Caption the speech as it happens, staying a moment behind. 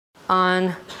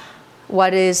on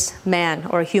what is man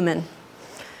or human.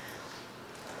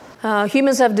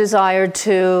 Humans have desired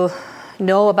to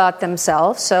know about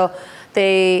themselves, so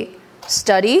they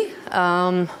study.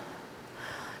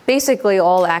 Basically,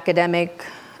 all academics,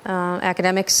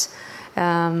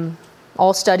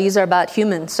 all studies are about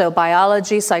humans. So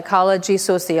biology, psychology,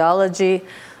 sociology,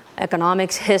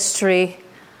 economics, history,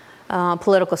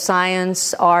 political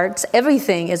science, arts,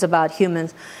 everything is about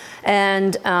humans.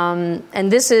 And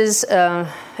this is,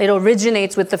 it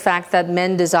originates with the fact that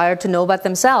men desire to know about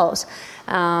themselves.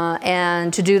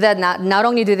 And to do that, not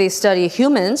only do they study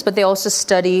humans, but they also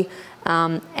study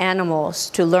animals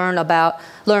to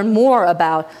learn more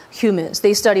about humans.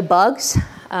 They study bugs.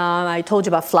 I told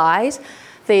you about flies.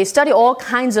 They study all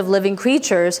kinds of living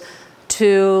creatures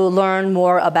to learn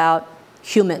more about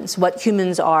humans, what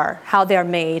humans are, how they're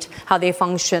made, how they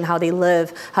function, how they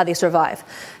live, how they survive.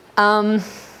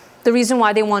 The reason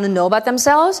why they want to know about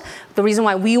themselves, the reason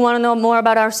why we want to know more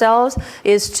about ourselves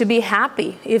is to be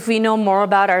happy. If we know more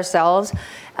about ourselves,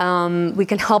 we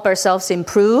can help ourselves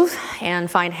improve and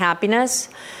find happiness.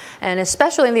 And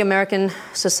especially in the American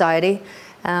society,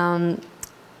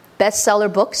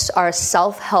 bestseller books are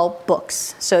self-help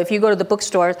books. So if you go to the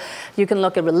bookstores, you can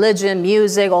look at religion,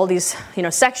 music, all these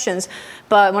sections.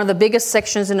 But one of the biggest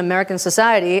sections in American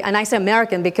society, and I say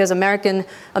American because America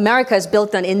is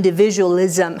built on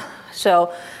individualism.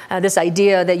 So this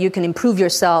idea that you can improve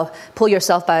yourself, pull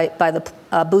yourself by the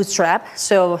bootstrap.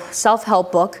 So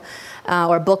self-help book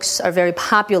or books are very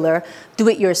popular.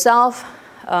 Do-it-yourself,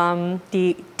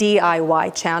 the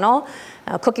DIY channel,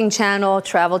 cooking channel,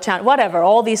 travel channel, whatever.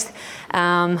 All these,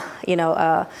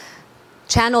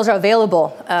 channels are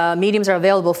available. Mediums are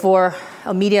available for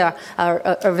media are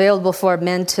available for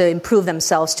men to improve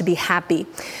themselves, to be happy.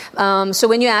 So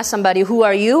when you ask somebody, "Who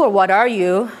are you?" or "What are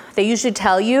you?" they usually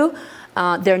tell you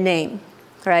their name,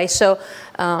 right? So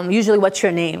usually, "What's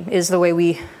your name?" is the way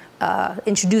we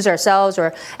introduce ourselves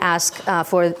or ask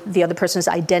for the other person's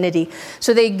identity.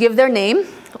 So they give their name.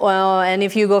 And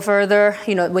if you go further,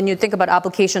 when you think about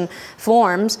application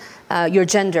forms, your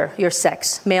gender, your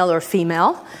sex, male or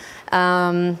female,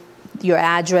 your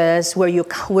address, where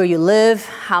you live,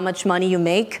 how much money you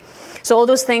make. So all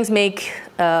those things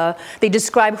they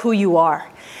describe who you are.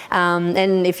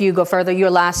 And if you go further, your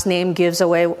last name gives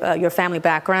away your family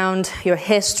background, your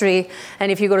history.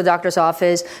 And if you go to the doctor's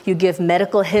office, you give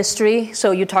medical history.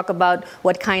 So you talk about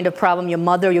what kind of problem your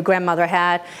mother, your grandmother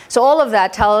had. So all of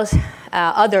that tells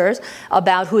others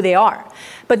about who they are.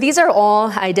 But these are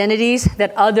all identities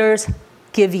that others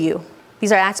give you.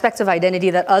 These are aspects of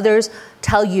identity that others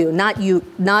tell you, not you.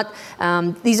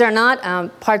 These are not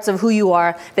parts of who you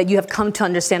are that you have come to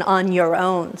understand on your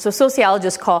own. So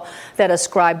sociologists call that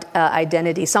ascribed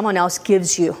identity. Someone else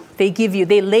gives you.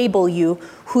 They label you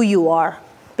who you are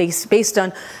based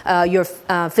on your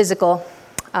physical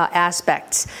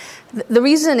aspects. The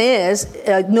reason is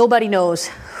nobody knows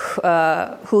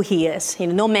who he is.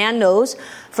 No man knows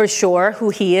for sure who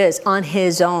he is on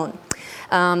his own.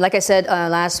 Like I said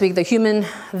last week, the human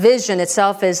vision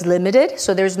itself is limited,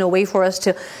 so there's no way for us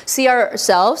to see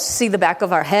ourselves, see the back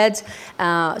of our heads,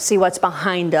 see what's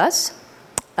behind us.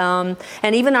 And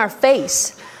even our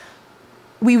face,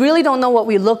 we really don't know what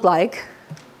we look like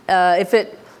if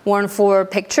it weren't for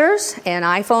pictures and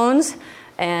iPhones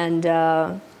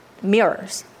and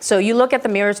mirrors. So you look at the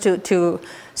mirrors to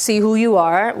see who you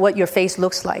are, what your face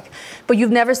looks like. But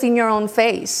you've never seen your own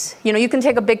face. You can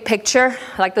take a big picture,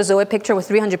 like the Zoe picture with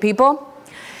 300 people,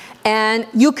 and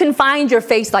you can find your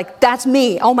face like, that's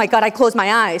me. Oh my God, I closed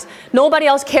my eyes. Nobody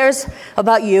else cares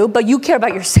about you, but you care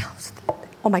about yourself.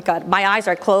 Oh my God, my eyes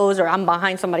are closed or I'm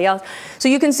behind somebody else. So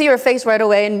you can see your face right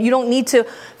away and you don't need to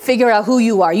figure out who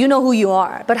you are. You know who you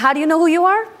are. But how do you know who you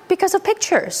are? Because of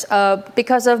pictures,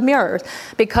 because of mirrors,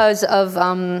 because of...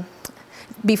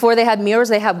 Before they had mirrors,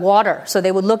 they had water. So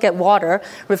they would look at water,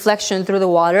 reflection through the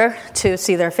water to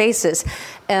see their faces.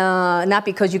 Not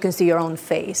because you can see your own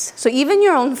face. So even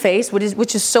your own face,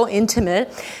 which is so intimate,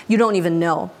 you don't even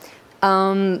know.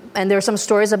 And there are some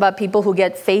stories about people who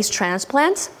get face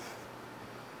transplants.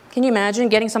 Can you imagine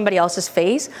getting somebody else's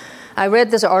face? I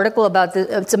read this article about this.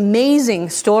 It's an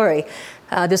amazing story.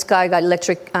 This guy got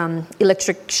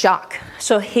electric shock.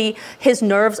 So his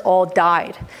nerves all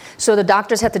died. So the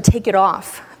doctors had to take it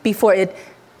off before it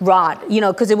rot,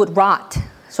 because it would rot.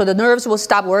 So the nerves will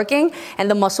stop working and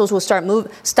the muscles will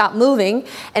stop moving.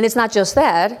 And it's not just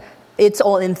that, it's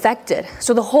all infected.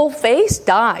 So the whole face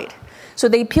died. So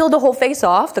they peeled the whole face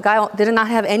off. The guy did not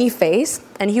have any face,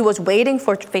 and he was waiting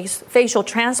for facial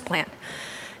transplant.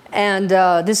 And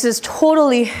this is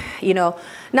totally,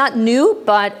 not new,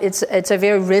 but it's a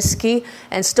very risky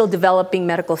and still developing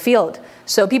medical field.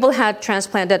 So people had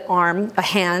transplanted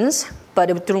hands, but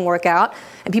it didn't work out.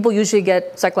 And people usually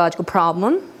get psychological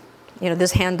problem.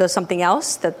 This hand does something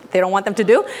else that they don't want them to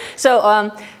do.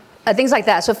 So things like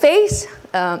that. So face,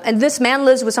 and this man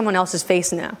lives with someone else's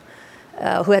face now.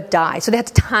 Who had died. So they had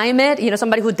to time it,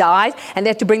 somebody who died, and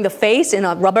they had to bring the face in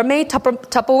a Rubbermaid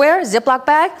Tupperware Ziploc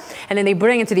bag, and then they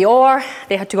bring it to the OR.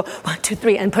 They had to go 1, 2,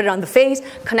 3 and put it on the face,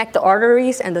 connect the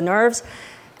arteries and the nerves,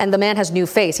 and the man has new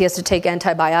face. He has to take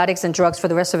antibiotics and drugs for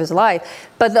the rest of his life.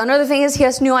 But another thing is he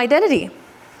has new identity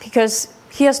because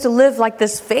he has to live like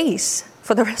this face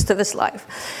for the rest of his life.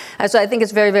 And so I think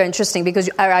it's very, very interesting because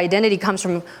our identity comes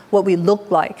from what we look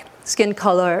like, skin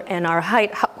color and our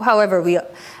height, however we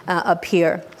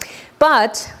appear.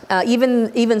 But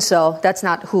even so, that's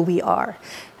not who we are.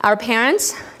 Our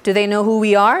parents, do they know who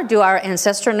we are? Do our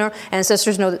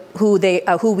ancestors know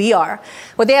who we are?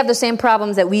 Well, they have the same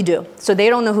problems that we do. So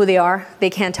they don't know who they are. They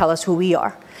can't tell us who we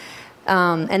are.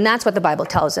 And that's what the Bible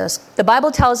tells us. The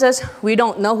Bible tells us we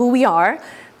don't know who we are,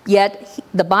 yet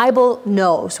the Bible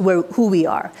knows who we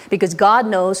are because God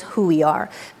knows who we are.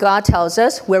 God tells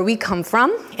us where we come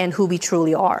from and who we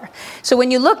truly are. So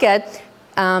when you look at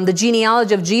the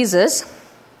genealogy of Jesus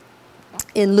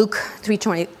in Luke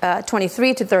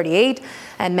 3:23 to 38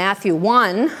 and Matthew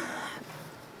 1,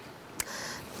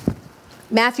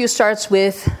 Matthew starts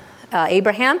with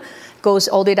Abraham, goes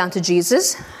all the way down to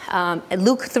Jesus. And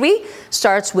Luke 3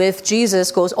 starts with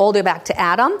Jesus, goes all the way back to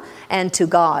Adam and to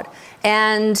God.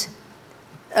 And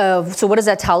so what does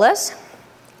that tell us?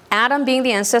 Adam, being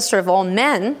the ancestor of all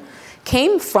men,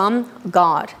 came from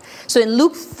God. So in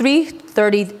Luke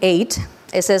 3:38,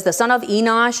 it says the son of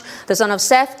Enosh, the son of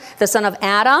Seth, the son of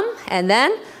Adam, and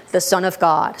then the son of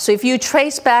God. So if you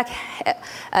trace back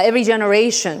every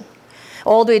generation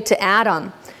all the way to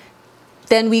Adam,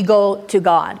 then we go to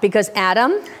God because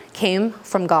Adam came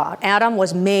from God. Adam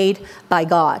was made by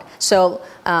God. So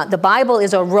the Bible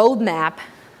is a roadmap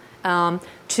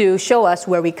to show us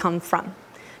where we come from.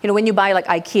 When you buy like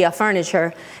IKEA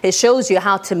furniture, it shows you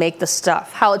how to make the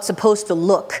stuff, how it's supposed to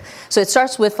look. So it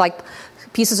starts with like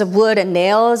pieces of wood and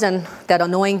nails and that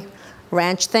annoying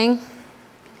wrench thing.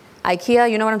 IKEA,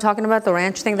 you know what I'm talking about? The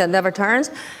wrench thing that never turns.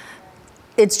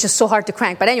 It's just so hard to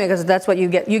crank. But anyway, because that's what you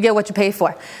get. You get what you pay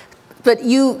for. But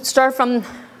you start from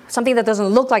something that doesn't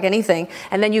look like anything,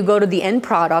 and then you go to the end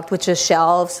product, which is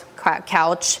shelves,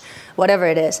 couch, whatever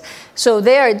it is. So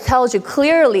there it tells you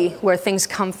clearly where things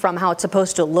come from, how it's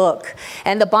supposed to look.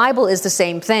 And the Bible is the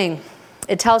same thing.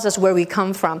 It tells us where we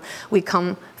come from. We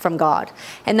come from God.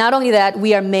 And not only that,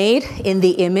 we are made in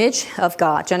the image of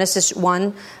God. Genesis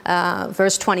 1,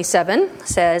 verse 27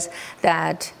 says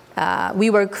that we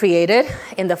were created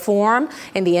in the form,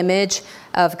 in the image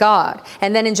of God.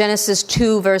 And then in Genesis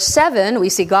 2, verse 7, we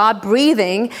see God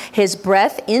breathing his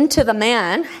breath into the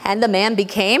man, and the man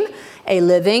became a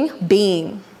living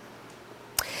being.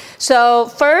 So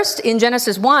first, in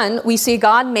Genesis 1, we see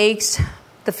God makes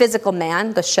the physical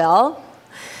man, the shell.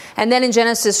 And then in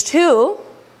Genesis 2,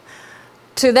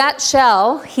 to that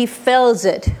shell, he fills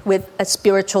it with a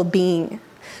spiritual being.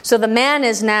 So the man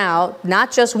is now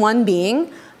not just one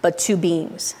being, but two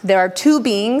beings. There are two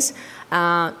beings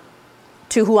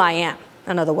to who I am,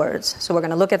 in other words. So we're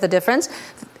going to look at the difference.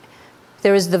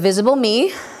 There is the visible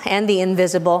me and the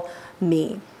invisible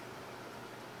me.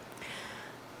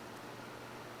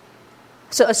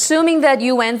 So assuming that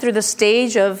you went through the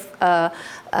stage of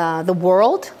the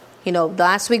world,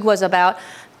 last week was about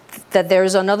that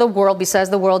there's another world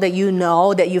besides the world that you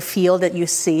know, that you feel, that you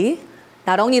see.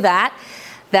 Not only that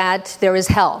there is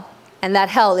hell. And that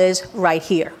hell is right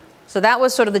here. So that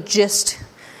was sort of the gist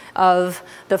of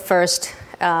the first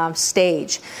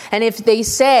stage. And if they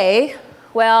say,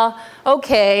 well,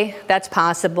 okay, that's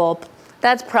possible,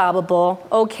 that's probable,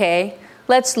 okay,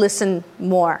 let's listen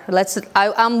more.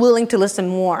 I'm willing to listen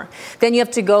more. Then you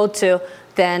have to go to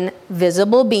then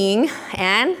visible being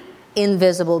and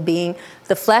invisible being,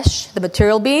 the flesh, the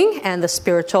material being, and the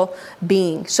spiritual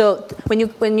being. So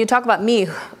when you talk about me,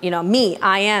 me,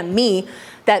 I am me,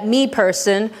 that me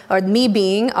person or me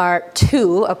being are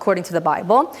two according to the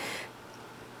Bible.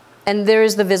 And there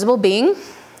is the visible being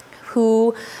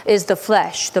who is the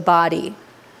flesh, the body.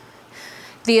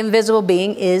 The invisible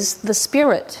being is the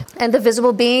spirit. And the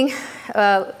visible being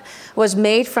was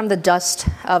made from the dust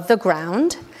of the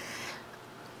ground.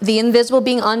 The invisible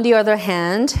being, on the other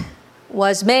hand,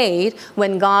 was made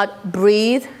when God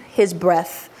breathed his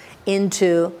breath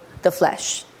into the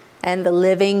flesh. And the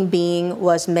living being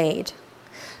was made.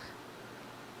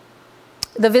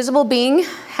 The visible being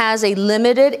has a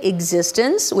limited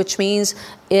existence, which means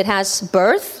it has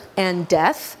birth and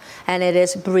death, and it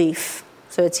is brief.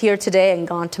 So it's here today and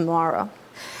gone tomorrow.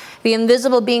 The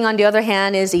invisible being, on the other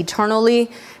hand, is eternally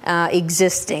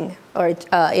existing, or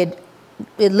it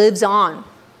lives on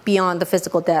beyond the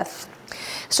physical death.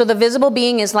 So the visible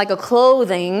being is like a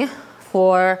clothing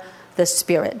for the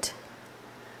spirit.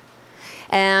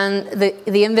 And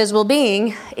the invisible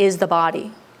being is the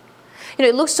body. You know,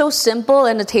 it looks so simple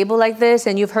in a table like this,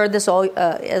 and you've heard this all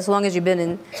as long as you've been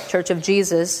in Church of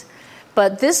Jesus.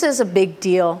 But this is a big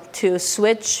deal to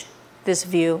switch this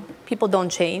view. People don't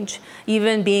change.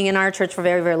 Even being in our church for a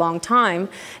very, very long time,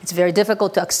 it's very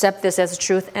difficult to accept this as a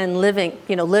truth and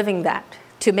living that,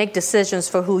 to make decisions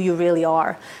for who you really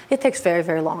are. It takes very,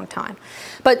 very long time.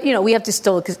 But, we have to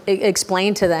still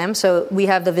explain to them. So we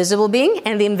have the visible being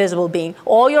and the invisible being.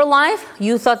 All your life,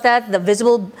 you thought that the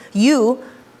visible you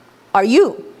are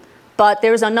you. But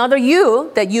there's another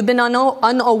you that you've been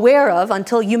unaware of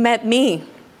until you met me.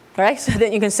 Right? So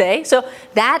then you can say, so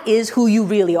that is who you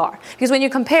really are. Because when you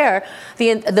compare,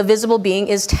 the visible being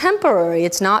is temporary.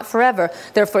 It's not forever.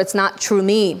 Therefore, it's not true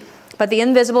me. But the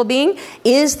invisible being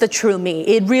is the true me.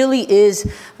 It really is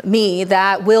me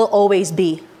that will always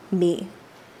be me.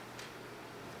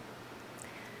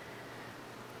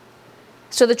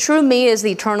 So the true me is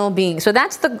the eternal being. So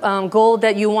that's the goal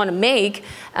that you want to make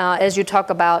as you talk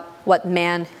about what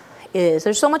man is.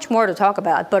 There's so much more to talk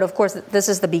about, but of course, this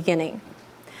is the beginning.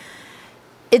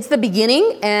 It's the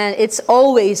beginning, and it's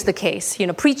always the case.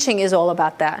 Preaching is all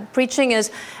about that. Preaching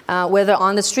is, whether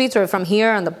on the streets or from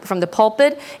here, from the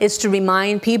pulpit, is to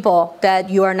remind people that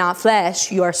you are not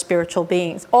flesh, you are spiritual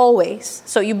beings, always.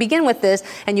 So you begin with this,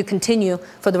 and you continue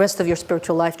for the rest of your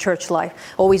spiritual life, church life,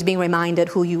 always being reminded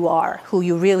who you are, who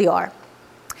you really are.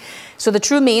 So the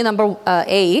true me, number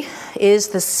A, is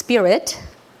the spirit.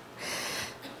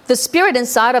 The spirit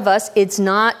inside of us is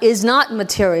not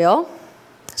material.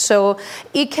 So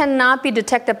it cannot be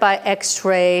detected by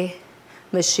X-ray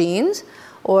machines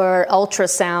or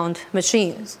ultrasound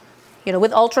machines.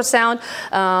 With ultrasound,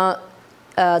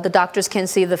 the doctors can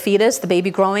see the fetus, the baby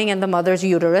growing in the mother's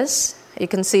uterus. You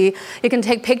can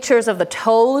take pictures of the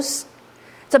toes.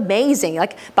 It's amazing.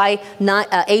 Like by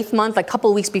 8th month, like a couple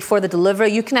of weeks before the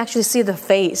delivery, you can actually see the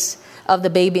face of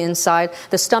the baby inside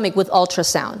the stomach with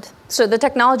ultrasound. So the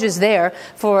technology is there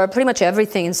for pretty much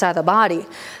everything inside the body.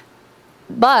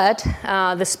 But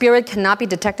the spirit cannot be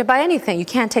detected by anything. You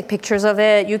can't take pictures of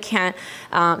it. You can't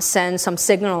send some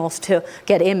signals to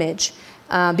get image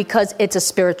because it's a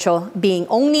spiritual being.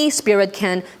 Only spirit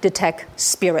can detect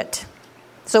spirit.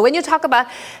 So when you talk about,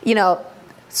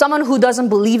 someone who doesn't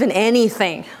believe in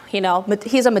anything,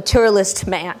 he's a materialist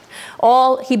man.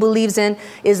 All he believes in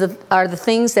are the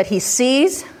things that he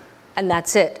sees, and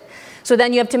that's it. So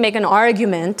then you have to make an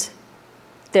argument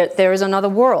that there is another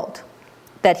world,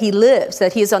 that he lives,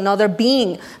 that he is another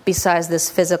being besides this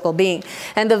physical being.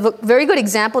 And the very good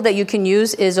example that you can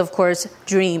use is, of course,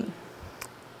 dream.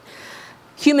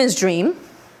 Humans dream.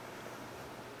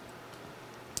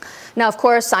 Now, of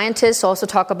course, scientists also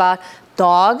talk about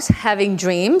dogs having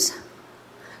dreams.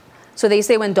 So they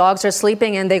say when dogs are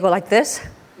sleeping and they go like this,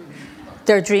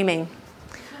 they're dreaming.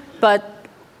 But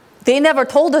they never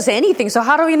told us anything, so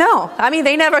how do we know? I mean,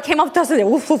 they never came up to us and said,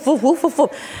 woof, woof, woof, woof, woof,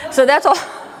 woof. So that's all.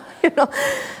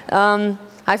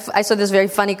 I saw this very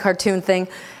funny cartoon thing,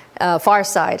 Far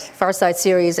Side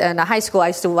series, and in high school I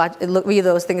used to read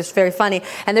those things. It's very funny.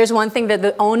 And there's one thing that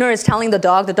the owner is telling the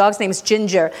dog's name is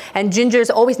Ginger, and Ginger is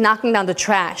always knocking down the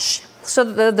trash. So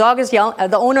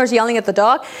the owner is yelling at the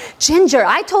dog, Ginger,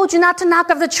 I told you not to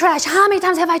knock off the trash. How many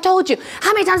times have I told you?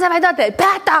 How many times have I done that?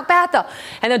 Bad dog, bad dog.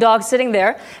 And the dog's sitting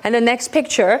there, and the next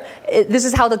picture, this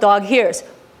is how the dog hears.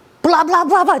 Blah, blah,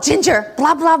 blah, blah, Ginger.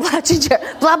 Blah, blah, blah, Ginger.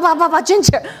 Blah, blah, blah, blah,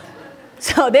 Ginger.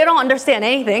 So they don't understand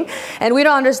anything, and we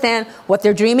don't understand what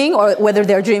they're dreaming or whether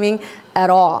they're dreaming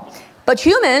at all. But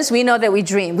humans, we know that we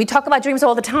dream. We talk about dreams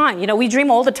all the time. We dream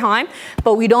all the time,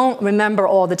 but we don't remember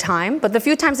all the time. But the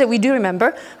few times that we do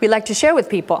remember, we like to share with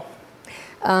people.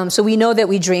 So we know that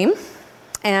we dream.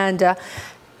 And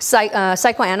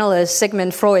psychoanalyst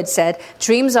Sigmund Freud said,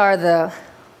 dreams are the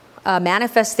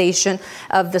manifestation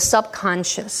of the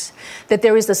subconscious, that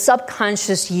there is a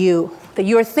subconscious you, that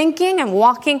you are thinking and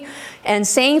walking and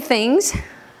saying things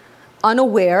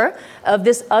unaware of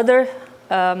this other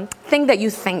thing that you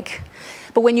think.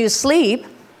 But when you sleep,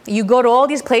 you go to all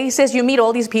these places, you meet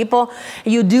all these people,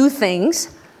 you do things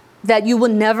that you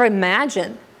would never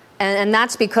imagine. And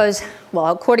that's because, well,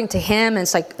 according to him and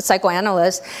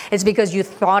psychoanalysts, it's because you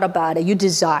thought about it, you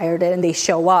desired it, and they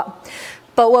show up.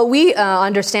 But what we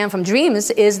understand from dreams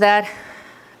is that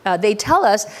They tell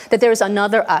us that there is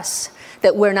another us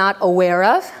that we're not aware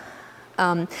of,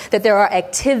 that there are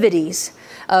activities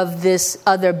of this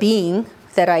other being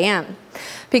that I am.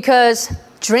 Because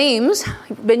dreams,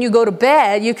 when you go to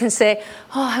bed, you can say,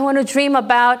 oh, I want to dream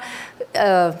about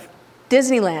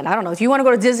Disneyland. I don't know. If you want to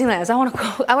go to Disneyland, I want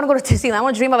to go to Disneyland. I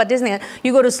want to dream about Disneyland.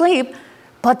 You go to sleep,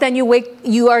 but then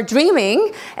you are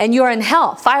dreaming and you are in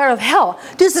hell, fire of hell.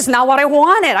 This is not what I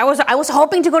wanted. I was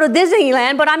hoping to go to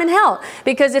Disneyland, but I'm in hell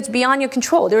because it's beyond your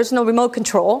control. There's no remote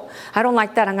control. I don't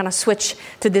like that. I'm going to switch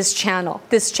to this channel.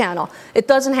 It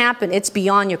doesn't happen. It's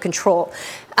beyond your control.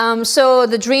 So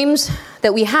the dreams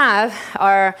that we have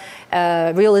are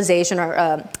realization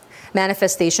or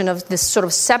manifestation of this sort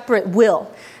of separate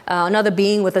will, another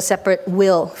being with a separate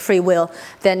will, free will,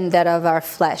 than that of our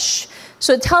flesh.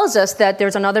 So it tells us that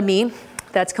there's another me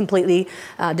that's completely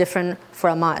different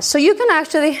from us. So you can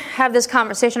actually have this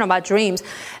conversation about dreams,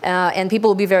 and people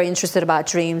will be very interested about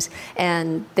dreams,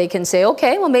 and they can say,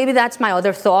 okay, well, maybe that's my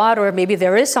other thought, or maybe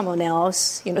there is someone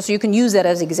else. So you can use that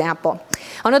as an example.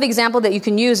 Another example that you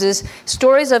can use is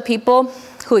stories of people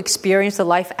who experience the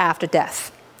life after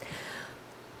death.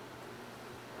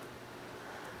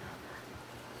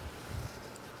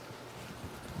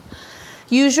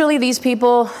 Usually these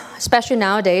people, especially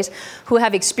nowadays, who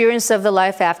have experience of the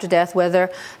life after death, whether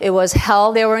it was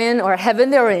hell they were in or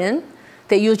heaven they were in,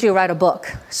 they usually write a book.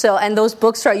 And those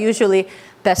books are usually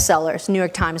bestsellers, New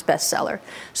York Times bestseller.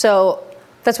 So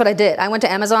that's what I did. I went to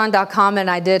Amazon.com and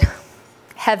I did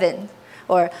heaven,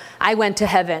 or I went to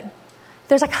heaven.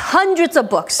 There's like hundreds of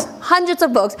books.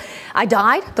 I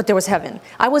died, but there was heaven.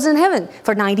 I was in heaven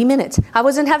for 90 minutes. I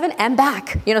was in heaven and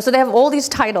back. So they have all these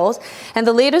titles. And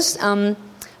the latest,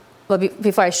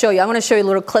 before I show you, I want to show you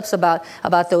little clips about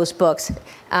those books.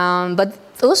 But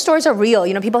those stories are real.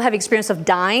 People have experience of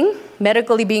dying,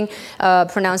 medically being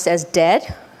pronounced as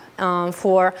dead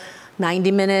for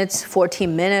 90 minutes,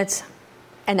 14 minutes,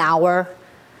 an hour,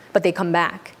 but they come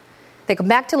back. They come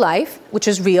back to life, which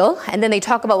is real, and then they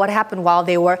talk about what happened while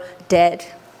they were dead,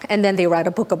 and then they write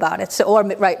a book about it,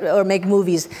 or make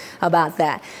movies about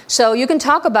that. So you can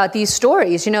talk about these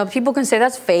stories. People can say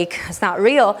that's fake, it's not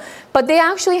real, but they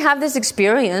actually have this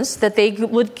experience that they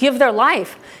would give their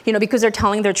life, because they're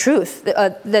telling their truth,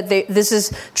 this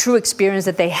is true experience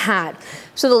that they had.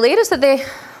 So the latest the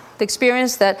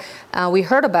experience that we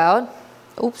heard about,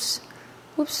 oops,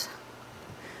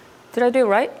 did I do it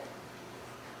right?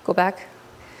 Go back.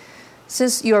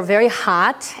 Since you're very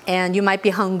hot and you might be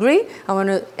hungry, I want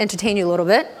to entertain you a little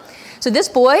bit. So this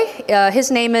boy, his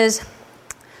name is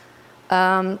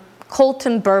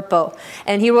Colton Burpo,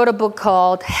 and he wrote a book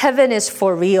called Heaven is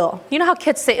for Real. You know how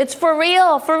kids say, it's for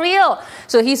real, for real.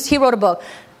 So he wrote a book,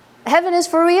 Heaven is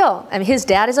for Real. And his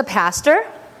dad is a pastor,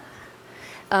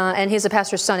 and he's a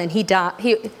pastor's son, and he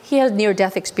had a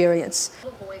near-death experience.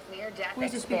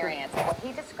 Death experience. What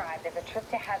he described as a trip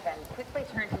to heaven quickly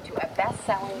turned into a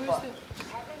best-selling book.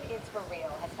 Heaven is for Real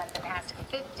has spent the past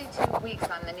 52 weeks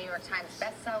on the New York Times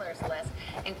bestsellers list,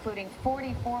 including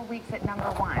 44 weeks at number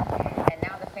 1. And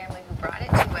now the family who brought it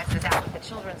to us is out with the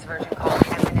children's version called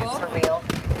Heaven is for Real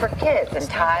for kids. And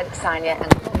Todd, Sonia,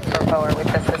 and Colton Burpo are with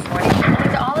us this morning.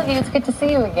 And to all of you, it's good to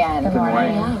see you again. Good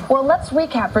morning. Well, let's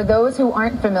recap for those who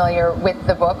aren't familiar with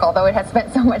the book, although it has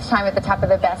spent so much time at the top of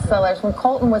the bestsellers. When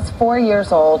Colton was 4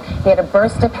 years old, he had a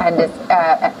burst appendix,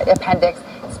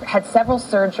 had several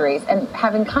surgeries, and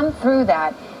having come through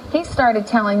that, he started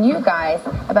telling you guys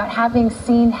about having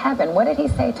seen heaven. What did he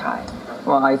say, Todd?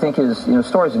 Well, I think his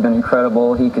stories have been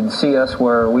incredible. He could see us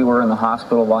where we were in the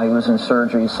hospital while he was in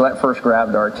surgery, so that first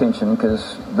grabbed our attention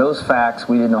because those facts,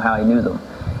 we didn't know how he knew them.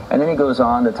 And then he goes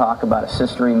on to talk about a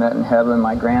sister he met in heaven,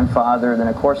 my grandfather. Then,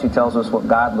 of course, he tells us what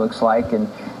God looks like. And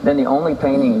then the only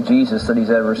painting of Jesus that he's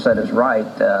ever said is right.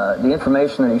 The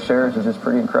information that he shares is just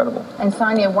pretty incredible. And,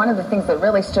 Sonia, one of the things that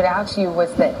really stood out to you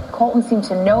was that Colton seemed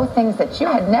to know things that you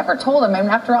had never told him. I mean,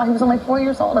 after all, he was only 4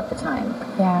 years old at the time.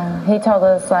 Yeah, he told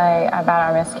us about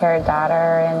our miscarried daughter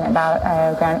and about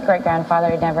a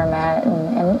great-grandfather he'd never met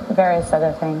and various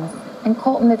other things. And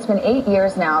Colton, it's been 8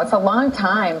 years now. It's a long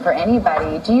time for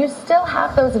anybody. Do you still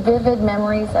have those vivid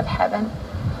memories of heaven?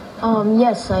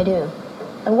 Yes, I do.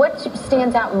 And what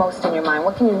stands out most in your mind?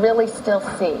 What can you really still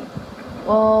see?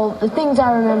 Well, the things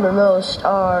I remember most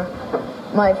are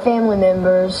my family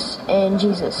members and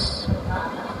Jesus.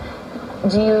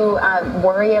 Do you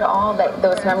worry at all that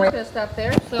those memories... Just up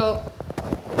there. So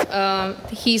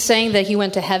he's saying that he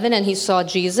went to heaven and he saw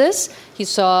Jesus. He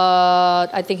saw,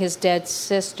 I think, his dead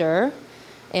sister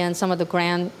and some of the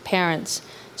grandparents.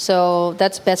 So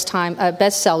that's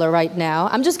bestseller right now.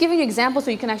 I'm just giving you examples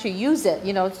so you can actually use it.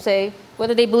 Say,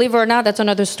 Whether they believe it or not, that's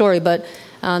another story. But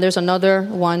there's another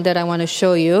one that I want to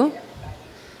show you.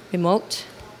 Remote.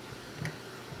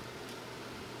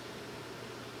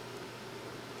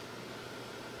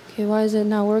 Okay, why is it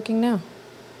not working now?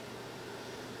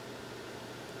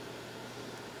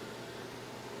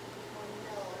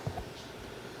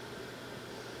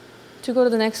 To go to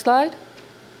the next slide?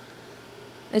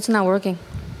 It's not working.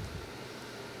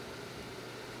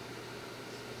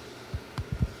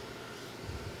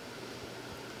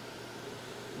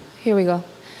 Here we go.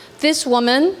 This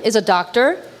woman is a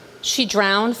doctor. She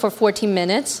drowned for 14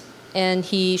 minutes, and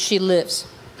she lives.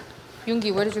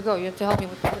 Yoongi, where did you go? You have to help me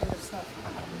with this stuff.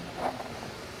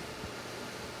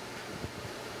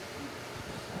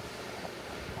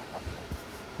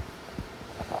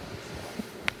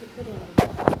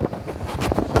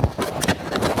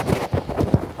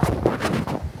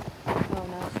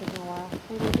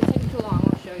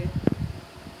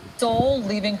 Soul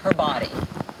leaving her body.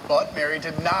 But Mary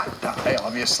did not die,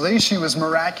 obviously. She was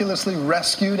miraculously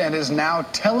rescued and is now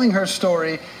telling her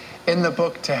story in the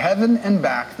book To Heaven and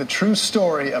Back, the true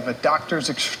story of a doctor's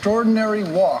extraordinary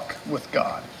walk with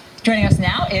God. Joining us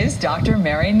now is Dr.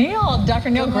 Mary Neal. Dr.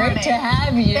 Neal, great to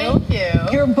have you. Thank you.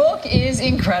 Your book is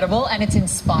incredible and it's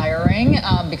inspiring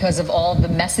because of all the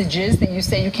messages that you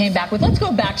say you came back with. Let's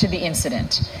go back to the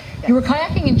incident. You were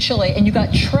kayaking in Chile and you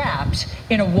got trapped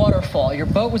in a waterfall. Your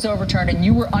boat was overturned and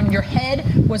your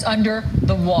head was under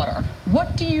the water.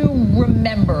 What do you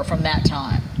remember from that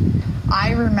time?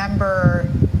 I remember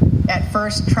at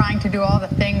first trying to do all the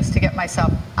things to get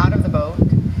myself out of the boat.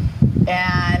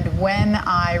 And when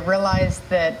I realized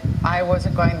that I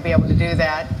wasn't going to be able to do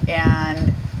that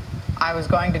and I was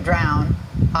going to drown,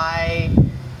 I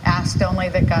asked only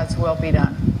that God's will be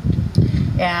done.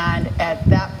 And at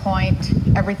that point,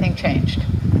 everything changed.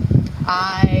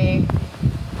 I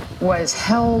was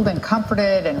held and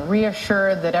comforted and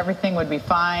reassured that everything would be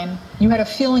fine. You had a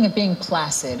feeling of being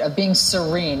placid, of being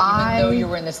serene, even though you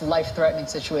were in this life-threatening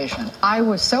situation. I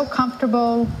was so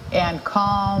comfortable and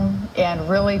calm and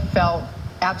really felt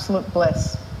absolute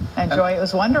bliss and joy. It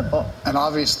was wonderful. And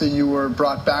obviously you were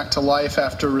brought back to life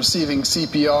after receiving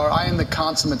CPR. I am the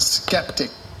consummate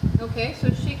skeptic. Okay, so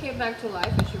she came back to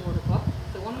life and she wrote a book.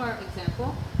 So one more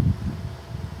example.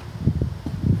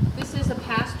 This is a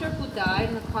pastor who died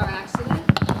in a car accident.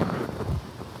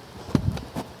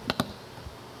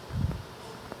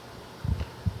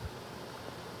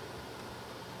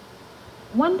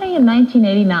 One day in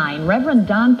 1989, Reverend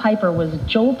Don Piper was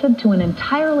jolted to an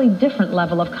entirely different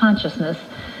level of consciousness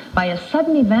by a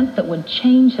sudden event that would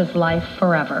change his life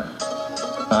forever.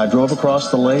 I drove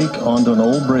across the lake onto an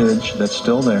old bridge that's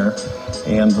still there,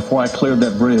 and before I cleared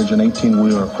that bridge, an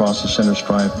 18-wheeler across the center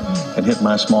stripe had hit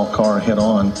my small car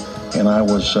head-on, and I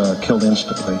was killed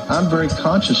instantly. I'm very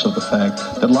conscious of the fact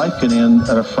that life can end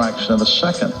at a fraction of a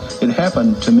second. It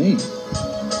happened to me.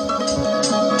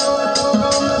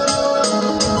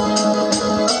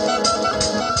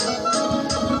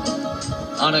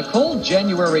 On a cold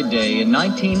January day in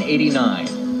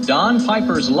 1989, Don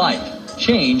Piper's life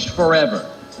changed forever.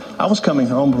 I was coming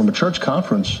home from a church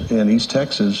conference in East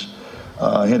Texas,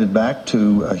 headed back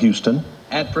to Houston.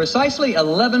 At precisely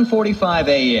 11:45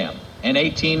 a.m., an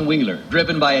 18-wheeler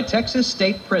driven by a Texas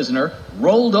state prisoner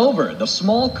rolled over the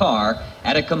small car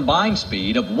at a combined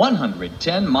speed of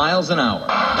 110 miles an hour.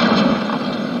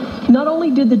 Not only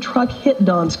did the truck hit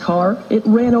Don's car, it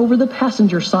ran over the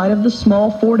passenger side of the small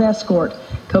Ford Escort,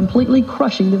 completely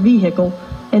crushing the vehicle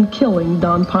and killing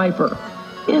Don Piper.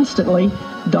 Instantly,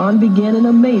 Don began an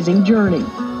amazing journey.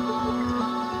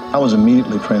 I was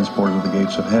immediately transported to the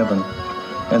gates of heaven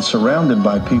and surrounded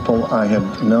by people I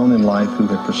had known in life who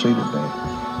had preceded me.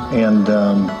 And,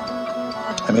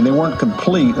 they weren't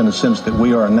complete in the sense that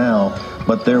we are now,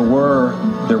 but there were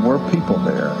people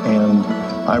there, and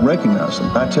I recognized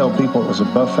them. I tell people it was a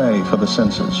buffet for the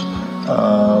senses.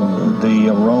 The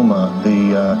aroma,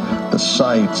 the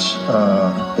sights,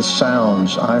 the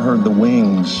sounds. I heard the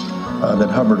wings that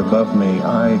hovered above me.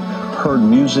 I heard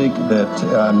music that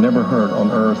I've never heard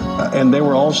on earth. And they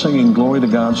were all singing glory to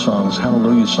God songs,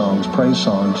 hallelujah songs, praise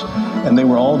songs. And they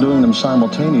were all doing them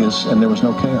simultaneous, and there was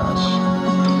no chaos.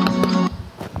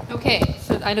 Okay,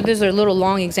 so I know these are little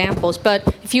long examples, but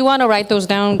if you want to write those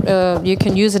down, you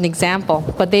can use an example.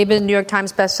 But they've been New York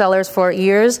Times bestsellers for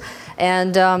years,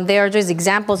 and they are just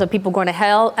examples of people going to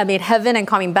heaven and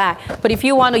coming back. But if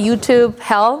you want to YouTube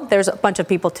hell, there's a bunch of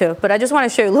people too. But I just want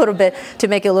to show you a little bit to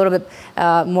make it a little bit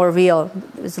more real.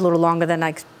 It's a little longer than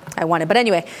I wanted. But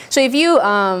anyway, so if you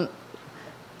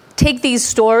take these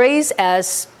stories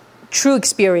as true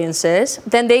experiences,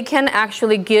 then they can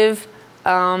actually give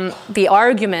the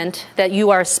argument that you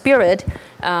are a spirit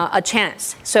a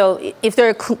chance. So if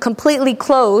they're completely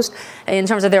closed in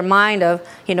terms of their mind of,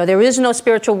 there is no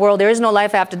spiritual world, there is no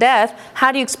life after death,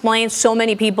 how do you explain so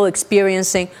many people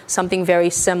experiencing something very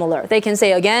similar? They can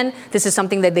say, again, this is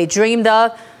something that they dreamed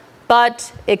of,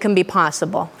 but it can be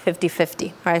possible,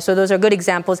 50-50, right? So those are good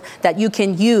examples that you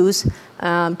can use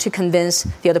to convince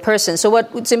the other person. So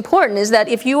what's important is that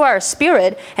if you are a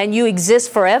spirit and you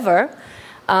exist forever,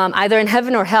 either in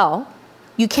heaven or hell,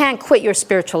 you can't quit your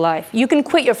spiritual life. You can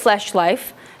quit your flesh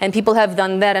life, and people have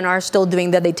done that and are still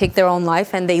doing that. They take their own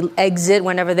life and they exit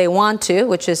whenever they want to,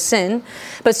 which is sin.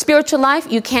 But spiritual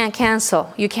life, you can't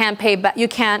cancel. You can't pay back. You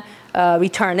can't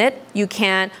return it. You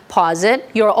can't pause it.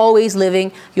 You're always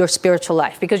living your spiritual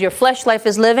life. Because your flesh life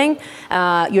is living,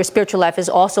 your spiritual life is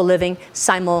also living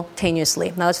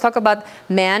simultaneously. Now let's talk about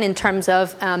man in terms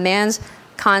of man's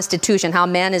constitution, how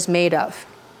man is made of.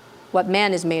 What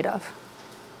man is made of.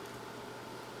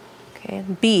 Okay,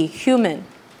 B, human.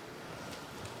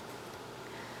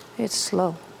 It's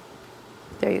slow.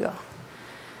 There you go.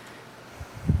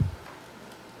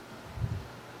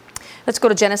 Let's go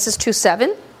to Genesis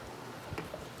 2:7.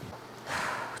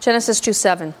 Genesis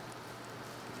 2:7.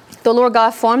 The Lord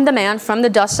God formed the man from the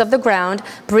dust of the ground,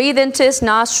 breathed into his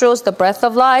nostrils the breath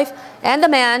of life, and the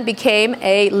man became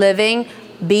a living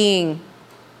being.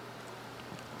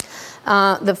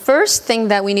 The first thing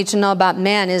that we need to know about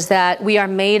man is that we are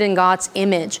made in God's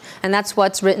image. And that's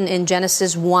what's written in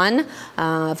Genesis 1,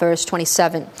 verse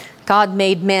 27. God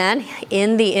made man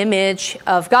in the image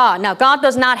of God. Now, God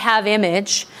does not have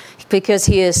image because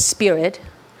he is spirit.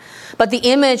 But the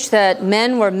image that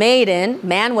man was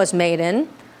made in,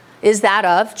 is that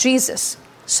of Jesus.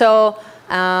 So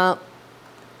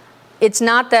it's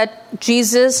not that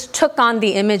Jesus took on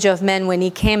the image of man when he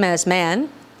came as man.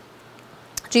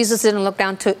 Jesus didn't look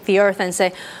down to the earth and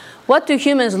say, what do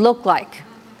humans look like?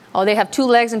 Oh, they have 2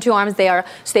 legs and 2 arms.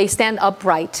 They stand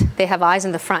upright. They have eyes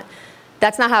in the front.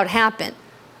 That's not how it happened.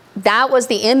 That was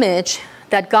the image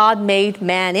that God made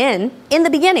man in the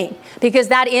beginning, because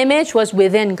that image was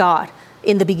within God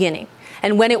in the beginning.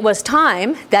 And when it was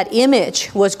time, that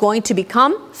image was going to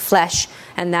become flesh,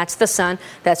 and that's the Son,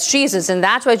 that's Jesus. And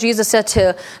that's why Jesus said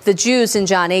to the Jews in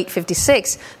John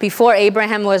 8:56, before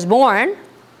Abraham was born,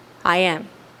 I am.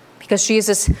 Because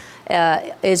Jesus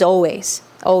is always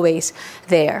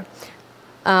there.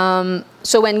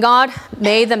 So when God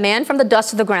made the man from the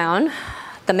dust of the ground,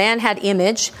 the man had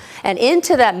image, and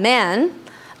into that man,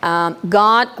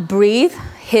 God breathed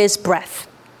his breath.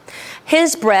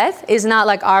 His breath is not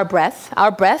like our breath.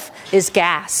 Our breath is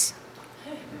gas.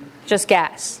 Just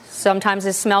gas. Sometimes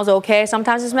it smells okay,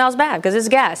 sometimes it smells bad because it's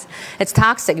gas. It's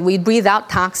toxic. We breathe out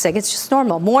toxic. It's just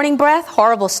normal. Morning breath,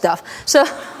 horrible stuff. So,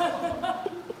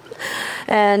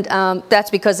 and that's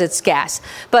because it's gas.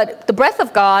 But the breath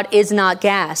of God is not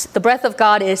gas. The breath of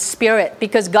God is spirit.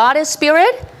 Because God is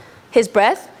spirit, his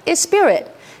breath is spirit.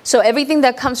 So everything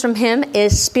that comes from him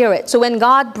is spirit. So when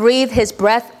God breathed his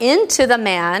breath into the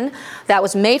man that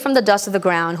was made from the dust of the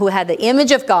ground, who had the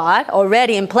image of God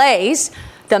already in place,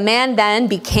 the man then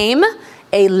became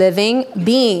a living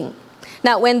being.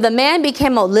 Now, when the man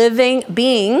became a living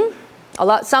being, a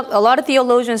lot of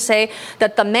theologians say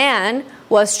that the man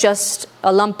was just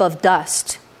a lump of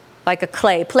dust, like a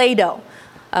Play-Doh.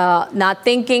 Not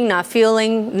thinking, not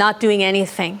feeling, not doing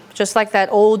anything. Just like that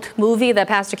old movie that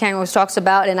Pastor Kang always talks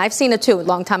about, and I've seen it too a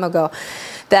long time ago,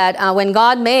 that when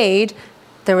God made,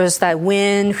 there was that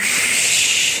wind,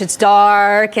 it's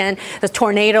dark, and the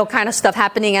tornado kind of stuff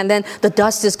happening, and then the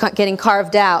dust is getting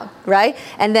carved out, right?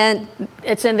 And then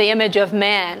it's in the image of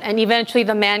man, and eventually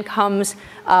the man comes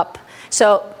up.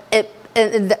 So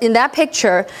in that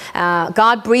picture,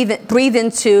 God breathed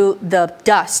into the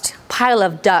dust, pile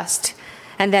of dust,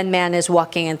 and then man is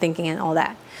walking and thinking and all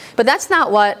that. But that's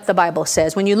not what the Bible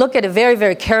says. When you look at it very,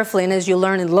 very carefully, and as you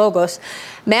learn in Logos,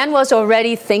 man was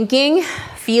already thinking,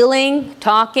 feeling,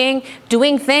 talking,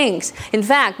 doing things. In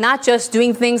fact, not just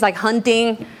doing things like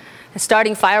hunting,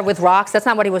 starting fire with rocks. That's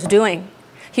not what he was doing.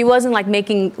 He wasn't like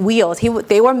making wheels.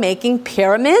 They were making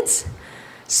pyramids,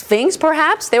 Sphinx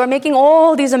perhaps. They were making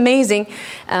all these amazing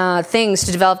things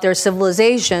to develop their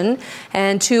civilization.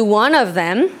 And to one of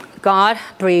them, God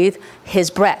breathed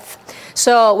his breath.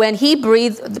 So when he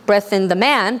breathed the breath in the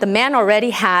man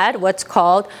already had what's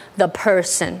called the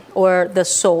person or the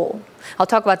soul. I'll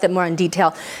talk about that more in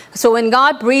detail. So when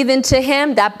God breathed into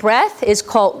him, that breath is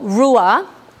called ruah.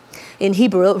 In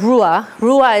Hebrew, ruah.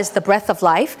 Ruah is the breath of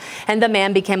life. And the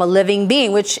man became a living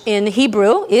being, which in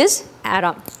Hebrew is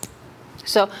Adam.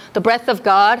 So the breath of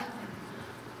God.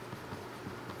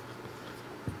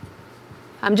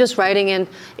 I'm just writing in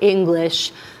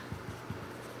English.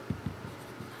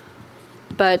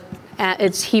 but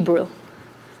it's Hebrew. All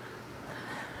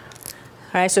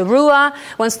right, so Ruah,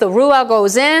 once the Ruah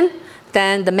goes in,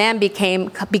 then the man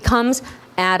becomes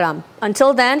Adam.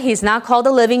 Until then, he's not called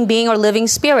a living being or living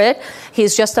spirit.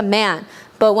 He's just a man.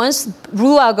 But once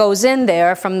Ruah goes in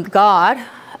there from God,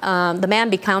 the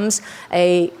man becomes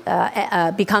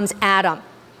Adam.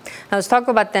 Now let's talk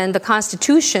about then the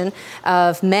constitution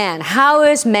of man. How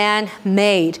is man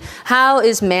made? How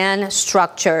is man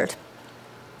structured?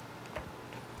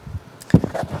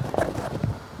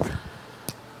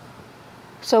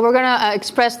 So we're going to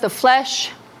express the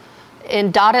flesh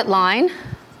in dotted line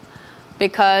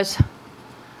because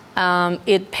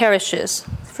it perishes.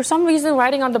 For some reason,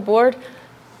 writing on the board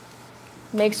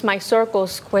makes my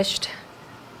circles squished.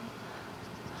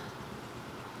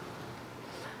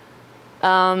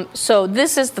 So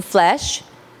this is the flesh.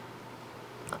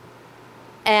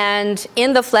 And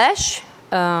in the flesh,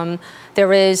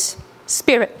 there is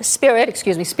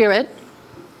spirit.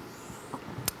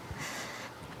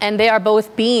 And they are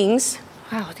both beings.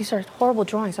 Wow, these are horrible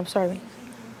drawings. I'm sorry.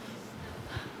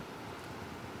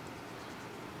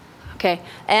 Okay,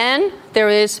 and there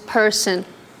is person.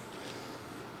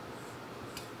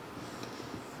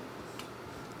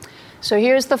 So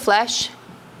here's the flesh.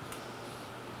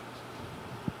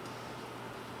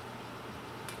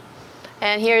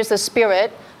 And here's the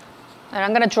spirit. And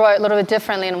I'm going to draw it a little bit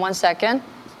differently in 1 second.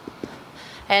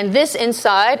 And this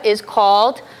inside is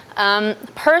called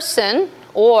person,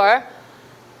 or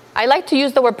I like to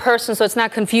use the word person so it's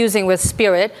not confusing with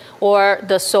spirit, or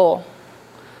the soul.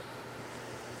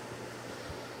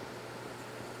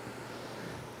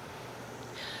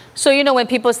 So when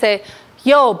people say,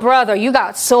 yo, brother, you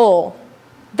got soul.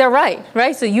 They're right?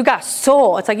 So you got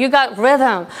soul. It's like you got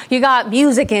rhythm. You got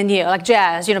music in you, like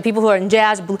jazz. People who are in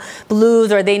jazz,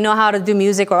 blues, or they know how to do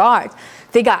music or art.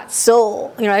 They got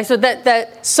soul. So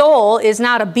that soul is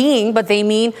not a being, but they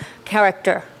mean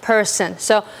character, person.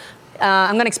 So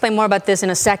I'm going to explain more about this in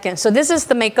a second. So this is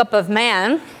the makeup of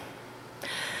man.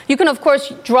 You can, of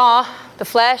course, draw the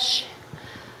flesh,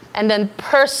 and then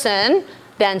person,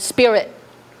 then spirit,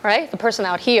 right? The person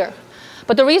out here.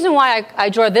 But the reason why I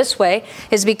draw this way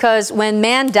is because when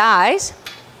man dies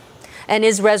and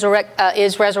is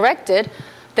resurrected,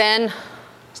 then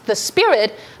the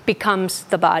spirit becomes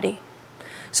the body.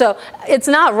 So it's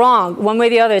not wrong. One way or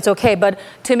the other, it's okay. But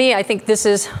to me, I think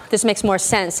this makes more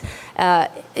sense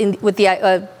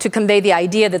to convey the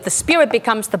idea that the spirit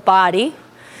becomes the body,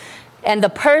 and the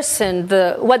person,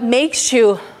 what makes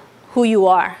you who you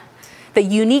are, the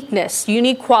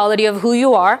unique quality of who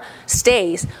you are,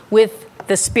 stays with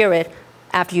the spirit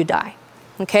after you die.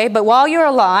 Okay? But while you're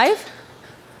alive,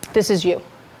 this is you.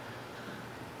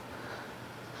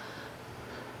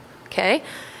 Okay?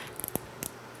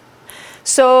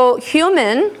 So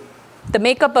human, the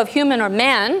makeup of human or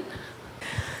man,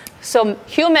 so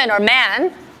human or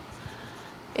man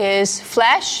is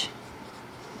flesh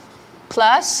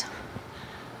plus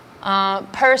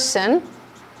person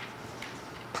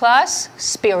plus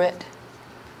spirit.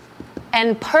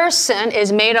 And person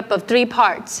is made up of 3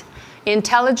 parts: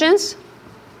 intelligence,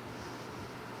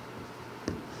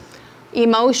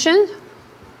 emotion,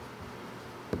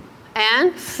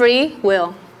 and free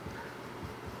will.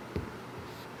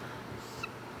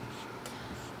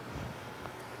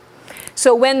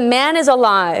 So when man is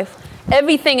alive,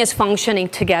 everything is functioning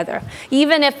together.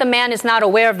 Even if the man is not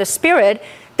aware of the spirit,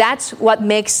 that's what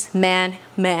makes man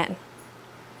man.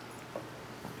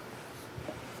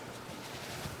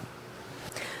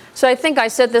 So I think I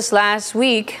said this last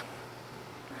week.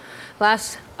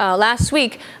 Last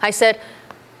week, I said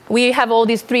we have all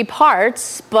these 3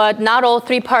 parts, but not all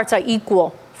 3 parts are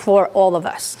equal for all of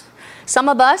us. Some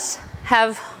of us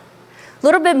have a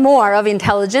little bit more of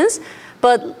intelligence,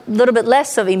 but a little bit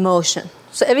less of emotion.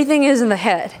 So everything is in the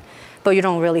head, but you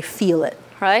don't really feel it,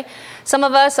 right? Some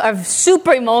of us are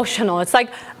super emotional. It's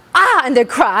like, and they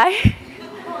cry,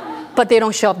 but they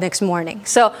don't show up next morning.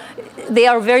 So they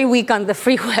are very weak on the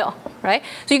free will, right?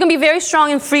 So you can be very strong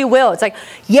in free will. It's like,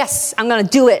 yes, I'm going to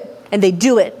do it, and they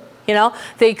do it.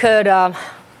 They could,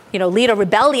 lead a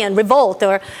rebellion, revolt,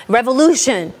 or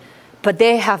revolution, but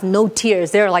they have no tears.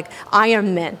 They're like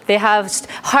Iron Men. They have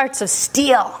hearts of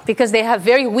steel because they have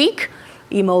very weak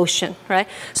emotion, right?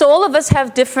 So all of us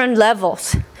have different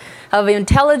levels of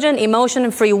intelligence, emotion,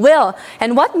 and free will.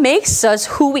 And what makes us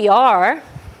who we are,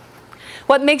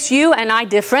 what makes you and I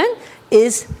different,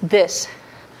 is this.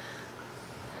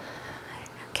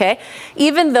 Okay?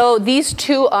 Even though these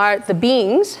 2 are the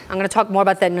beings, I'm going to talk more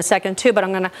about that in a second too, but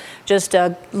I'm going to just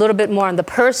a little bit more on the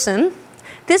person.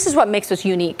 This is what makes us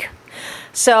unique.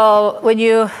 So when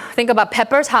you think about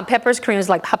peppers, hot peppers, Koreans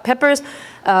like hot peppers,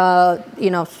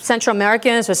 Central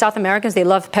Americans or South Americans, they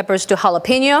love peppers to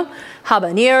jalapeno,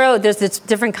 habanero. There's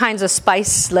different kinds of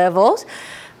spice levels.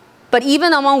 But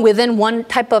even within one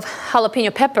type of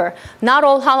jalapeno pepper, not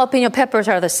all jalapeno peppers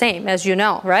are the same, as you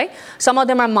know, right? Some of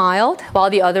them are mild, while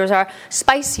the others are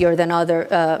spicier than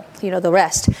the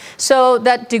rest. So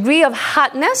that degree of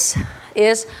hotness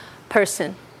is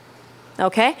person,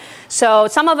 okay? So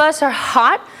some of us are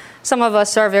hot, some of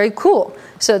us are very cool.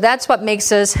 So that's what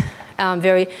makes us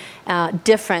very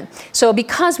different. So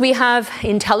because we have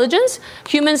intelligence,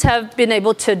 humans have been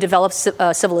able to develop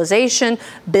civilization,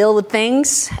 build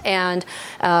things, and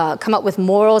come up with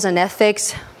morals and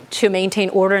ethics to maintain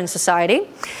order in society.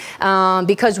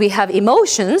 Because we have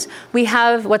emotions, we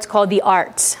have what's called the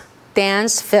arts: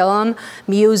 dance, film,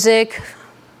 music,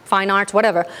 fine arts,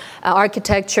 whatever,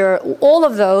 architecture. All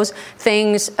of those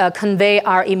things convey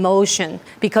our emotion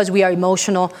because we are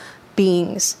emotional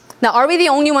beings. Now, are we the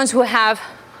only ones who have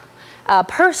a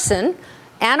person?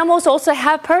 Animals also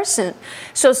have person.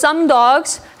 So some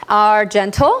dogs are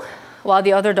gentle, while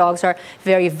the other dogs are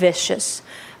very vicious.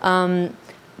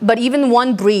 But even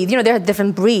one breed, there are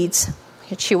different breeds: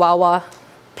 Chihuahua,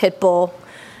 Pit Bull,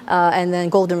 and then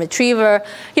Golden Retriever.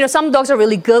 Some dogs are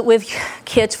really good with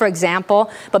kids, for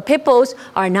example, but Pit Bulls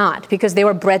are not, because they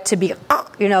were bred to be,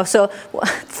 so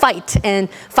fight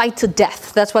to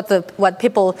death. That's what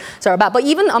Pit Bulls are about. But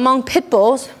even among Pit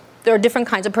Bulls, there are different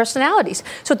kinds of personalities.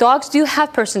 So dogs do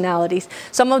have personalities.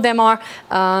 Some of them are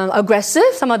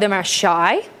aggressive, some of them are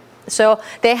shy. So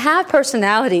they have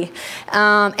personality,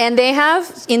 and they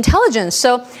have intelligence.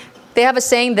 So they have a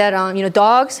saying that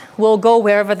dogs will go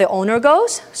wherever the owner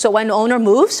goes. So when the owner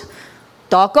moves,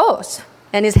 dog goes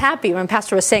and is happy. When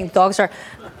Pastor was saying dogs are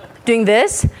doing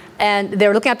this and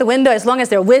they're looking out the window, as long as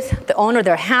they're with the owner,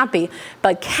 they're happy.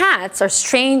 But cats are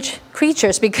strange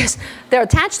creatures because they're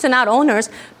attached to not owners,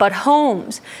 but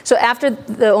homes. So after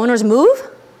the owners move,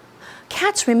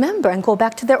 cats remember and go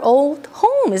back to their old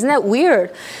home. Isn't that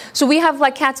weird? So we have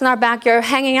cats in our backyard,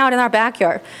 hanging out in our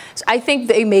backyard. So I think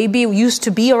they maybe used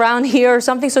to be around here or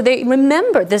something, so they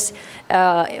remember this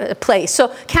place.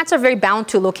 So cats are very bound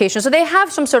to location. So they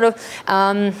have some sort of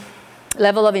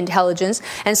level of intelligence.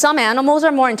 And some animals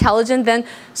are more intelligent than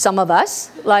some of us,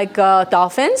 like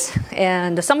dolphins.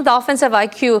 And some dolphins have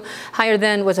IQ higher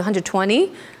than,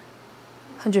 120?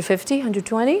 150,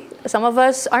 120. Some of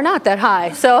us are not that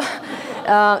high. So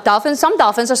some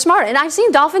dolphins are smart. And I've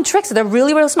seen dolphin tricks. They're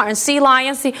really, really smart. And sea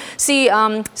lions,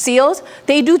 seals,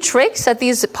 they do tricks at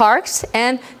these parks.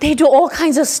 And they do all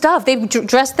kinds of stuff. They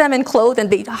dress them in clothes and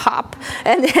they hop.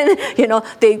 And then,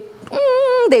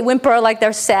 they whimper like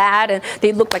they're sad. And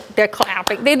they look like they're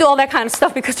clapping. They do all that kind of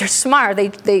stuff because they're smart.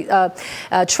 They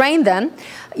train them.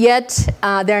 Yet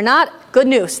they're not, good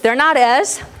news, they're not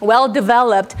as well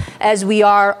developed as we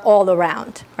are all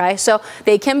around, right? So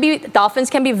dolphins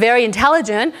can be very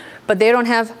intelligent, but they don't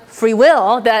have free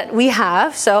will that we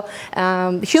have. So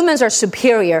humans are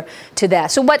superior to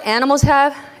that. So what animals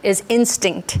have is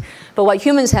instinct, but what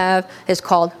humans have is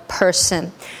called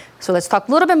person. So let's talk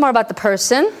a little bit more about the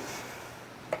person.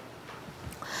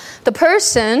 The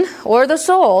person, or the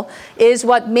soul, is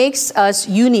what makes us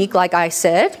unique, like I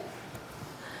said.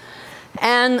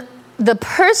 And the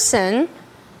person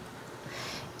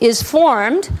is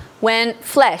formed when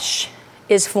flesh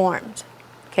is formed.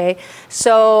 Okay?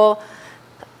 So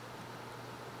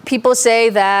people say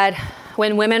that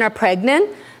when women are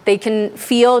pregnant, they can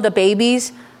feel the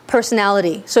baby's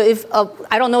personality. So if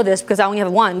I don't know this because I only have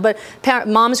one, but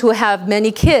moms who have many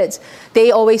kids,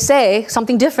 they always say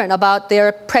something different about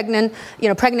their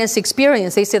pregnancy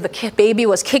experience. They say the baby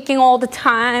was kicking all the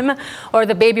time, or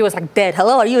the baby was like dead.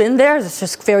 Hello, are you in there? It's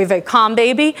just very, very calm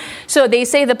baby. So they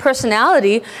say the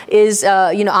personality is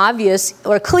obvious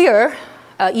or clear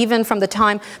even from the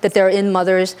time that they're in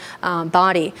mother's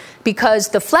body, because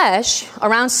the flesh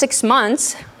around 6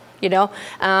 months.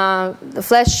 The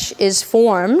flesh is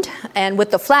formed, and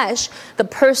with the flesh, the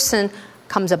person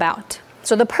comes about.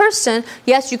 So the person,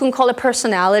 yes, you can call it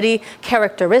personality,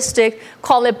 characteristic,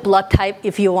 call it blood type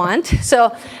if you want. So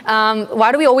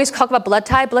why do we always talk about blood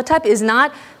type? Blood type is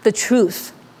not the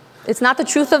truth. It's not the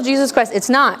truth of Jesus Christ. It's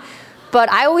not.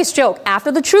 But I always joke,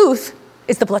 after the truth,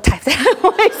 it's the blood type that I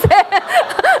always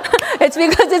say. It's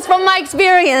because it's from my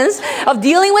experience of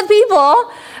dealing with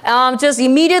people. Just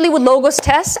immediately with Logos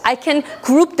tests, I can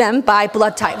group them by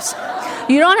blood types.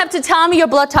 You don't have to tell me your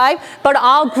blood type, but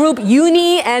I'll group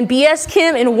Uni and BS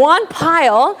Kim in one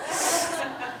pile.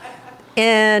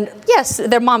 And yes,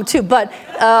 their mom too, but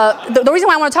the reason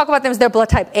why I want to talk about them is their blood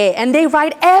type A. And they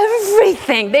write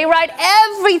everything. They write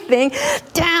everything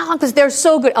down because they're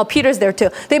so good. Oh, Peter's there too.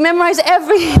 They memorize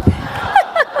everything.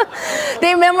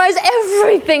 They memorize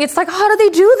everything. It's like, how do they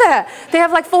do that? They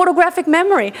have like photographic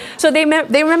memory. So they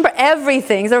remember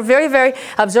everything. They're very, very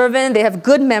observant. They have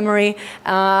good memory,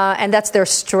 and that's their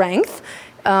strength.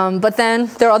 But then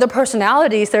there are other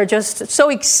personalities that are just so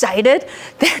excited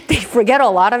that they forget a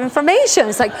lot of information.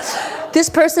 It's like, this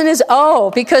person is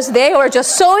O, because they were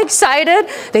just so excited.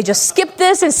 They just skip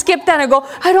this and skip that and go,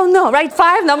 I don't know, right?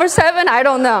 5, number 7, I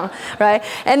don't know, right?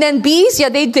 And then B's,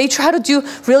 they try to do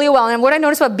really well. And what I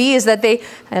noticed about B is that they,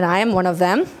 and I am one of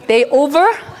them, they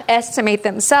overestimate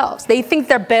themselves. They think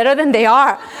they're better than they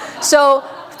are. So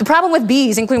the problem with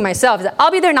B's, including myself, is that I'll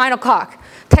be there 9 o'clock.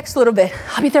 Text a little bit.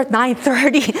 I'll be there at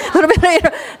 9:30, a little bit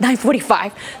later,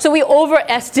 9:45. So we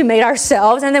overestimate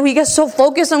ourselves, and then we get so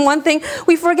focused on one thing,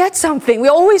 we forget something. We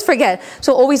always forget.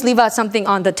 So always leave out something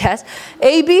on the test.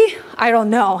 AB, I don't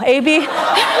know. AB,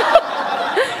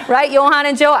 right? Johan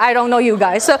and Joe, I don't know you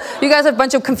guys. So you guys are a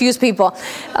bunch of confused people.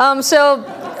 So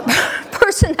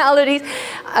personalities.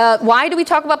 Why do we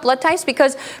talk about blood types?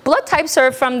 Because blood types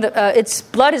are from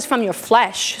blood is from your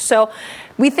flesh. So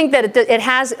we think that it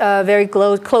has a very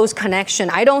close connection.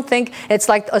 I don't think it's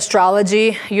like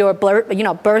astrology, your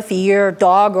birth year,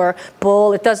 dog or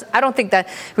bull. I don't think that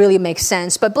really makes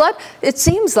sense. But blood, it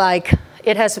seems like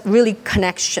it has really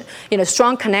connection,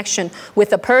 strong connection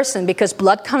with a person, because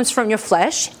blood comes from your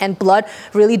flesh, and blood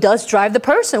really does drive the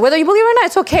person. Whether you believe it or not,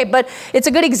 it's okay. But it's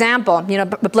a good example.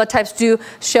 Blood types do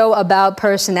show about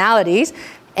personalities.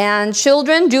 And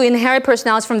children do inherit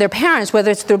personalities from their parents,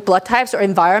 whether it's through blood types or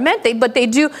environment, but they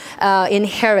do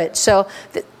inherit. So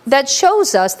that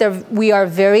shows us that we are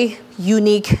very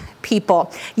unique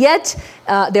people. Yet,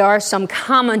 there are some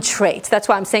common traits. That's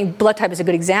why I'm saying blood type is a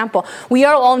good example. We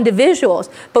are all individuals,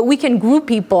 but we can group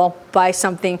people by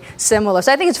something similar.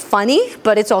 So I think it's funny,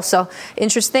 but it's also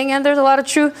interesting, and there's a lot of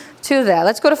truth to that.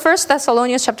 Let's go to 1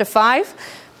 Thessalonians chapter 5,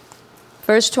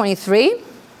 verse 23.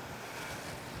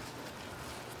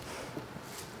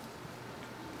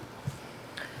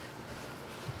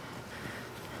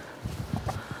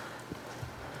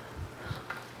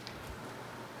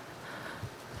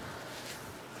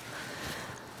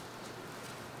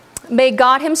 May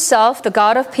God himself, the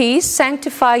God of peace,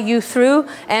 sanctify you through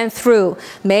and through.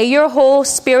 May your whole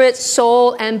spirit,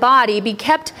 soul, and body be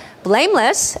kept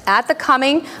blameless at the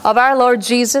coming of our Lord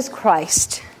Jesus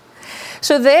Christ.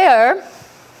 So there,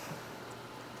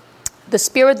 the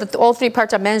spirit, all 3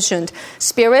 parts are mentioned: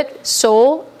 spirit,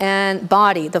 soul, and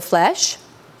body, the flesh.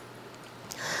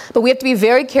 But we have to be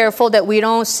very careful that we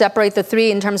don't separate the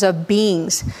 3 in terms of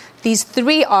beings. These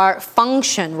 3 are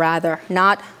function, rather,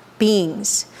 not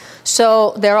beings.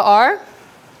 So there are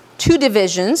 2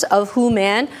 divisions of who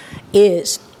man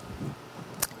is.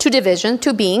 2 divisions,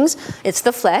 2 beings. It's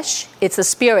the flesh, it's the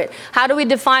spirit. How do we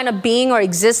define a being or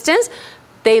existence?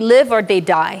 They live or they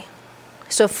die.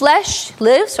 So flesh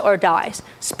lives or dies.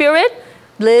 Spirit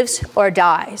lives or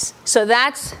dies. So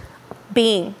that's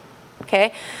being.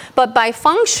 Okay? But by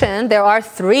function, there are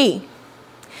 3.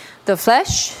 The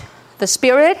flesh, the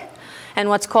spirit, and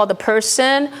what's called the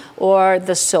person or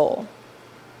the soul.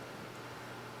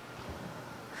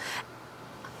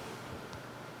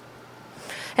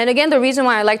 And again, the reason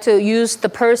why I like to use the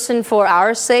person for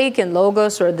our sake in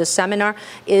Logos or the seminar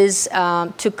is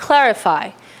to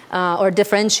clarify or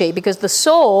differentiate, because the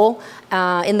soul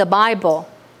in the Bible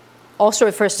also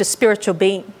refers to spiritual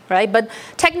being, right? But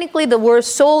technically the word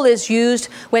soul is used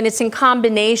when it's in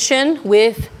combination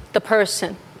with the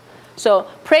person. So,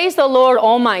 praise the Lord,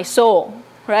 O my soul,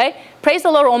 right? Praise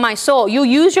the Lord, O my soul. You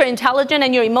use your intelligence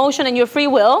and your emotion and your free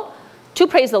will to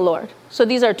praise the Lord. So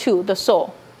these are 2, the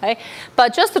soul. Right?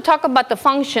 But just to talk about the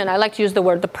function, I like to use the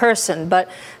word the person, but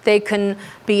they can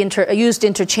be used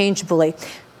interchangeably.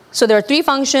 So there are 3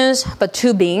 functions, but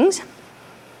 2 beings.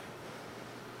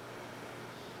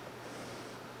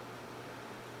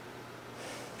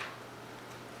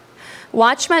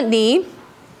 Watchman Nee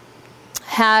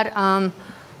had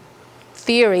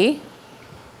theory .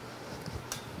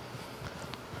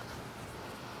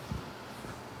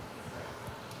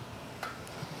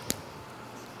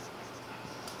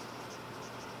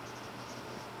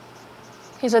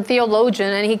 He's a theologian,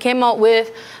 and he came up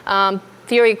with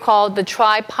theory called the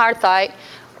tripartite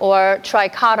or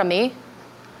trichotomy,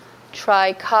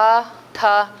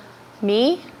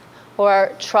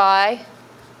 or tripartite,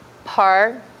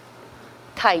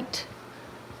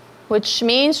 which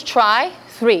means 3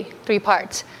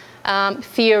 parts.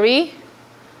 Theory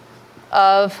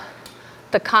of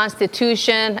the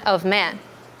constitution of man.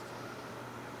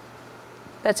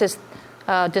 That's his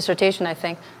dissertation, I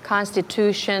think.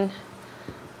 Constitution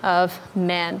of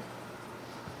man.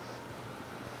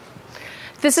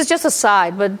 this is just a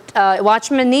side, but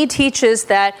Watchman Nee teaches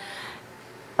that,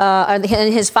 and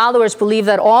his followers believe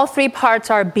that all three parts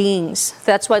are beings.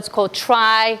 That's what's called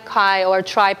tri-chi or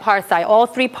tripartite. All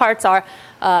three parts are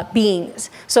beings.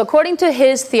 So according to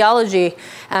his theology,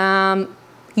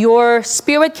 your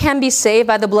spirit can be saved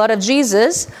by the blood of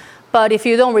Jesus, but if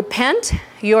you don't repent,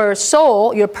 your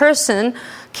soul, your person,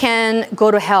 can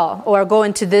go to hell or go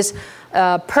into this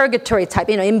purgatory type,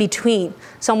 in between,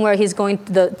 somewhere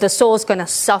the soul is going to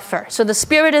suffer. So the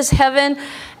spirit is heaven,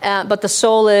 but the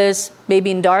soul is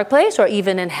maybe in dark place or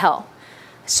even in hell.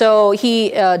 So he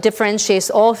differentiates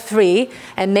all three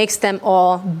and makes them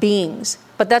all beings.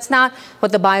 But that's not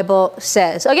what the Bible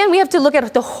says. Again, we have to look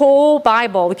at the whole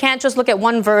Bible. We can't just look at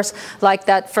one verse like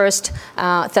that First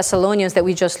Thessalonians that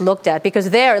we just looked at, because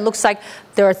there it looks like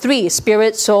there are three: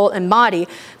 spirit, soul, and body.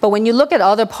 But when you look at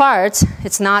other parts,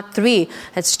 it's not three,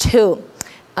 it's two.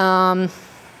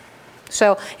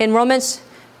 So in Romans,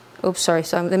 so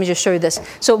let me just show you this.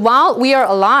 So while we are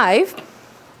alive,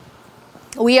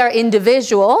 we are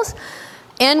individuals.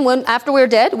 And after we're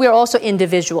dead, we're also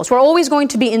individuals. We're always going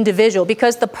to be individual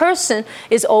because the person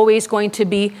is always going to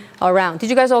be around. Did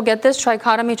you guys all get this?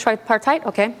 Trichotomy, tripartite?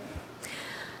 Okay.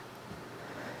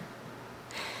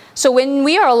 So when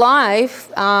we are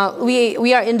alive,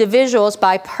 we are individuals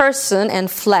by person and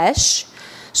flesh.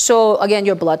 So again,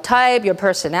 your blood type, your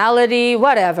personality,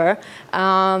 whatever,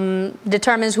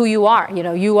 determines who you are.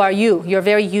 You are you. You're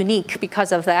very unique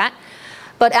because of that.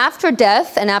 But after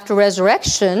death and after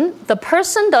resurrection, the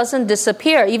person doesn't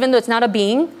disappear, even though it's not a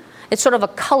being. It's sort of a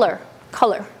color,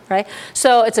 right?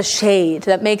 So it's a shade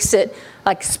that makes it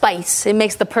like spice. It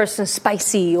makes the person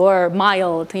spicy or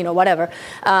mild, whatever.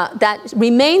 That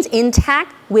remains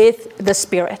intact with the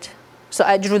spirit. So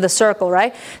I drew the circle,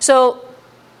 right? So,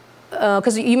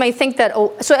 because you may think that,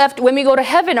 when we go to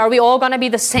heaven, are we all going to be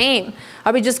the same?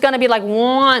 Are we just going to be like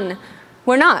one?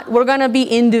 We're not. We're going to be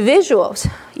individuals,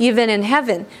 even in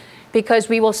heaven, because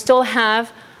we will still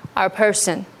have our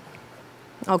person.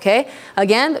 Okay?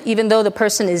 Again, even though the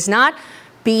person is not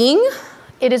being,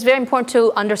 it is very important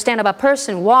to understand about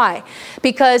person. Why?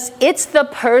 Because it's the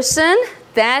person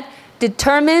that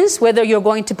determines whether you're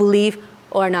going to believe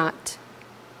or not.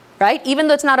 Right? Even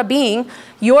though it's not a being,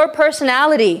 your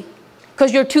personality,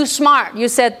 because you're too smart, you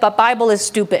said the Bible is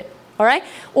stupid. All right?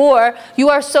 Or you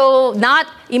are so not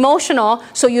emotional,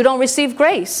 so you don't receive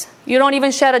grace. You don't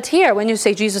even shed a tear when you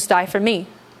say, Jesus died for me.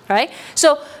 Right?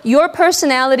 So your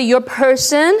personality, your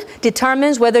person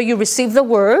determines whether you receive the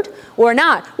word or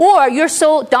not. Or you're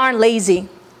so darn lazy,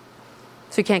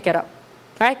 so you can't get up.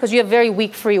 Right? Because you have very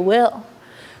weak free will.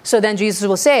 So then Jesus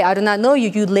will say, I do not know you,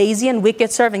 you lazy and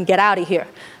wicked servant, get out of here.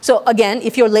 So again,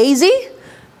 if you're lazy,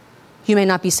 you may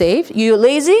not be saved. You're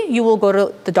lazy, you will go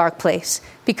to the dark place.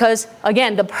 Because,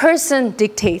 again, the person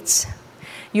dictates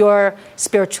your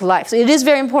spiritual life. So it is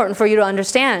very important for you to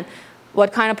understand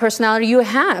what kind of personality you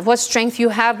have, what strength you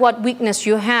have, what weakness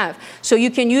you have. So you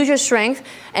can use your strength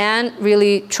and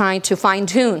really try to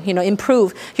fine-tune,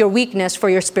 improve your weakness for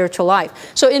your spiritual life.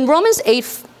 So in Romans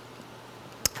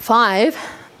 8:5,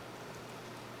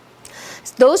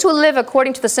 those who live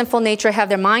according to the sinful nature have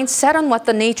their minds set on what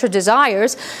the nature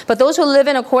desires, but those who live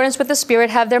in accordance with the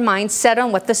Spirit have their minds set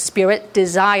on what the Spirit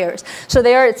desires. So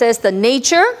there it says the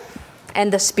nature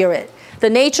and the Spirit. The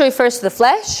nature refers to the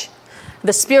flesh.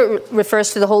 The Spirit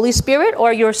refers to the Holy Spirit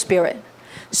or your spirit.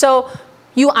 So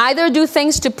you either do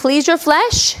things to please your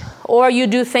flesh or you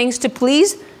do things to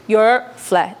please your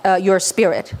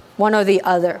spirit, one or the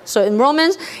other. So in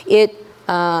Romans, it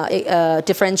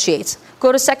differentiates.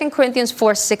 Go to 2 Corinthians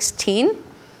 4:16.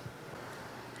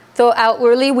 Though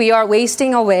outwardly we are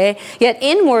wasting away, yet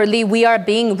inwardly we are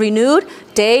being renewed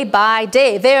day by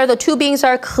day. There the two beings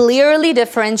are clearly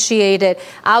differentiated.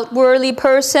 Outwardly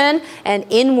person and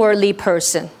inwardly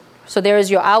person. So there is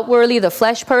your outwardly, the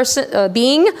flesh person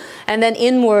being, and then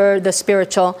inward, the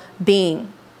spiritual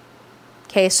being.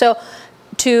 Okay, so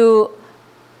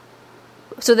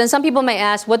then some people may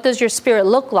ask, what does your spirit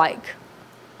look like?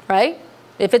 Right?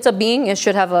 If it's a being, it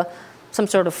should have some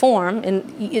sort of form,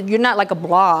 and you're not like a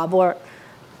blob or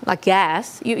like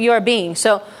gas. You're a being.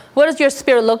 So what does your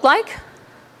spirit look like?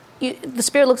 The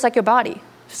spirit looks like your body.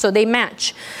 So they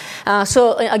match.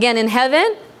 So again, in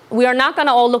heaven, we are not going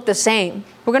to all look the same.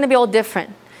 We're going to be all different.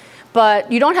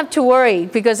 But you don't have to worry,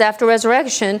 because after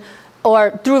resurrection,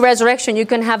 or through resurrection, you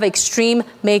can have an extreme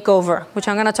makeover, which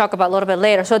I'm going to talk about a little bit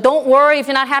later. So don't worry if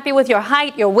you're not happy with your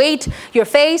height, your weight, your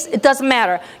face. It doesn't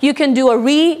matter. You can do a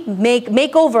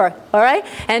makeover, all right?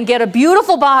 And get a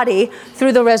beautiful body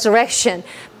through the resurrection.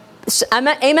 So,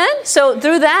 amen? So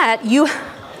through that,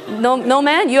 No,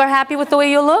 man, you are happy with the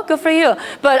way you look? Good for you.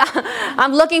 But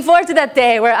I'm looking forward to that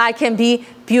day where I can be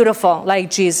beautiful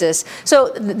like Jesus. So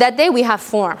that day we have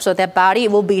form. So that body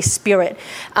will be spirit.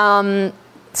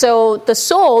 So the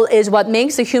soul is what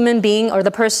makes the human being or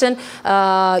the person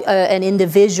an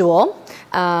individual.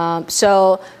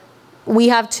 So we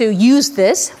have to use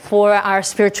this for our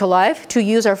spiritual life, to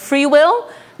use our free will,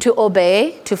 to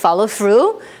obey, to follow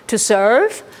through, to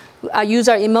serve, use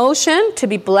our emotion, to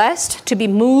be blessed, to be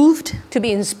moved, to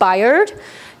be inspired,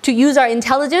 to use our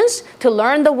intelligence, to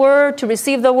learn the word, to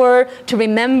receive the word, to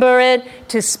remember it,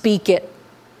 to speak it.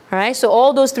 All right, so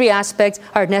all those three aspects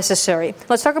are necessary.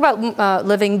 Let's talk about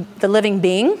the living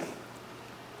being.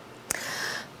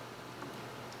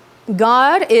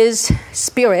 God is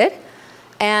spirit,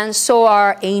 and so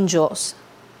are angels.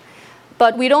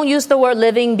 But we don't use the word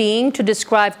living being to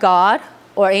describe God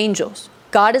or angels.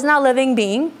 God is not living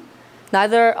being,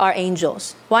 neither are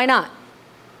angels. Why not?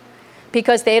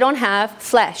 Because they don't have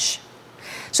flesh.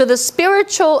 So the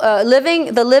spiritual the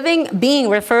living being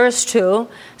refers to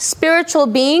spiritual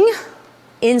being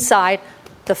inside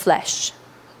the flesh.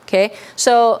 Okay?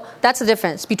 So that's the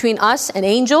difference between us and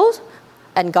angels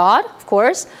and God, of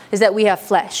course, is that we have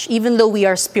flesh, even though we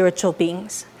are spiritual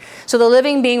beings. So the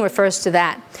living being refers to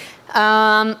that.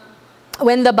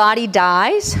 When the body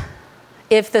dies,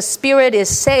 if the spirit is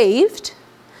saved,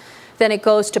 then it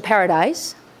goes to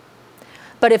paradise.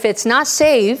 But if it's not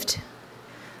saved,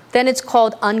 then it's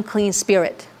called unclean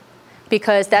spirit,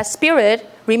 because that spirit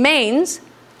remains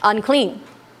unclean.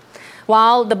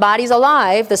 While the body's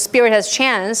alive, the spirit has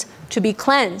chance to be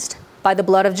cleansed by the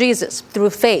blood of Jesus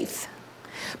through faith.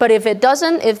 But if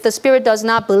the spirit does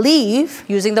not believe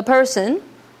using the person,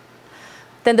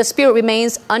 then the spirit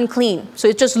remains unclean. So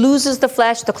it just loses the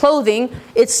flesh, the clothing,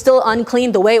 it's still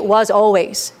unclean the way it was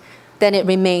always. Then it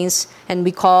remains, and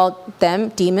we call them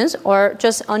demons or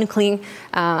just unclean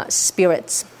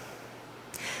spirits.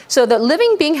 So the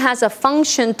living being has a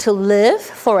function to live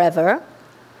forever,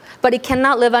 but it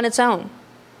cannot live on its own.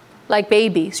 Like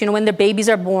babies. When the babies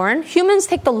are born, humans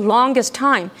take the longest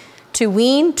time to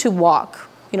wean, to walk.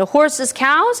 Horses,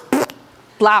 cows,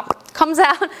 blah, comes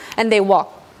out and they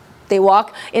walk. They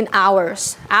walk in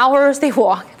hours. Hours they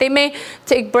walk. They may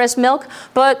take breast milk,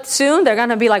 but soon they're going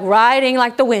to be like riding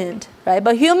like the wind, right?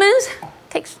 But humans,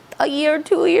 takes a year,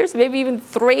 2 years, maybe even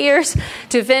 3 years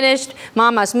to finish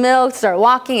mama's milk, start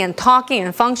walking and talking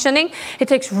and functioning. It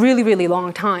takes really, really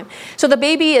long time. So the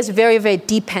baby is very, very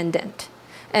dependent.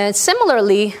 And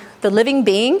similarly, the living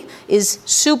being is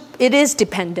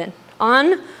dependent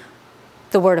on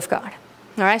the Word of God.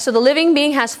 All right, so the living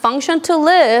being has function to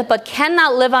live, but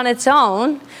cannot live on its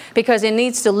own because it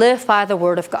needs to live by the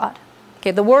Word of God.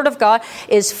 Okay, the Word of God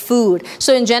is food.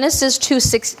 So in Genesis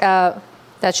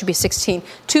 2:16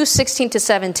 to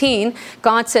 17,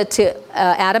 God said to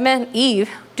Adam and Eve,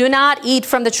 "Do not eat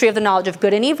from the tree of the knowledge of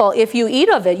good and evil. If you eat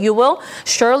of it, you will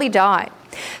surely die."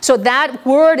 So that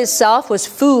word itself was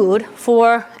food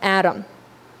for Adam.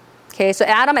 Okay, so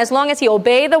Adam, as long as he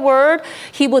obeyed the word,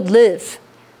 he would live.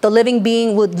 The living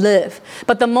being would live.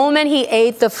 But the moment he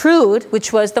ate the fruit,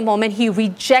 which was the moment he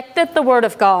rejected the word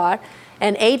of God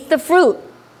and ate the fruit,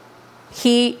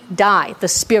 he died. The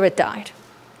spirit died.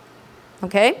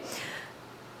 Okay?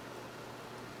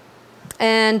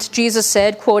 And Jesus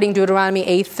said, quoting Deuteronomy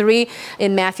 8:3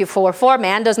 in Matthew 4:4,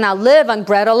 "Man does not live on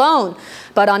bread alone,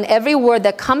 but on every word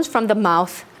that comes from the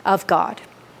mouth of God."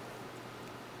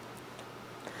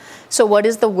 So what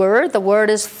is the word? The word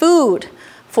is food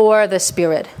for the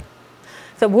spirit.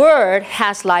 The word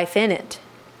has life in it.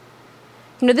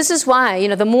 This is why,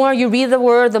 the more you read the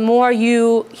word, the more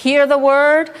you hear the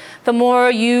word, the more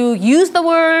you use the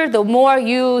word, the more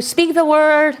you speak the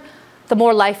word, the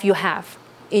more life you have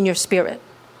in your spirit.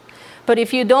 But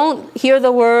if you don't hear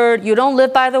the word, you don't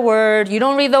live by the word, you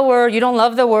don't read the word, you don't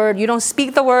love the word, you don't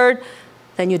speak the word,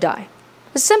 then you die.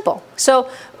 It's simple. So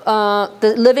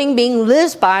the living being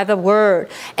lives by the word.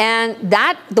 And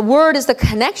the word is the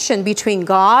connection between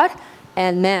God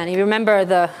and man. You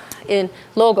remember in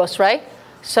Logos, right?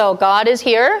 So God is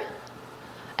here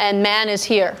and man is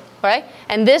here, right?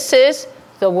 And this is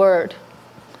the word,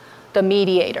 the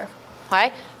mediator,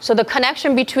 right? So the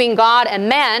connection between God and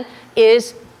man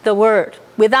is the word.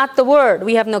 Without the word,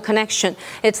 we have no connection.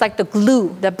 It's like the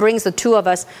glue that brings the two of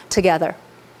us together.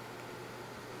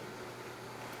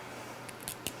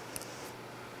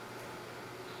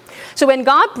 So when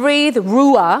God breathed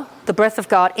Ruah, the breath of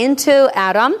God, into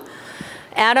Adam,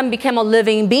 Adam became a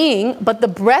living being, but the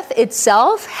breath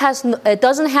itself it's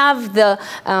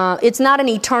not an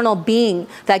eternal being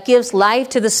that gives life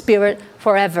to the spirit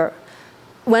forever.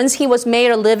 Once he was made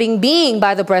a living being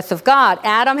by the breath of God,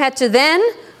 Adam had to then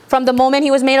from the moment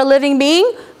he was made a living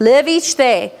being, live each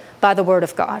day by the word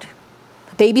of God.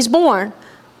 The baby's born,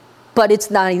 but it's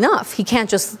not enough. He can't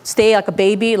just stay like a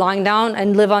baby lying down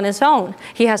and live on his own.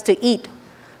 He has to eat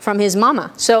from his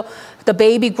mama. So the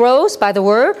baby grows by the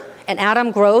word, and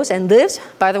Adam grows and lives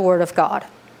by the word of God.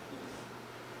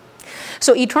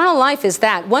 So eternal life is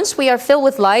that. Once we are filled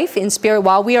with life in spirit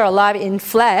while we are alive in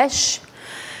flesh,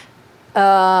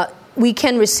 we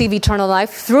can receive eternal life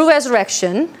through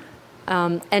resurrection.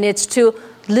 And it's to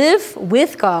live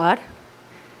with God,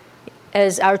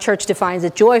 as our church defines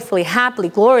it, joyfully, happily,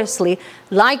 gloriously,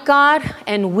 like God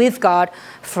and with God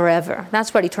forever.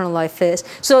 That's what eternal life is.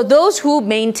 So those who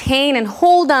maintain and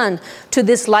hold on to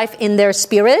this life in their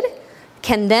spirit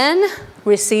can then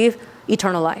receive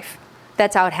eternal life.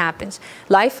 That's how it happens.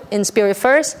 Life in spirit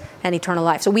first and eternal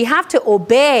life. So we have to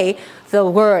obey the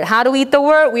word. How do we eat the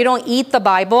word? We don't eat the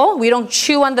Bible. We don't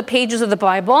chew on the pages of the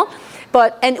Bible.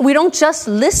 And we don't just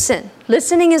listen.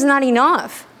 Listening is not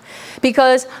enough.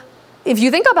 Because if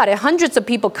you think about it, hundreds of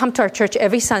people come to our church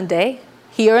every Sunday,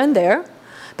 here and there,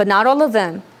 but not all of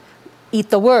them eat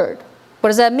the word. What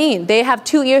does that mean? They have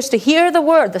 2 ears to hear the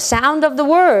word, the sound of the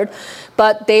word,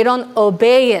 but they don't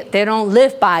obey it. They don't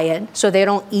live by it, so they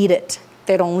don't eat it.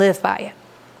 They don't live by it.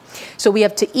 So we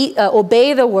have to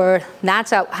obey the word.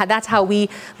 That's how we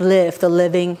live, the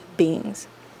living beings.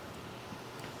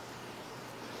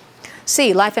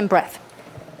 C, life and breath.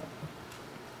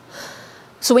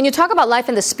 So when you talk about life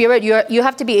in the spirit, you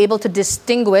have to be able to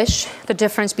distinguish the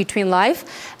difference between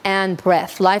life and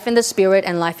breath. Life in the spirit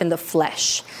and life in the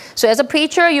flesh. So as a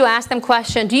preacher, you ask them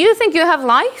question, do you think you have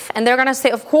life? And they're going to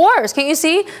say, of course. Can't you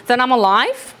see that I'm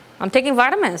alive? I'm taking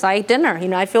vitamins. I ate dinner.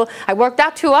 I worked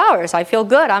out 2 hours. I feel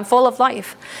good. I'm full of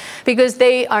life. Because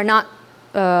they are not,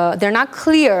 they're not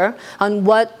clear on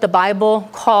what the Bible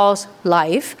calls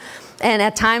life. And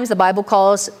at times the Bible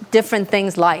calls different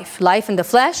things life. Life in the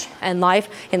flesh and life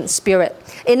in the spirit.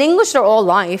 In English, they're all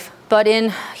life. But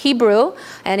in Hebrew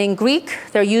and in Greek,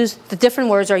 the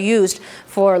different words are used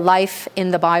for life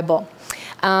in the Bible.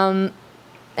 And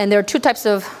there are 2 types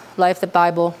of life the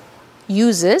Bible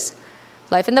uses.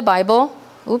 Life in the Bible.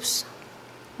 Oops.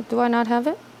 Do I not have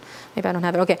it? Maybe I don't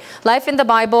have it. Okay. Life in the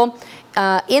Bible.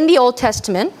 In the Old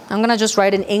Testament. I'm going to just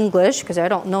write in English because I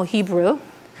don't know Hebrew.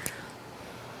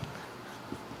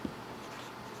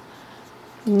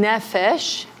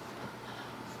 Nephesh.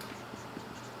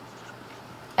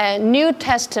 And New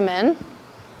Testament,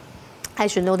 I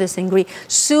should know this in Greek,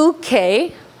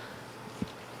 Psuche.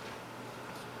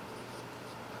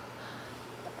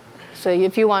 So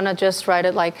if you want to just write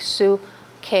it like Psuche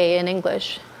in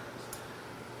English.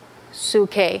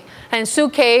 Psuche. And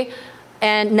Psuche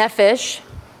and Nephesh,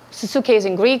 Psuche is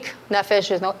in Greek,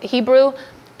 Nephesh is in Hebrew.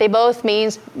 They both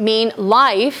mean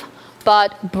life,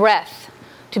 but breath,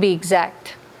 to be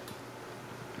exact.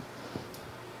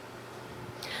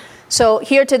 So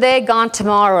here today, gone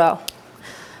tomorrow.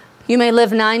 You may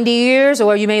live 90 years,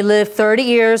 or you may live 30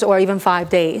 years, or even 5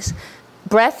 days.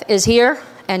 Breath is here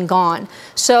and gone.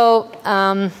 So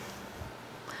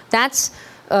that's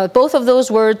both of those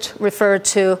words refer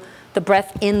to the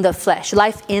breath in the flesh,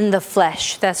 life in the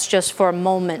flesh. That's just for a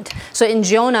moment. So in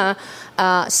Jonah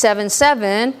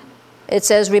 7:7, it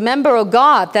says, "Remember, O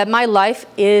God, that my life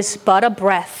is but a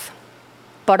breath."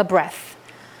 But a breath.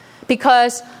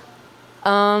 Because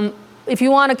if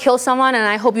you want to kill someone, and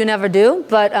I hope you never do,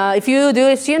 but if you do,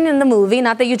 it's seen in the movie,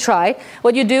 not that you tried,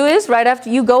 what you do is right after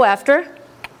you go after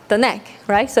the neck,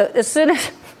 right? So as soon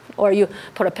as, or you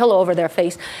put a pillow over their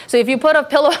face. So if you put a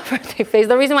pillow over their face,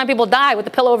 the reason why people die with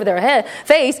the pillow over their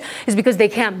face is because they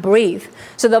can't breathe.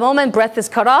 So the moment breath is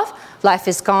cut off, life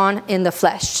is gone in the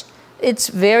flesh. It's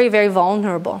very, very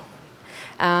vulnerable.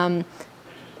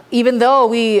 Even though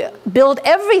we build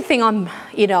everything on,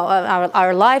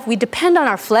 our life, we depend on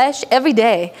our flesh every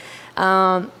day.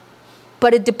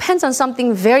 But it depends on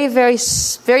something very, very,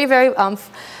 very, very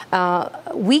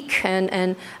weak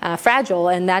and fragile,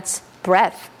 and that's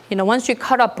breath. Once you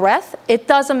cut off breath, it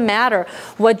doesn't matter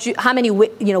how many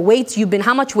weights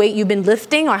how much weight you've been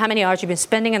lifting, or how many hours you've been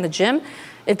spending in the gym.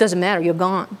 It doesn't matter. You're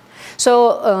gone. So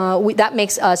that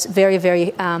makes us very,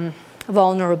 very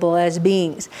vulnerable as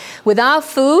beings. Without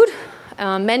food,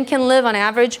 men can live on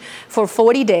average for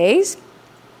 40 days.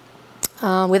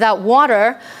 Without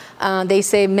water, they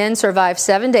say men survive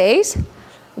 7 days,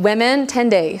 women 10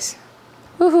 days.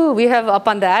 Woohoo, we have up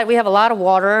on that. We have a lot of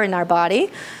water in our body.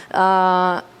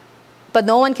 But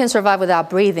no one can survive without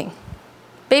breathing.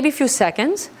 Maybe a few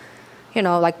seconds,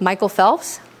 like Michael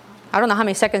Phelps. I don't know how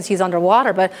many seconds he's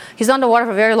underwater, but he's underwater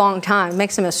for a very long time. It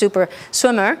makes him a super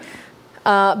swimmer.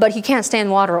 But he can't stay in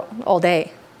water all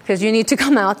day because you need to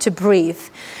come out to breathe.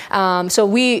 So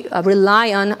we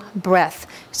rely on breath.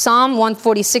 Psalm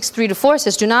 146, 3-4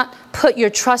 says, do not put your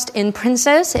trust in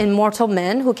princes, in mortal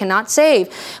men who cannot save.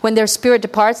 When their spirit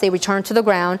departs, they return to the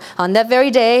ground. On that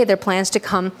very day, their plans to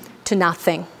come to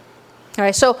nothing. All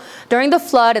right, so during the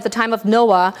flood, at the time of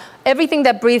Noah, everything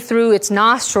that breathed through its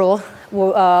nostril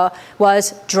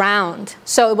was drowned.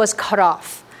 So it was cut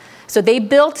off. So they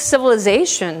built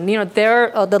civilization.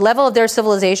 The level of their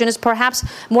civilization is perhaps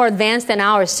more advanced than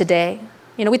ours today.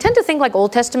 We tend to think like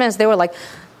Old Testament as they were like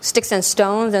sticks and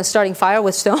stones and starting fire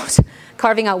with stones,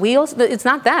 carving out wheels. It's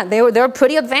not that. They were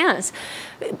pretty advanced.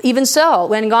 Even so,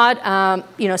 when God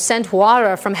sent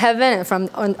water from heaven and from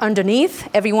underneath,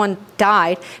 everyone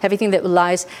died. Everything that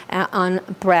relies on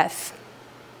breath.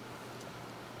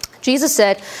 Jesus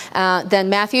said, then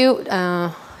Matthew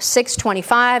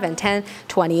 6:25 and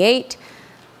 10:28.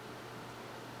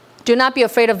 Do not be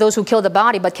afraid of those who kill the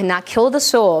body, but cannot kill the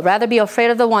soul. Rather be afraid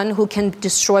of the one who can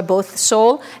destroy both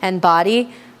soul and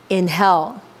body in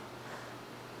hell.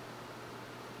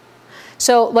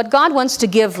 So what God wants to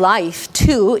give life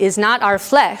to is not our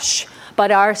flesh,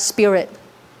 but our spirit.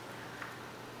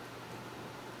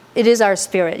 It is our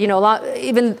spirit.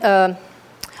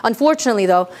 Unfortunately,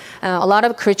 though, a lot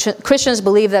of Christians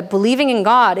believe that believing in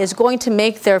God is going to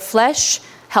make their flesh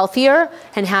healthier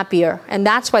and happier, and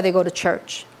that's why they go to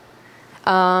church.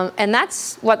 And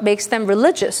that's what makes them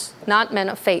religious, not men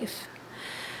of faith.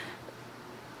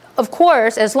 Of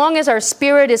course, as long as our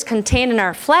spirit is contained in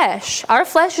our flesh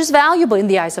is valuable in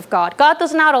the eyes of God. God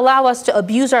does not allow us to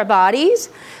abuse our bodies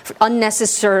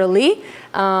unnecessarily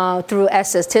through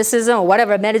asceticism or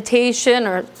whatever, meditation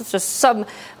or just some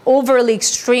overly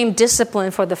extreme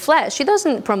discipline for the flesh. He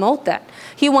doesn't promote that.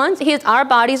 Our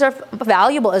bodies are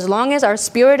valuable as long as our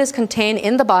spirit is contained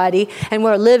in the body and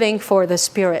we're living for the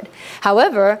spirit.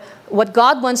 However, where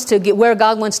God wants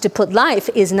to put life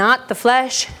is not the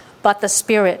flesh, but the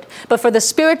spirit. But for the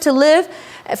spirit to live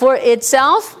for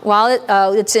itself while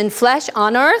it's in flesh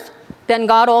on earth, then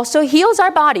God also heals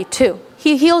our body too.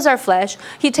 He heals our flesh.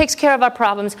 He takes care of our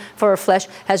problems for our flesh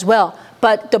as well.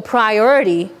 But the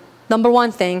priority, number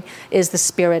one thing, is the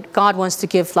spirit. God wants to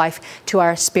give life to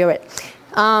our spirit.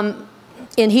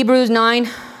 In Hebrews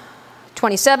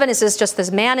 9:27, it says, just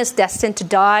as man is destined to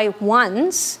die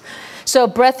once, so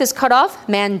breath is cut off,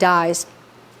 man dies.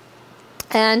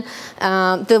 And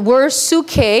the word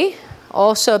suke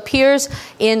also appears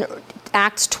in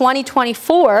Acts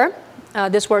 20:24.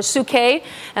 This word suke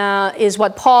is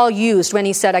what Paul used when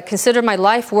he said, I consider my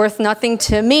life worth nothing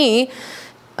to me,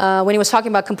 when he was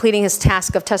talking about completing his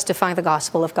task of testifying the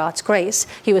gospel of God's grace.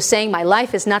 He was saying, my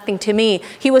life is nothing to me.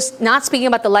 He was not speaking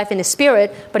about the life in his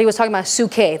spirit, but he was talking about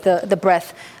suke, the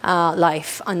breath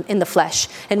life in the flesh.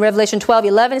 In Revelation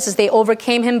 12:11, it says, they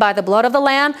overcame him by the blood of the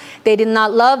Lamb. They did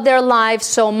not love their lives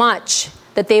so much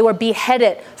that they were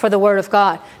beheaded for the word of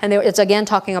God. And it's again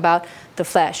talking about the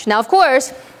flesh. Now, of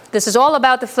course, this is all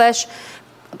about the flesh.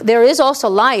 There is also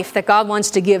life that God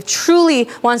wants to give, truly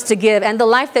wants to give, and the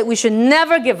life that we should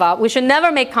never give up, we should never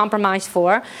make compromise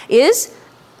for, is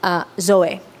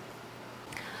Zoe.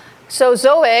 So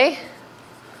Zoe,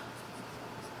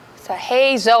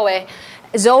 hey Zoe.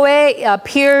 Zoe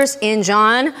appears in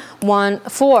John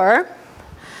 1:4,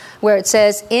 where it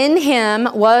says, in him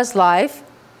was life.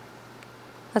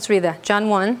 Let's read that, John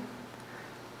 1.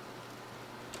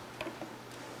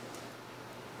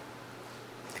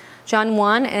 John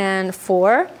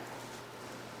 1:4.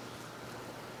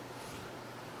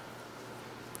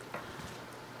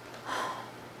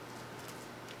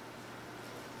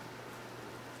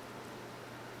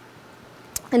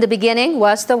 In the beginning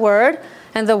was the Word,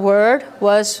 and the Word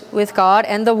was with God,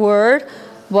 and the Word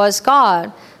was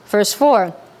God. Verse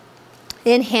 4.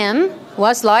 In him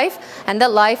was life, and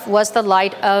that life was the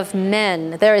light of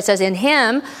men. There it says in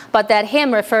him, but that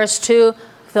him refers to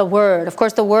the Word. Of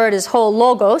course, the Word is whole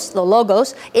logos, the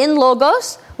logos. In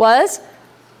logos was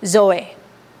Zoe.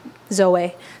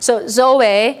 Zoe. So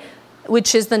Zoe,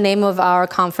 which is the name of our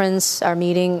conference, our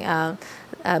meeting,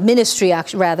 ministry,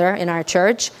 rather, in our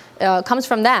church, comes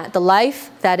from that. The life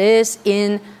that is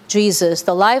in Jesus.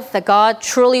 The life that God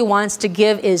truly wants to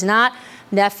give is not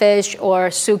nephesh or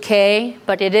suke,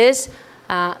 but it is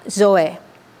Zoe.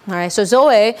 All right, so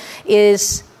Zoe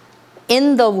is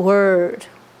in the Word.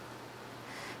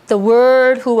 The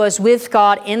Word who was with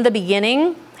God in the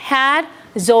beginning had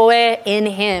Zoe in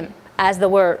him as the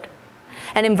Word.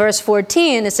 And in verse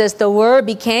 14, it says the Word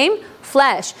became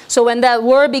flesh. So when that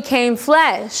Word became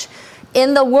flesh,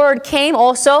 in the Word came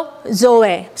also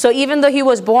Zoe. So even though he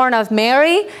was born of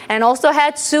Mary and also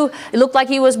had it looked like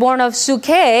he was born of suke,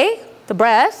 the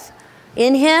breath,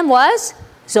 in him was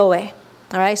Zoe.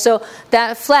 All right, so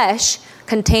that flesh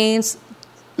contains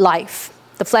life.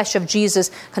 The flesh of Jesus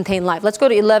contained life. Let's go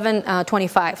to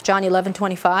 11:25. John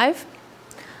 11:25.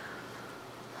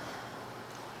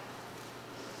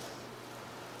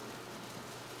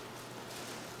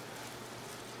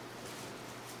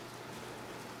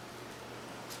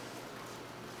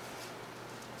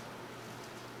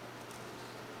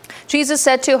 Jesus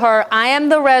said to her, I am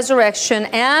the resurrection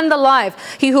and the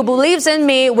life. He who believes in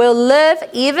me will live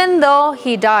even though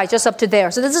he dies. Just up to there.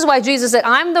 So this is why Jesus said,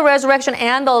 I'm the resurrection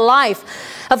and the life.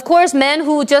 Of course, men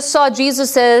who just saw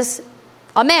Jesus as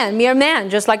a man, mere man,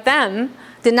 just like them,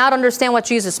 did not understand what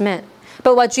Jesus meant.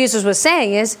 But what Jesus was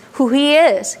saying is who he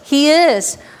is. He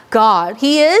is God.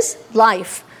 He is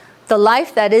life. The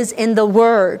life that is in the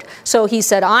Word. So he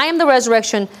said, I am the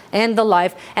resurrection and the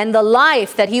life. And the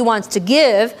life that he wants to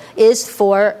give is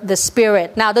for the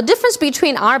Spirit. Now, the difference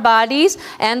between our bodies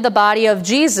and the body of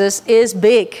Jesus is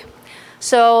big.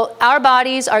 So our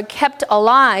bodies are kept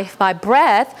alive by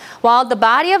breath, while the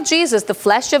body of Jesus, the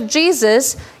flesh of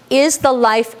Jesus, is the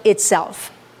life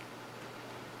itself.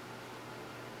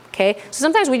 Okay? So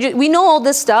sometimes we know all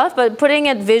this stuff, but putting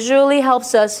it visually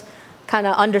helps us kind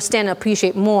of understand and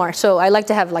appreciate more. So I like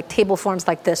to have like table forms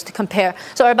like this to compare.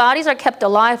 So our bodies are kept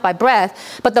alive by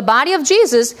breath, but the body of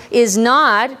Jesus is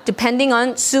not depending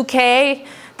on suke,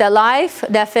 the life,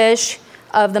 nefesh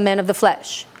of the men of the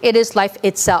flesh. It is life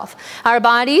itself. Our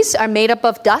bodies are made up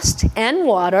of dust and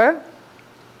water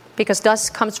because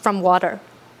dust comes from water,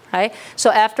 right?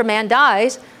 So after man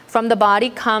dies, from the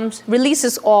body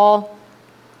releases all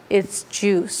its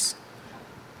juice.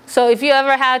 So if you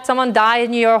ever had someone die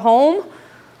in your home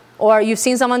or you've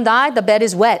seen someone die, the bed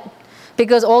is wet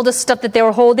because all the stuff that they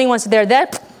were holding once they're there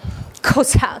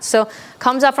goes out. So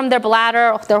comes out from their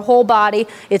bladder, their whole body,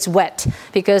 it's wet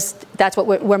because that's what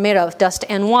we're made of, dust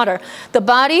and water. The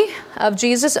body of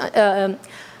Jesus, on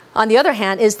the other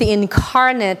hand, is the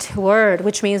incarnate Word,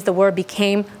 which means the Word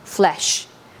became flesh.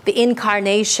 The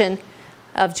incarnation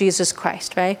of Jesus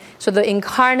Christ, right? So the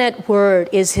incarnate Word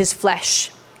is his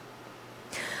flesh.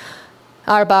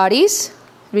 Our bodies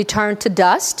return to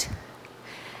dust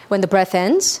when the breath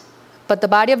ends, but the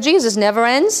body of Jesus never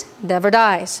ends, never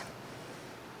dies.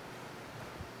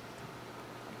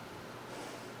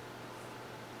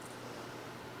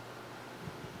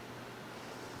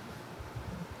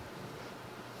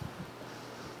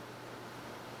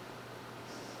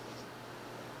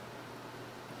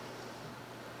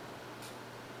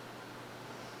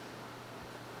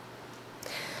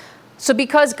 So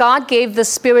because God gave the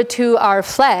Spirit to our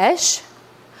flesh,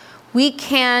 we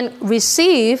can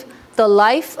receive the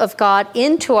life of God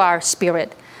into our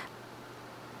spirit.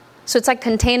 So it's like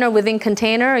container within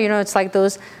container. You know, it's like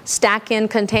those stack-in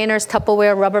containers,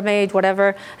 Tupperware, Rubbermaid,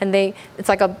 whatever. And it's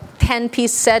like a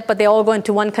 10-piece set, but they all go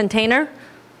into one container.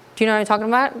 Do you know what I'm talking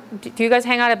about? Do you guys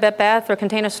hang out at Bed Bath or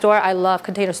Container Store? I love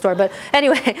Container Store. But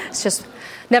anyway, it's just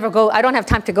never go. I don't have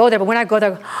time to go there, but when I go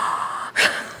there,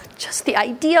 just the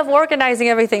idea of organizing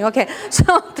everything. Okay,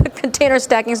 so the container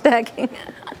stacking.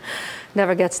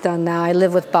 Never gets done now. I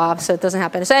live with Bob, so it doesn't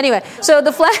happen. So anyway, so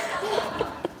the flesh...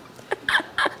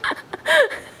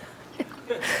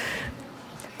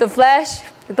 the flesh,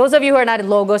 those of you who are not in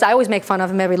Logos, I always make fun of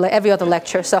him every other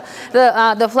lecture. So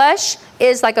the flesh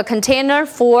is like a container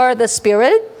for the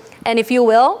Spirit. And if you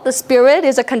will, the Spirit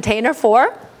is a container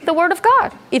for the Word of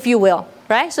God, if you will.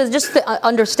 Right? So just to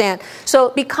understand. So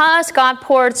because God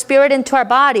poured Spirit into our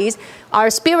bodies, our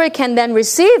spirit can then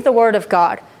receive the Word of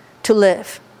God to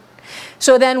live.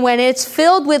 So then when it's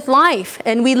filled with life,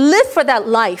 and we live for that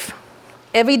life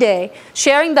every day,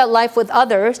 sharing that life with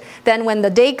others, then when the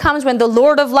day comes when the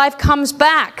Lord of life comes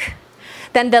back,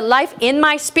 then the life in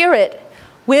my spirit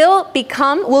will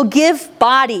give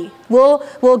body,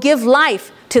 will give life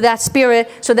to that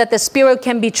spirit so that the spirit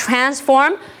can be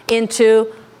transformed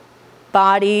into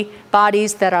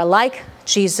bodies that are like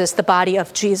Jesus, the body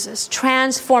of Jesus.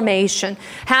 Transformation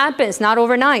happens not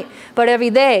overnight, but every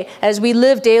day as we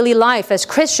live daily life as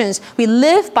Christians. We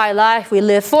live by life, we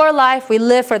live for life, we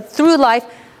live through life,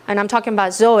 and I'm talking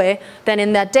about Zoe. Then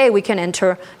in that day we can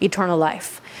enter eternal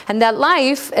life. And that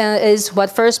life is what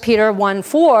 1 Peter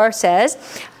 1:4 says.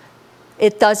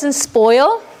 It doesn't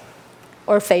spoil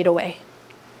or fade away.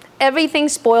 Everything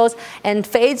spoils and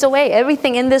fades away,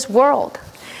 everything in this world.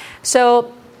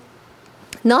 So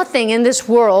nothing in this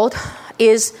world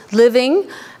is living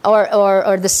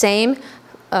or the same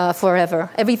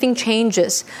forever. Everything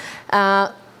changes.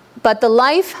 But the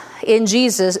life in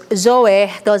Jesus, Zoe,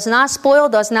 does not spoil,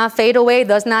 does not fade away,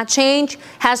 does not change,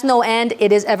 has no end.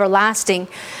 It is everlasting.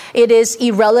 It is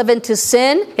irrelevant to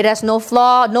sin. It has no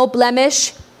flaw, no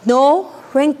blemish, no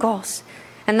wrinkles.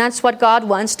 And that's what God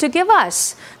wants to give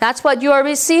us. That's what you are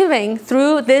receiving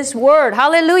through this word.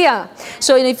 Hallelujah.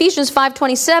 So in Ephesians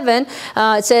 5:27,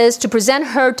 it says, to present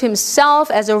her to himself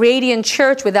as a radiant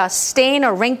church without stain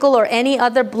or wrinkle or any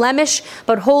other blemish,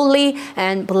 but holy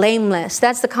and blameless.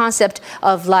 That's the concept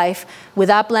of life,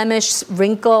 without blemish,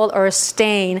 wrinkle, or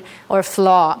stain, or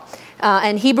flaw.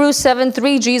 And Hebrews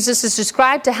 7:3, Jesus is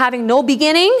described to having no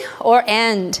beginning or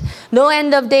end. No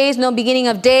end of days, no beginning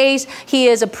of days. He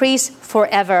is a priest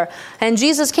forever. And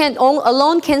Jesus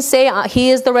alone can say he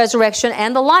is the resurrection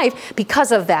and the life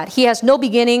because of that. He has no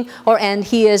beginning or end.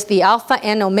 He is the Alpha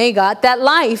and Omega. That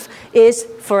life is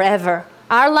forever.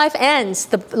 Our life ends.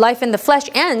 The life in the flesh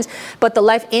ends, but the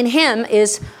life in him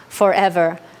is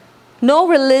forever. No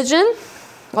religion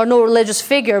or no religious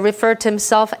figure referred to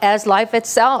himself as life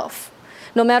itself.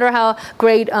 No matter how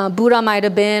great Buddha might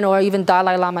have been, or even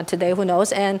Dalai Lama today, who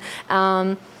knows, and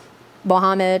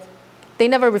Mohammed, they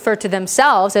never refer to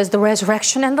themselves as the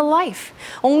resurrection and the life.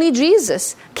 Only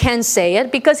Jesus can say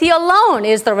it because he alone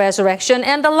is the resurrection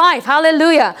and the life.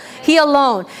 Hallelujah. He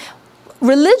alone.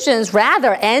 Religions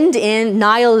rather end in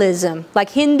nihilism. Like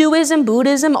Hinduism,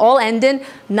 Buddhism, all end in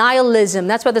nihilism.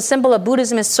 That's why the symbol of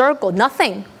Buddhism is circle.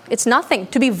 Nothing. It's nothing.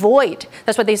 To be void.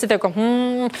 That's what they sit there go,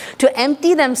 to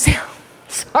empty themselves.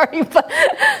 Sorry, but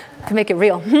to make it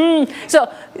real. So,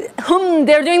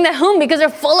 they're doing the because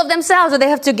they're full of themselves. So they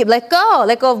have to let go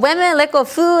of women, let go of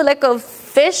food, let go of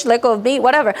fish, let go of meat,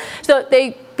 whatever. So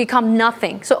they become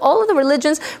nothing. So all of the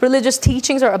religious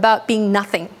teachings are about being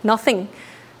nothing.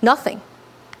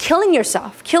 Killing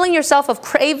yourself of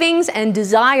cravings and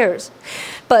desires.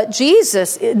 But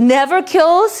Jesus never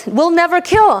kills, will never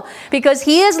kill, because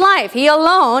he is life. He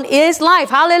alone is life.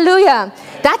 Hallelujah.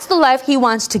 That's the life he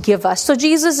wants to give us. So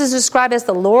Jesus is described as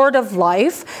the Lord of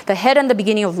life, the head and the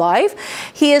beginning of life.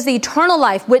 He is the eternal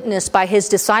life witnessed by his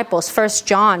disciples. 1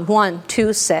 John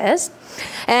 1:2 says.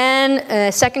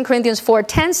 And 2 Corinthians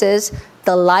 4:10 says,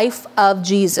 the life of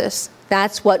Jesus.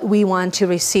 That's what we want to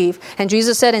receive. And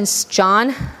Jesus said in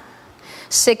John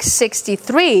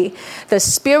 6:63, the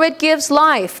Spirit gives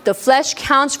life, the flesh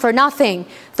counts for nothing.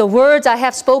 The words I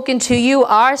have spoken to you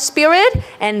are spirit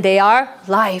and they are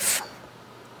life.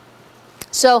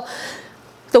 So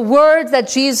the words that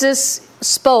Jesus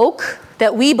spoke,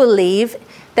 that we believe,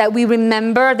 that we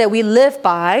remember, that we live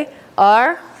by,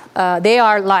 they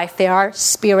are life. They are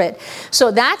spirit. So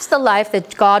that's the life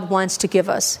that God wants to give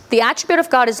us. The attribute of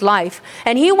God is life.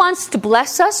 And he wants to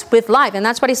bless us with life. And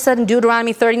that's what he said in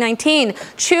Deuteronomy 30:19.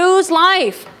 Choose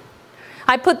life.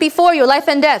 I put before you life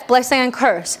and death, blessing and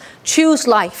curse. Choose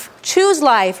life. Choose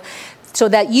life so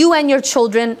that you and your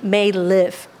children may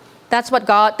live. That's what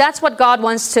God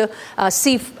wants to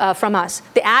see from us.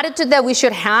 The attitude that we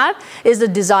should have is the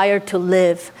desire to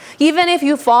live. Even if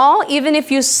you fall, even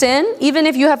if you sin, even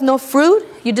if you have no fruit,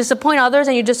 you disappoint others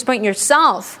and you disappoint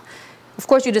yourself. Of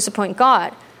course, you disappoint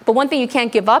God. But one thing you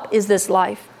can't give up is this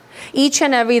life. Each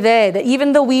and every day, that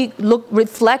even though we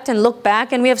reflect and look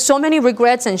back and we have so many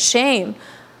regrets and shame,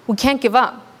 we can't give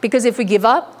up. Because if we give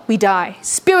up, we die.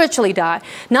 Spiritually die.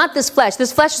 Not this flesh.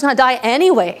 This flesh does not die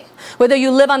anyway. Whether you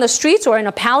live on the streets or in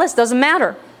a palace, doesn't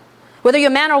matter. Whether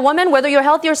you're a man or woman, whether you're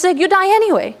healthy or sick, you die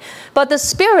anyway. But the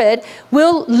spirit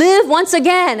will live once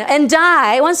again and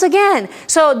die once again.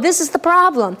 So this is the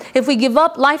problem. If we give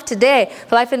up life today,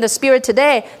 life in the spirit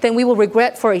today, then we will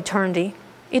regret for eternity.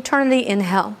 Eternity in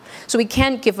hell. So we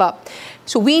can't give up.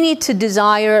 So we need to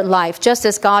desire life just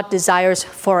as God desires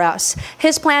for us.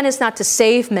 His plan is not to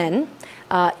save men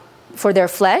for their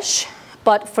flesh,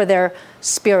 but for their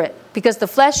spirit. Because the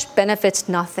flesh benefits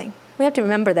nothing. We have to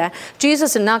remember that.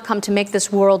 Jesus did not come to make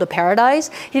this world a paradise.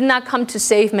 He did not come to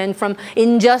save men from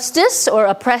injustice or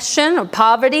oppression or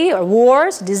poverty or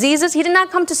wars, diseases. He did not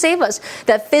come to save us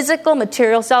that physical,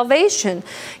 material salvation.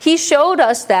 He showed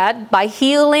us that by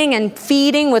healing and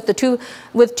feeding with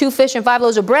two fish and 5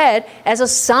 loaves of bread as a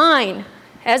sign,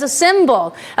 as a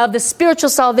symbol of the spiritual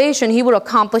salvation he would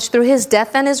accomplish through his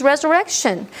death and his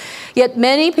resurrection. Yet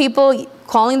many people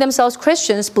calling themselves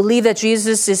Christians believe that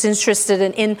Jesus is interested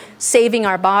in saving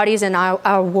our bodies and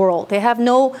our world. They have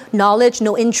no knowledge,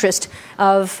 no interest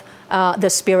of the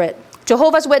Spirit.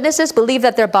 Jehovah's Witnesses believe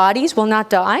that their bodies will not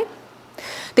die.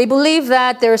 They believe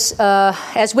that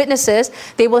as witnesses,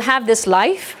 they will have this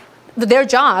life. Their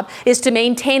job is to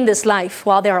maintain this life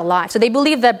while they're alive. So they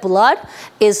believe that blood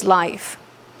is life.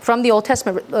 From the Old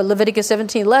Testament, Leviticus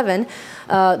 17:11,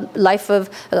 life of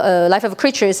a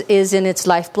creature is in its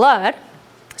lifeblood.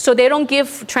 So they don't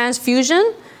give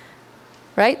transfusion,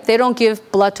 right? They don't give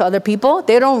blood to other people.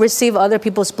 They don't receive other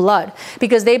people's blood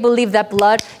because they believe that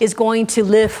blood is going to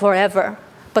live forever.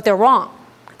 But they're wrong.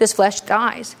 this flesh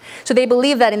dies. So they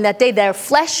believe that in that day their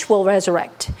flesh will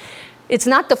resurrect. It's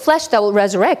not the flesh that will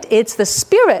resurrect, it's the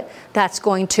spirit that's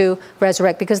going to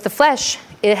resurrect, because the flesh,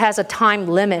 it has a time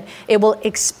limit. It will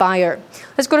expire.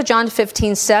 Let's go to John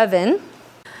 15:7.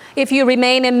 If you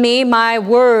remain in me, my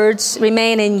words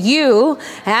remain in you.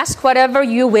 Ask whatever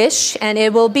you wish, and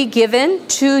it will be given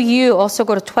to you. Also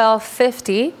go to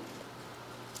 12:50.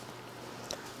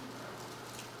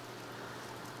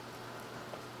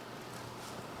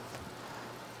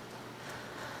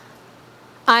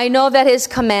 I know that his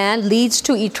command leads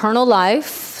to eternal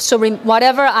life. So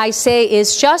whatever I say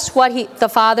is just what the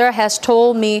Father has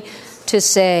told me to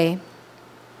say.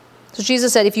 So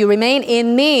Jesus said, if you remain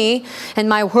in me and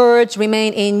my words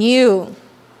remain in you.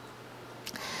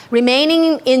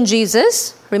 Remaining in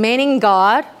Jesus, remaining in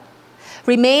God,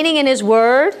 remaining in his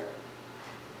word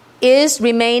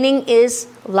remaining is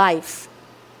life.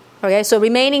 Okay, so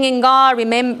remaining in God,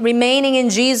 remaining in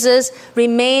Jesus,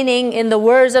 remaining in the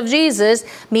words of Jesus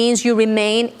means you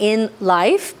remain in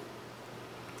life.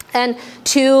 And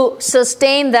to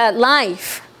sustain that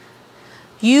life,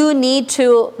 you need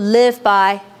to live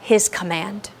by his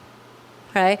command.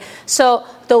 Right? So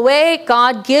the way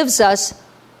God gives us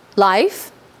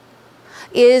life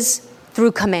is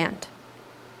through command.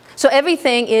 So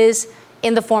everything is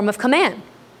in the form of command.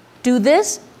 Do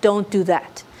this, don't do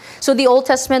that. So the Old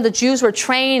Testament, the Jews were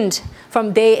trained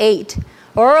from day 8.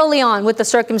 Early on with the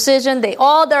circumcision,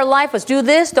 all their life was do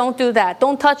this, don't do that.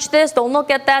 Don't touch this, don't look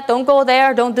at that, don't go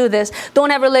there, don't do this. Don't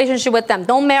have a relationship with them,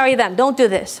 don't marry them, don't do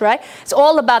this, right? It's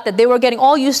all about that. They were getting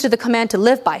all used to the command to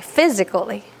live by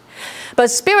physically.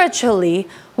 But spiritually,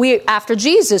 after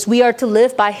Jesus, we are to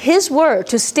live by his word,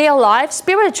 to stay alive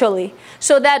spiritually,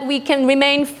 so that we can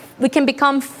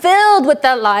become filled with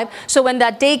that life. So when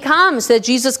that day comes, that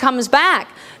Jesus comes back,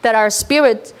 that our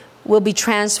spirit will be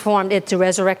transformed into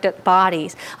resurrected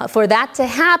bodies. For that to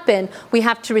happen, we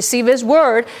have to receive his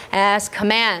word as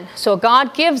command. So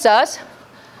God gives us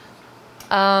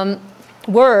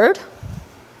word.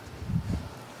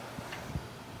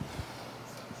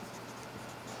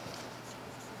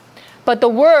 But the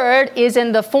word is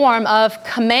in the form of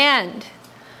command.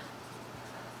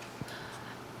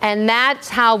 And that's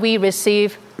how we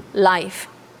receive life.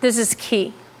 This is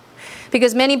key.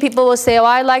 Because many people will say, oh,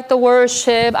 I like the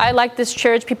worship. I like this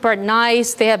church. People are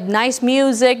nice. They have nice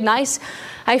music.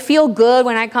 I feel good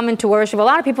when I come into worship. A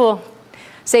lot of people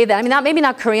say that. I mean, maybe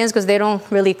not Koreans because they don't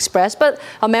really express. But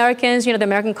Americans, the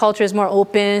American culture is more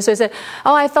open. So they say,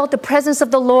 oh, I felt the presence of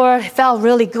the Lord. It felt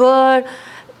really good.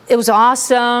 It was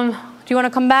awesome. Do you want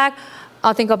to come back?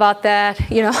 I'll think about that,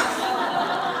 Do you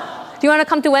want to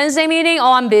come to Wednesday meeting?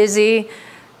 Oh, I'm busy.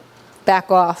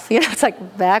 Back off. It's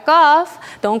like, back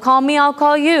off. Don't call me, I'll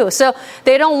call you. So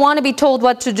they don't want to be told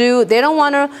what to do. They don't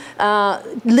want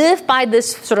to live by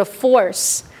this sort of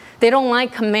force. They don't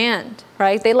like command,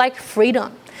 right? They like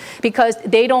freedom because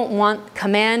they don't want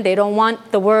command. They don't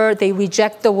want the word. They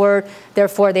reject the word.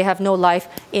 Therefore, they have no life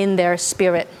in their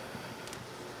spirit.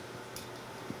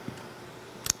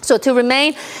 So to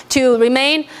remain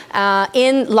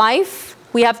in life,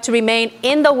 we have to remain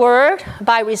in the word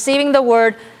by receiving the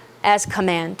word as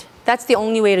command. That's the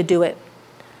only way to do it.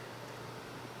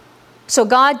 So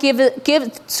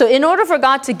so in order for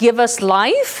God to give us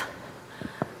life,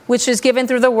 which is given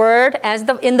through the word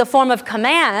in the form of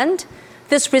command,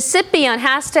 this recipient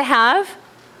has to have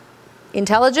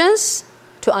intelligence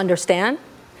to understand,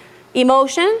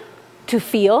 emotion to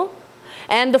feel,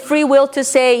 and the free will to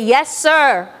say yes,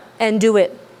 sir, and do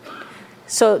it.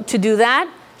 So to do that,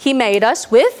 he made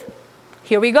us with,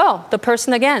 here we go, the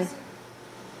person again.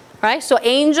 Right? So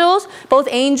both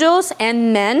angels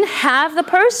and men have the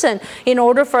person in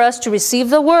order for us to receive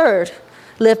the word,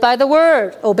 live by the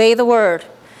word, obey the word.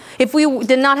 If we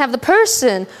did not have the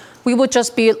person, we would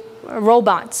just be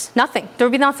robots. Nothing. There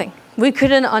would be nothing. We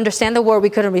couldn't understand the word. We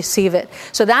couldn't receive it.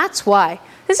 So that's why.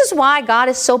 This is why God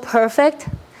is so perfect.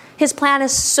 His plan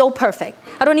is so perfect.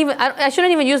 I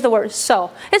shouldn't even use the word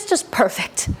so. It's just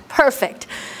perfect. Perfect.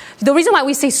 The reason why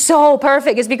we say so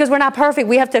perfect is because we're not perfect.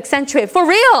 We have to accentuate. For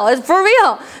real. It's for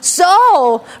real.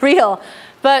 So real.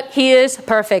 But he is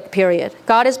perfect, period.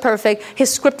 God is perfect.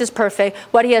 His script is perfect.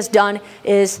 What he has done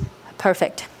is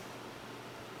perfect.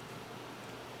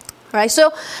 All right,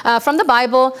 so from the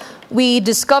Bible, we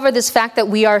discover this fact that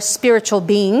we are spiritual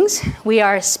beings. We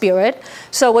are a spirit.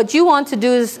 So what you want to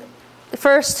do is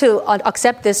first to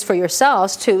accept this for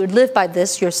yourselves, to live by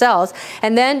this yourselves,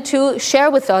 and then to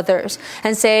share with others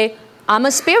and say, I'm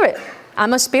a spirit.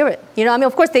 I'm a spirit.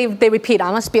 Of course they repeat,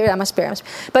 I'm a spirit, I'm a spirit.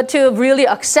 But to really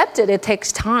accept it, it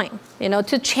takes time.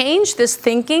 To change this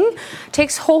thinking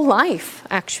takes whole life,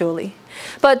 actually.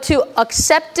 But to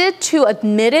accept it, to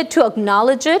admit it, to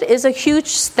acknowledge it is a huge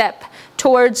step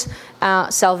towards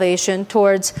salvation,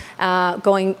 towards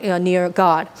going near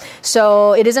God.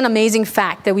 So it is an amazing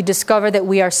fact that we discover that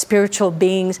we are spiritual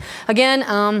beings.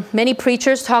 Again, many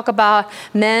preachers talk about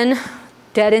men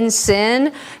dead in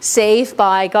sin, saved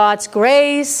by God's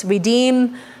grace,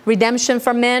 redemption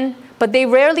for men, but they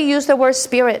rarely use the word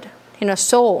spirit.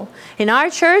 Soul. In our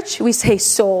church, we say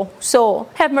soul.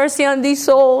 Have mercy on these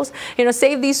souls.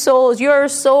 Save these souls. Your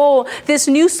soul. This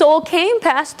new soul came,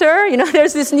 Pastor.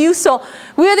 There's this new soul.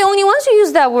 We're the only ones who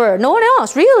use that word. No one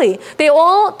else, really. They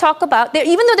all talk about,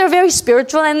 even though they're very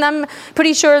spiritual, and I'm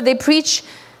pretty sure they preach,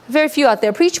 very few out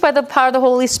there, preach by the power of the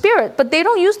Holy Spirit, but they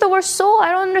don't use the word soul.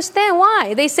 I don't understand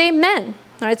why. They say men.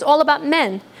 Right? It's all about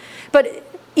men. But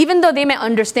even though they may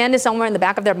understand it somewhere in the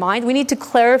back of their mind, we need to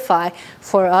clarify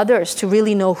for others to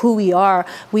really know who we are.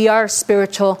 We are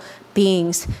spiritual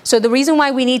beings. So the reason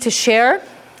why we need to share,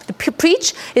 to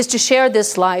preach, is to share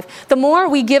this life. The more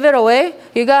we give it away,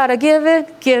 you got to give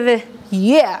it.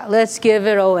 Yeah, let's give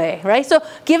it away, right? So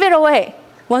give it away.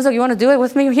 Wanzo, you want to do it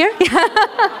with me here?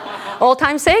 Old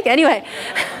time's sake? Anyway.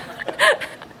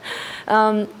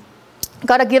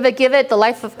 Gotta give it.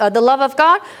 The love of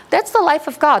God. That's the life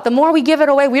of God. The more we give it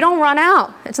away, we don't run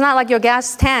out. It's not like your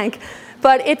gas tank,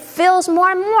 but it fills more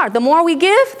and more. The more we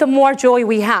give, the more joy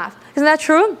we have. Isn't that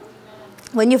true?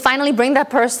 When you finally bring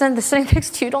that person that's sitting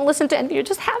next to you, don't listen to anything. You're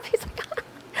just happy.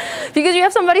 Because you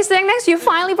have somebody sitting next to you. You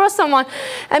finally brought someone.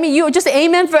 I mean, you just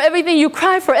amen for everything. You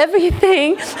cry for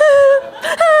everything.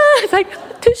 It's like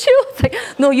tissue. It's like,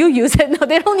 no, you use it. No,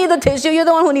 they don't need the tissue. You're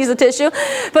the one who needs the tissue.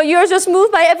 But you're just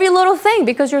moved by every little thing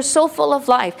because you're so full of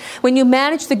life. When you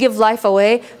manage to give life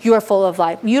away, you're full of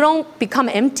life. You don't become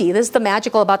empty. This is the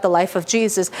magical about the life of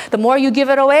Jesus. The more you give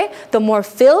it away, the more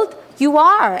filled you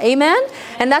are. Amen?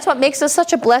 And that's what makes us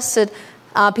such a blessed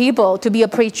people to be a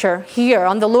preacher here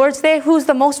on the Lord's Day. Who's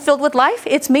the most filled with life?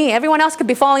 It's me. Everyone else could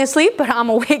be falling asleep, but I'm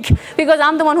awake because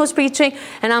I'm the one who's preaching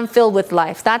and I'm filled with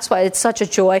life. That's why it's such a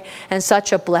joy and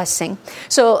such a blessing.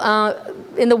 So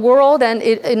in the world and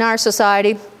in our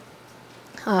society,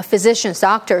 physicians,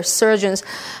 doctors, surgeons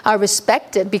are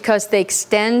respected because they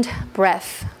extend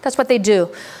breath. That's what they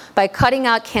do. By cutting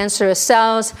out cancerous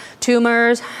cells,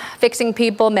 tumors, fixing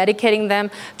people, medicating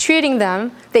them, treating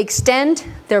them, they extend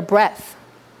their breath.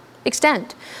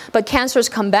 But cancers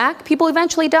come back, people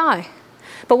eventually die.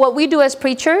 But what we do as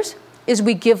preachers is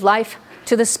we give life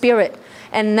to the Spirit.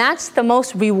 And that's the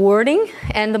most rewarding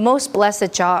and the most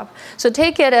blessed job. So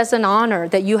take it as an honor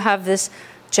that you have this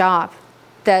job.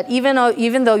 That even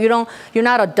though you're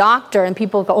not a doctor and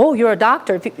people go, oh, you're a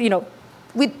doctor,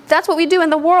 that's what we do in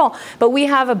the world. But we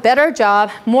have a better job,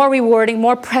 more rewarding,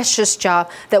 more precious job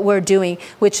that we're doing,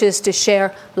 which is to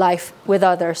share life with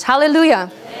others.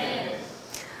 Hallelujah. Amen.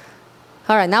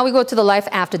 All right, now we go to the life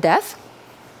after death.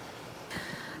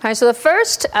 All right, so the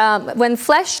first, when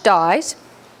flesh dies,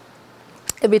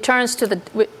 it returns to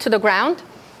the ground.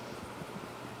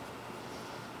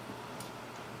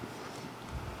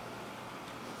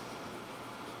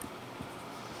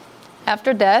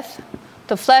 After death,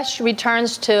 the flesh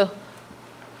returns to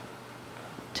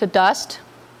dust.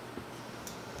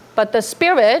 But the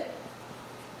spirit,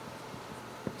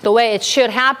 the way it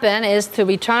should happen is to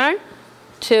return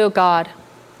to God.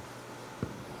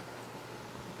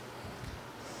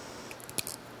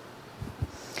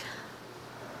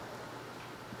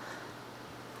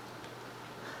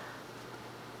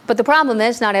 But the problem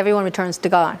is not everyone returns to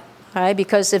God, right?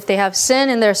 Because if they have sin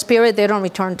in their spirit, they don't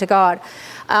return to God.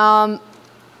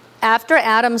 After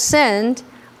Adam sinned,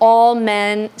 all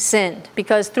men sinned.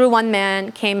 Because through one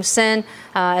man came sin,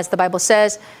 as the Bible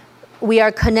says. We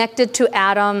are connected to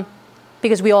Adam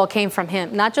because we all came from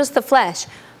him. Not just the flesh,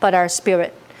 but our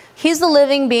spirit. He's the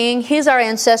living being. He's our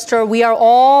ancestor. We are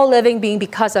all living being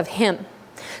because of him.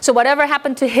 So whatever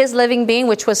happened to his living being,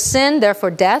 which was sin,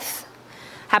 therefore death,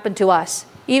 happened to us.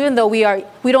 Even though we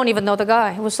don't even know the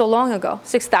guy. It was so long ago.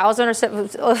 6,000 or 7. I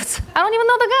don't even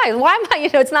know the guy. Why am I?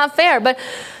 It's not fair. But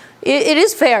it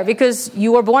is fair because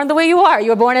you were born the way you are.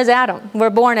 You were born as Adam. We're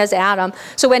born as Adam.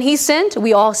 So when he sinned,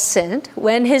 we all sinned.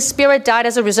 When his spirit died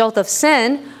as a result of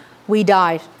sin, we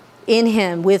died in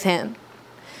him, with him.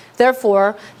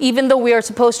 Therefore, even though we are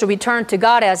supposed to return to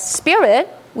God as spirit,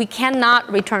 we cannot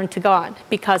return to God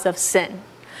because of sin.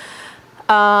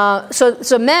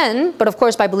 So men, but of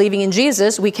course by believing in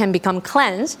Jesus, we can become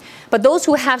cleansed. But those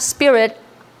who have spirit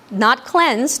not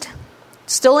cleansed,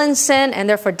 still in sin and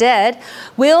therefore dead,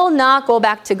 will not go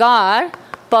back to God,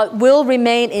 but will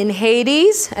remain in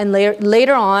Hades and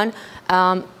later on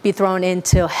be thrown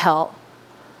into hell.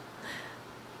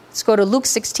 Let's go to Luke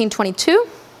 16:22.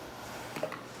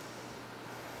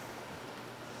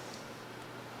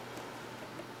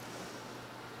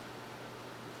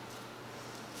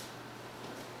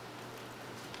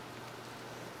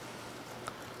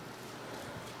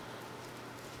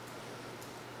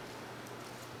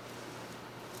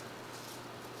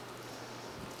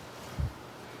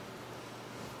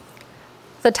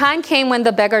 The time came when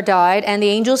the beggar died, and the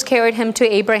angels carried him to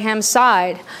Abraham's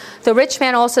side. The rich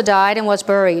man also died and was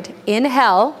buried. In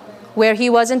hell, where he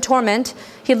was in torment,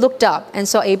 he looked up and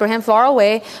saw Abraham far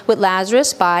away with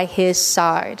Lazarus by his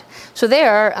side. So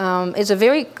there is a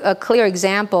very clear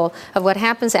example of what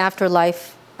happens after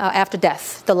life, after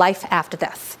death, the life after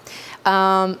death.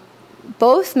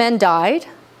 Both men died,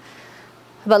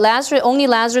 but only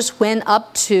Lazarus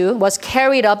was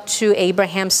carried up to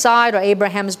Abraham's side or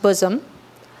Abraham's bosom,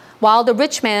 while the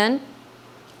rich man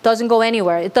doesn't go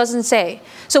anywhere. It doesn't say.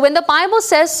 So when the Bible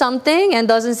says something and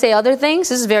doesn't say other things,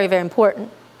 this is very, very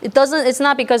important. It's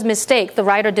not because mistake. The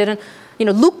writer didn't,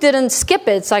 Luke didn't skip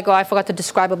it. It's like, I forgot to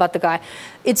describe about the guy.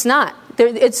 It's not.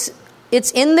 It's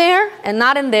in there and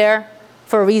not in there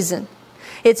for a reason.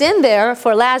 It's in there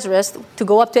for Lazarus to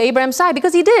go up to Abraham's side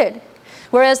because he did.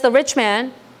 Whereas the rich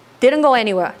man didn't go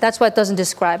anywhere. That's why it doesn't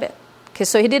describe it. Okay,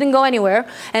 so he didn't go anywhere.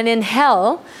 And in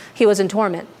hell, he was in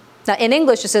torment. Now, in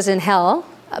English, it says in hell.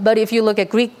 But if you look at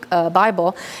Greek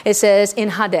Bible, it says in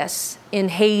Hades, in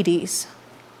Hades.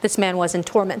 This man was in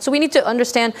torment. So we need to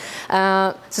understand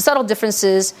the subtle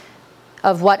differences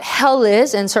of what hell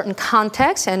is in certain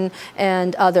contexts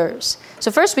and others.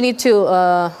 So first we need to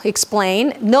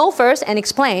know first and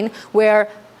explain where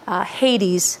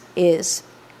Hades is.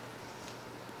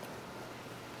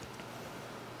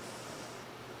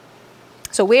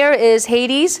 So where is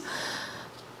Hades?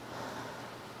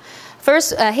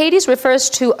 First, Hades refers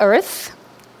to earth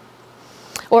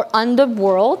or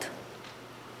underworld.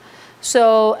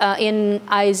 So in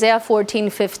Isaiah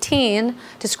 14:15,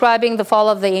 describing the fall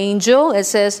of the angel, it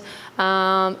says,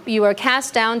 you are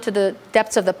cast down to the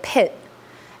depths of the pit.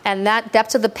 And that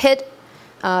depths of the pit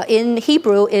in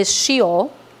Hebrew is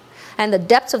Sheol. And the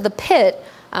depths of the pit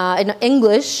in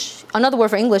English, another word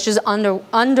for English is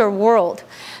underworld.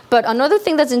 But another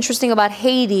thing that's interesting about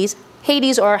Hades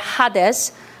or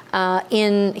Hades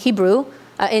in Hebrew,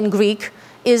 in Greek,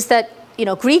 is that,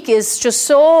 Greek is just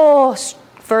so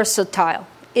versatile.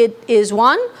 It is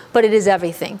one, but it is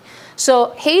everything.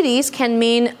 So Hades can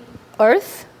mean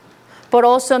earth, but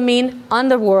also mean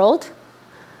underworld,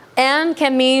 and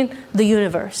can mean the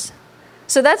universe.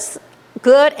 So that's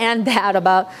good and bad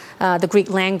about the Greek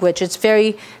language. It's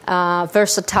very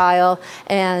versatile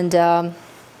and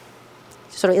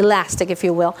sort of elastic, if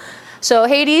you will. So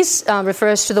Hades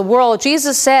refers to the world.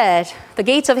 Jesus said, the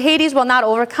gates of Hades will not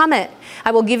overcome it. I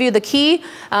will give you the key.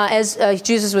 As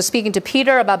Jesus was speaking to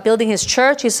Peter about building his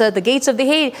church, he said, the gates of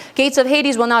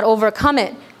Hades will not overcome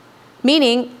it.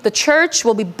 Meaning, the church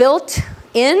will be built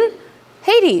in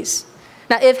Hades.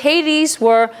 Now, if Hades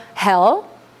were hell,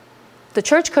 the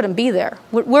church couldn't be there.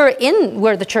 We're in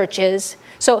where the church is.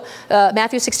 So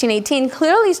Matthew 16:18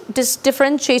 clearly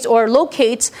differentiates or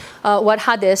locates what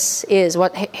Hades is,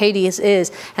 what Hades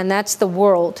is, and that's the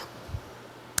world.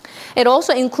 It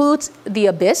also includes the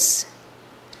abyss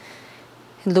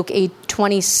in Luke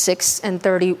 8:26 and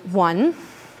 31.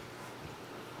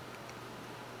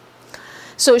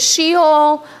 So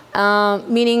Sheol,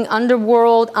 meaning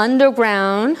underworld,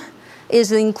 underground,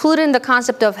 is included in the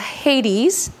concept of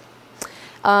Hades,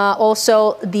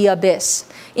 also the abyss.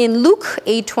 In Luke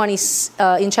 8:20,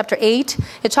 in chapter 8,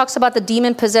 it talks about the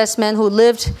demon-possessed men who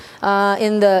lived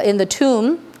in the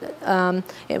tomb.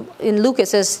 In Luke it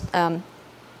says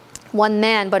one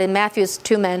man, but in Matthew it's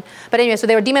two men. But anyway, so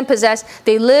they were demon-possessed.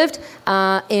 They lived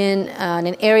in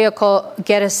an area called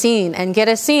Gerasene, and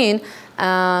Gerasene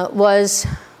was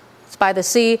by the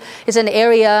sea. It's an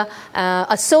area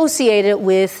associated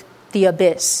with the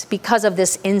abyss because of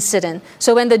this incident.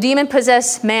 So when the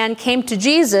demon-possessed man came to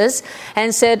Jesus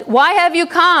and said, "Why have you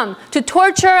come? To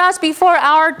torture us before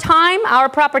our time, our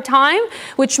proper time?"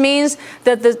 Which means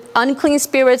that the unclean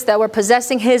spirits that were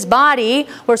possessing his body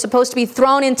were supposed to be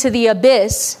thrown into the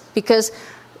abyss, because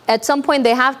at some point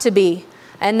they have to be.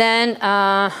 And then,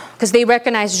 because they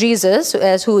recognize Jesus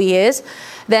as who he is,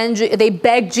 then they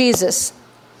begged Jesus.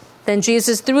 Then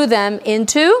Jesus threw them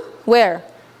into where?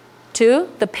 To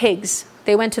the pigs.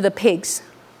 They went to the pigs.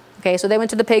 Okay, so they went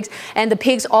to the pigs, and the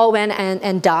pigs all went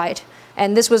and died.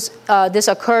 And this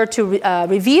occurred to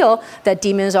reveal that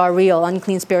demons are real,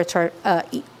 unclean spirits are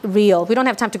real. We don't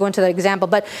have time to go into that example,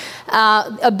 but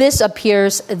abyss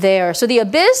appears there. So the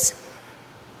abyss,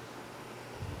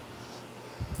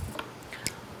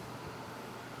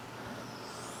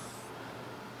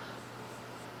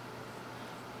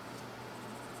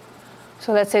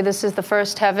 so let's say this is the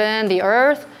first heaven, the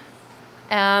earth.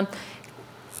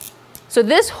 So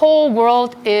this whole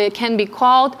world, it can be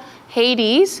called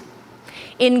Hades,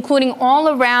 including all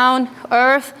around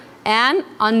earth and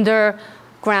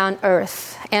underground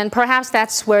earth. And perhaps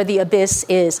that's where the abyss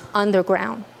is,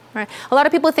 underground. Right? A lot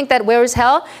of people think that where is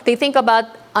hell? They think about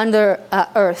under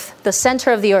earth, the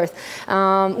center of the earth,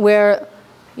 where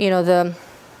the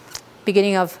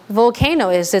beginning of volcano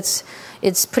is.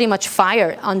 It's pretty much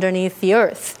fire underneath the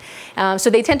earth. So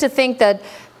they tend to think that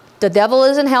the devil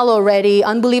is in hell already.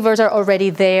 Unbelievers are already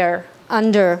there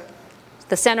under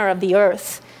the center of the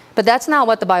earth. But that's not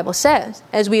what the Bible says.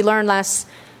 As we learned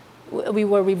we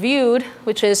were reviewed,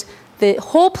 which is the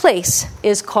whole place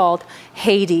is called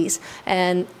Hades.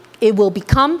 And it will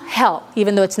become hell,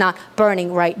 even though it's not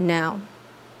burning right now.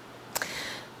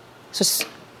 So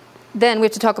then we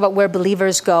have to talk about where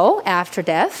believers go after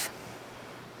death.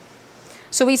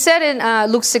 So we said in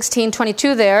Luke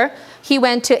 16:22 there, he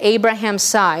went to Abraham's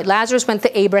side. Lazarus went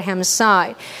to Abraham's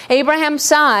side. Abraham's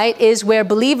side is where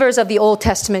believers of the Old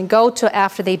Testament go to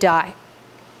after they die.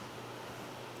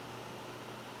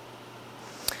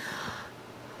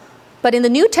 But in the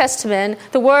New Testament,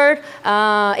 the word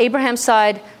Abraham's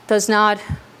side does not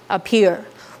appear.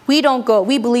 We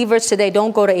believers today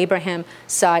don't go to Abraham's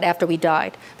side after we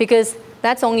died, because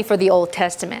that's only for the Old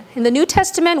Testament. In the New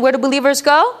Testament, where do believers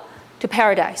go? To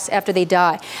paradise after they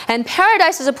die. And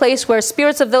paradise is a place where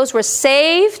spirits of those who were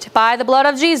saved by the blood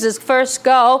of Jesus first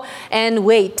go and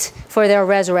wait for their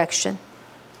resurrection.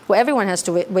 Well, everyone has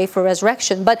to wait for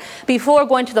resurrection. But before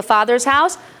going to the Father's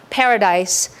house,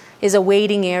 paradise is a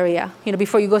waiting area.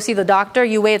 Before you go see the doctor,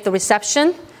 you wait at the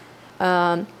reception.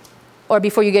 Or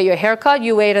before you get your haircut,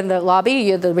 you wait in the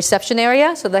lobby, the reception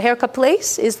area. So the haircut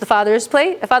place is the Father's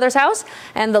house,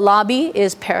 and the lobby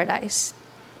is paradise.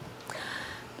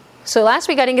 So last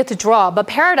week I didn't get to draw, but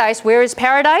paradise, where is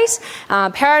paradise?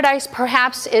 Paradise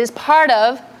perhaps is part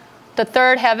of the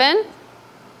third heaven,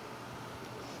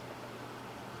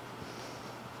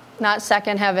 not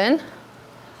second heaven,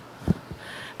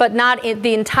 but not in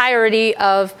the entirety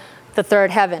of the third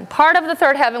heaven. Part of the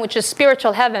third heaven, which is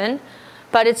spiritual heaven,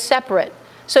 but it's separate.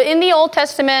 So in the Old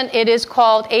Testament, it is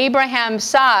called Abraham's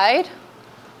side,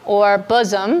 or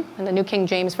bosom, in the New King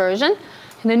James Version.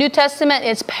 In the New Testament,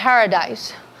 it's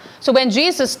paradise. So when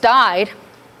Jesus died,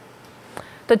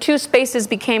 the two spaces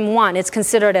became one. It's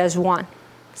considered as one.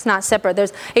 It's not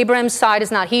separate. Abraham's side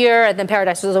is not here, and then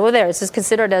paradise is over there. It's just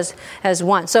considered as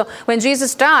one. So when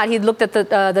Jesus died, he looked at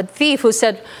the thief who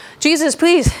said, "Jesus,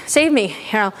 please save me.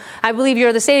 I believe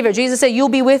you're the Savior." Jesus said, "You'll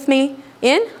be with me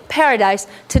in paradise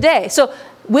today." So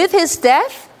with his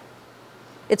death,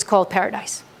 it's called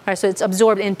paradise. Right, so it's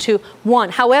absorbed into one.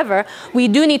 However, we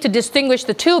do need to distinguish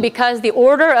the two because the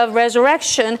order of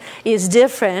resurrection is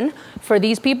different for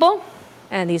these people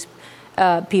and these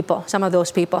people, some of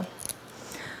those people.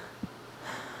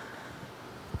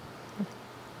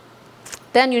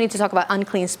 Then you need to talk about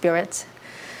unclean spirits.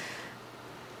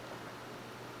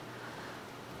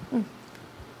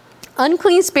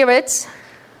 Unclean spirits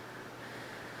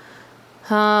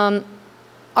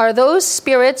are those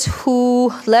spirits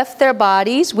who left their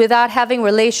bodies without having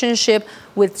relationship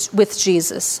with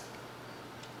Jesus.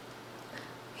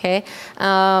 Okay,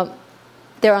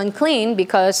 they're unclean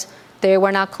because they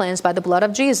were not cleansed by the blood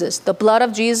of Jesus. The blood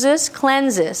of Jesus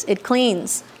cleanses; it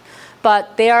cleans.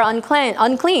 But they are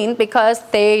unclean because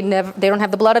they don't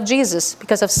have the blood of Jesus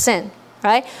because of sin.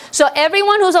 Right. So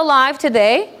everyone who's alive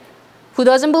today who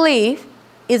doesn't believe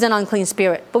is an unclean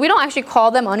spirit. But we don't actually call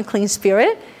them unclean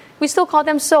spirit. We still call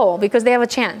them soul because they have a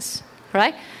chance,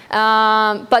 right?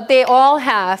 But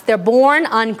they're born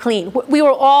unclean. We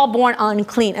were all born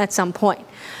unclean at some point.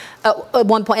 At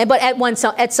one point. But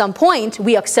at some point,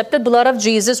 we accepted the blood of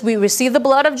Jesus. We received the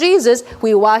blood of Jesus.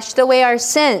 We washed away our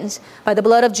sins by the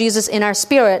blood of Jesus in our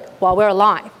spirit while we're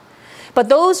alive. But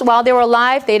those, while they were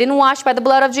alive, they didn't wash by the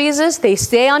blood of Jesus. They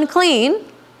stay unclean.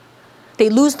 They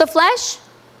lose the flesh.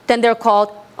 Then they're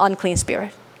called unclean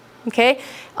spirit. Okay?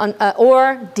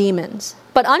 Or demons.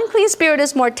 But unclean spirit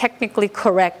is more technically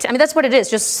correct. I mean, that's what it is.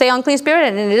 Just say unclean spirit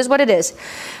and it is what it is.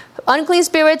 Unclean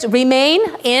spirits remain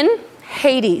in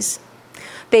Hades.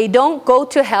 They don't go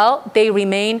to hell. They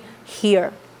remain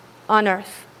here on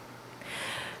earth.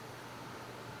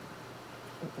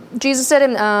 Jesus said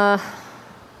in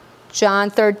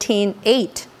John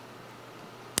 13:8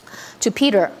 to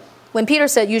Peter, when Peter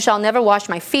said, "You shall never wash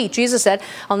my feet," Jesus said,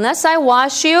 "Unless I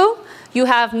wash you, you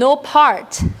have no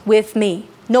part with me."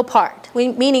 No part,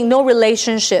 meaning no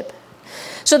relationship.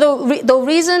 So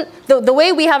the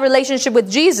way we have relationship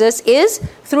with Jesus is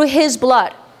through his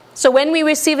blood. So when we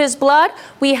receive his blood,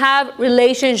 we have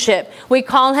relationship. We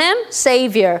call him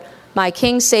Savior, my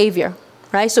King Savior,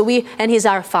 right? And he's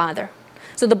our Father.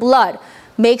 So the blood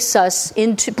brings us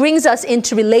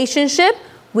into relationship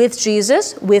with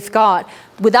Jesus, with God.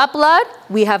 Without blood,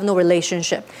 we have no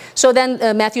relationship. So then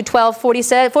Matthew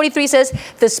 12:43 says,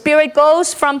 the Spirit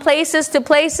goes from places to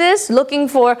places looking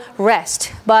for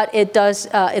rest, but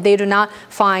they do not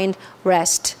find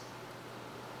rest.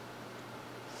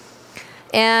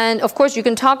 And of course, you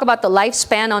can talk about the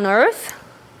lifespan on earth.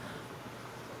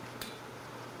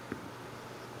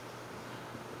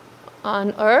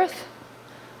 On earth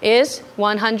is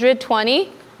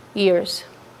 120 years.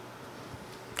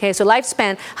 Okay, so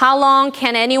lifespan. How long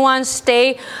can anyone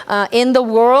stay in the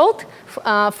world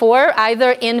for,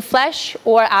 either in flesh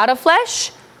or out of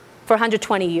flesh? For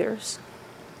 120 years.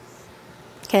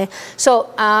 Okay, so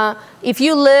if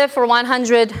you live for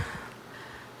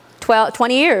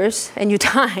 120 years and you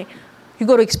die, you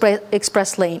go to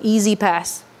express lane, easy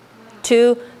pass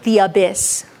to the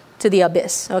abyss.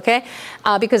 Okay,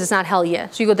 because it's not hell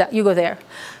yet. So you go there.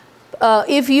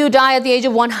 If you die at the age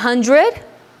of 100,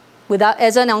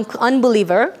 as an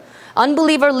unbeliever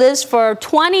lives for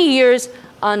 20 years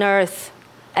on earth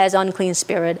as unclean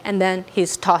spirit, and then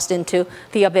he's tossed into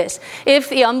the abyss. If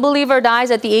the unbeliever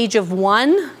dies at the age of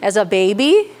 1 as a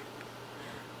baby,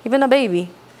 even a baby,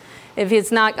 if it's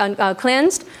not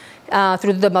cleansed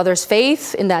through the mother's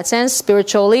faith, in that sense,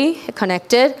 spiritually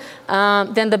connected,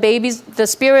 then the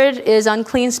spirit is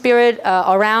unclean spirit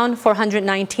around for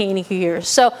 119 years.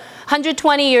 So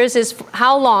 120 years is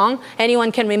how long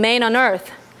anyone can remain on earth,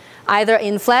 either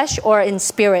in flesh or in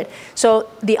spirit. So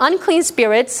the unclean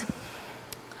spirits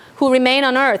who remain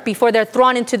on earth before they're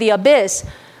thrown into the abyss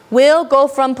will go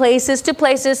from places to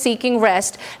places seeking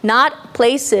rest. Not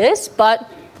places, but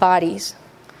bodies,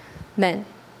 men.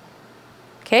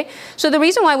 Okay? So the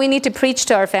reason why we need to preach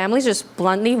to our families, just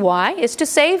bluntly why, is to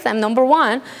save them, number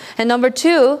one. And number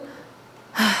two,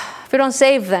 if we don't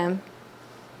save them,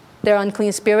 their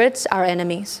unclean spirits are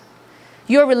enemies.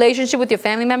 Your relationship with your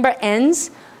family member ends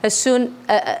as soon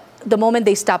the moment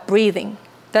they stop breathing.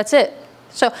 That's it.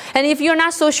 So, and if you're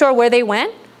not so sure where they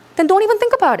went, then don't even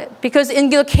think about it. Because in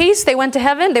the case they went to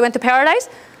heaven, they went to paradise,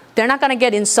 they're not going to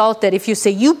get insulted if you say,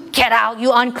 you get out,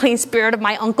 you unclean spirit of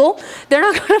my uncle. They're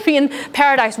not going to be in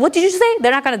paradise. What did you say?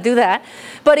 They're not going to do that.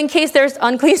 But in case there's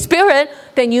unclean spirit,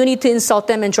 then you need to insult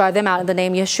them and drive them out in the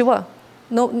name of Yeshua.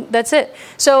 No, that's it.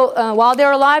 So while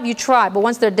they're alive, you try. But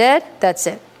once they're dead, that's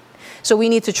it. So we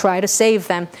need to try to save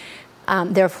them.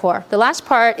 Therefore, the last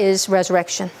part is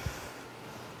resurrection.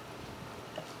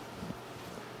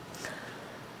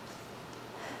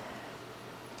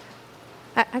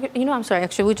 I'm sorry.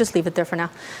 Actually, we'll just leave it there for now.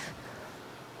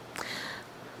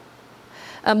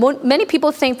 Many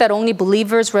people think that only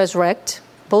believers resurrect.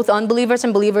 Both unbelievers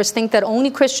and believers think that only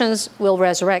Christians will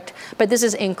resurrect. But this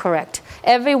is incorrect.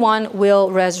 Everyone will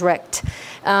resurrect.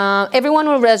 Everyone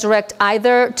will resurrect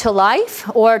either to life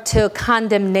or to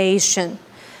condemnation,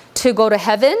 to go to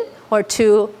heaven or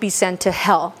to be sent to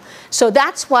hell. So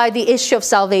that's why the issue of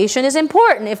salvation is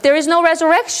important. If there is no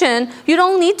resurrection, you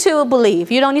don't need to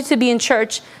believe. You don't need to be in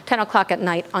church 10 o'clock at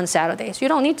night on Saturdays. You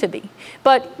don't need to be.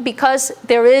 But because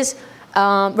there is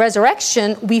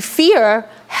resurrection, we fear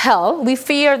hell. We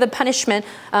fear the punishment,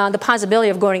 the possibility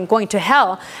of going to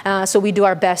hell. So we do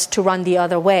our best to run the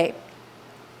other way.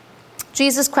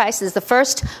 Jesus Christ is the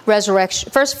first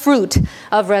fruit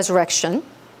of resurrection.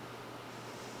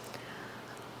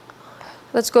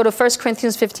 Let's go to 1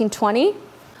 Corinthians 15:20.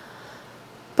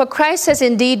 But Christ has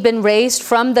indeed been raised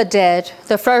from the dead,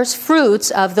 the first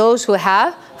fruits of those who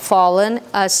have fallen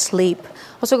asleep.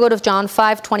 Also go to John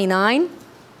 5:29.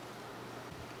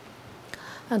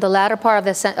 The latter part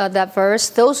of that verse,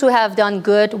 those who have done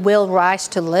good will rise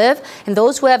to live, and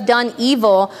those who have done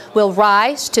evil will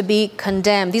rise to be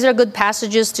condemned. These are good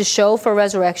passages to show for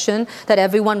resurrection, that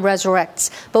everyone resurrects,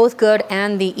 both good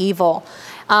and the evil.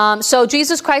 So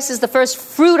Jesus Christ is the first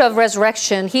fruit of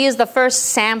resurrection. He is the first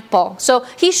sample. So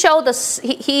he showed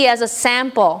he as a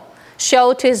sample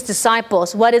showed to his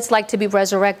disciples what it's like to be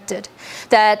resurrected.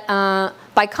 That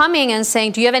by coming and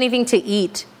saying, do you have anything to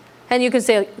eat? And you can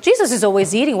say, Jesus is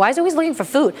always eating. Why is he always looking for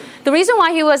food? The reason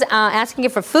why he was asking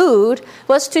for food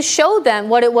was to show them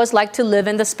what it was like to live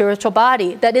in the spiritual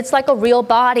body. That it's like a real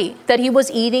body. That he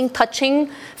was eating, touching,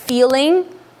 feeling.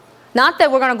 Not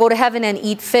that we're going to go to heaven and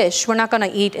eat fish. We're not going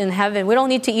to eat in heaven. We don't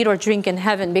need to eat or drink in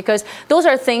heaven because those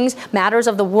are things, matters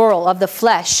of the world, of the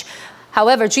flesh.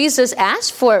 However, Jesus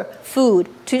asked for food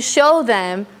to show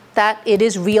them that it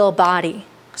is real body.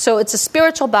 So it's a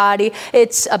spiritual body.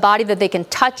 It's a body that they can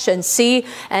touch and see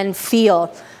and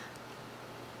feel.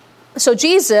 So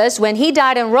Jesus, when he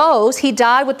died and rose, he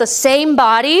died with the same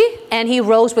body and he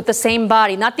rose with the same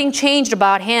body. Nothing changed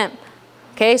about him.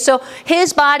 Okay, so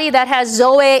his body that has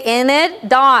Zoe in it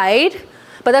died,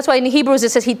 But that's why in Hebrews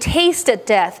it says he tasted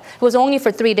death. It was only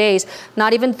for 3 days,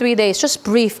 not even 3 days, just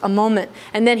brief, a moment.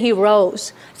 And then he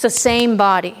rose. It's the same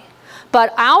body.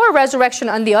 But our resurrection,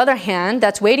 on the other hand,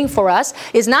 that's waiting for us,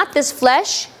 is not this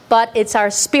flesh, but it's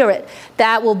our spirit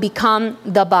that will become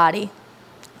the body.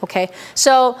 Okay?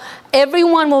 So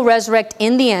everyone will resurrect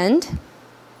in the end.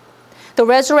 The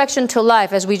resurrection to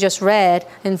life, as we just read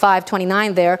in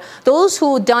 5:29 there, those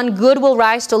who have done good will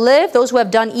rise to live. Those who have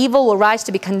done evil will rise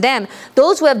to be condemned.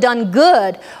 Those who have done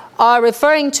good are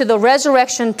referring to the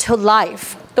resurrection to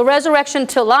life. The resurrection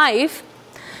to life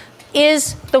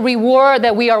is the reward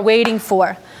that we are waiting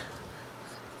for.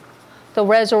 The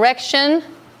resurrection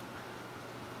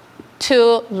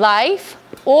to life,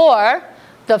 or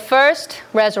the first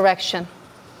resurrection.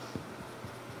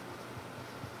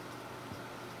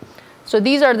 So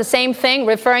these are the same thing,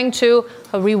 referring to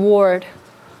a reward.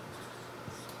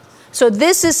 So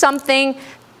this is something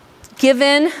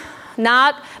given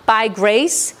not by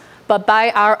grace, but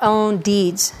by our own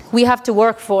deeds. We have to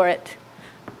work for it.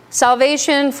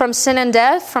 Salvation from sin and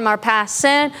death, from our past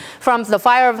sin, from the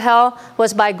fire of hell,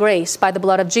 was by grace, by the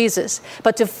blood of Jesus.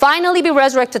 But to finally be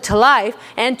resurrected to life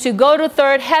and to go to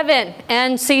third heaven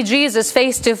and see Jesus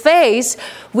face to face,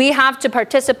 we have to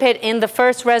participate in the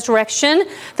first resurrection,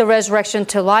 the resurrection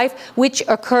to life, which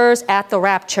occurs at the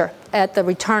rapture, at the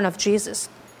return of Jesus.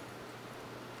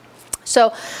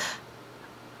 So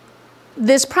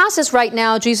this process right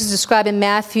now, Jesus described in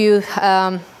Matthew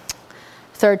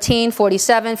 13,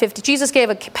 47, 50. Jesus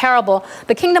gave a parable.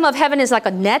 The kingdom of heaven is like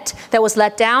a net that was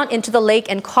let down into the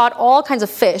lake and caught all kinds of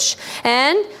fish.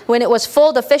 And when it was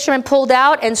full, the fishermen pulled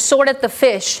out and sorted the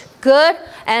fish, good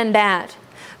and bad.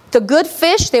 The good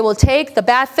fish they will take, the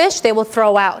bad fish they will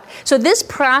throw out. So this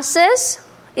process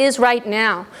is right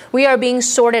now. We are being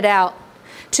sorted out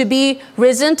to be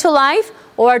risen to life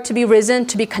or to be risen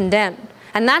to be condemned.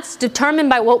 And that's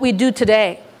determined by what we do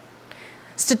today.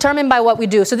 It's determined by what we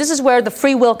do. So this is where the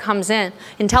free will comes in.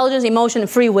 Intelligence, emotion, and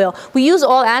free will. We use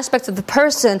all aspects of the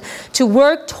person to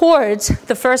work towards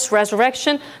the first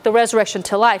resurrection, the resurrection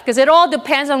to life. Because it all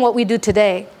depends on what we do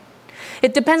today.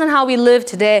 It depends on how we live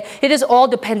today. It is all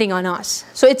depending on us.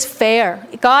 So it's fair.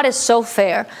 God is so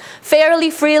fair. Fairly,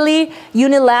 freely,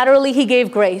 unilaterally, He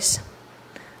gave grace.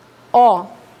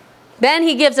 All. Then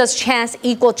He gives us chance,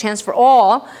 equal chance for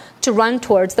all to run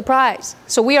towards the prize.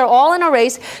 So we are all in a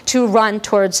race to run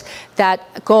towards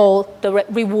that goal, the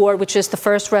reward, which is the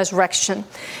first resurrection.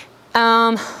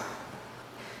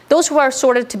 Those who are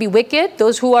sorted to be wicked,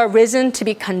 those who are risen to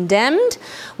be condemned,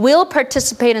 will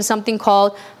participate in something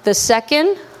called the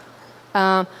second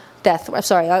death. I'm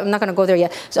sorry, I'm not going to go there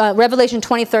yet. Revelation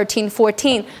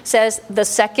 20:13-14 says the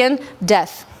second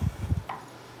death.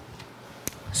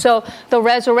 So the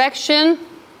resurrection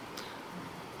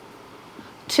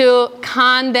to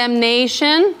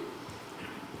condemnation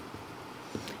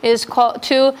is called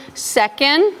to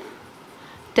second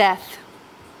death.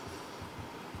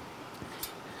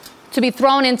 To be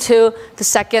thrown into the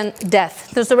second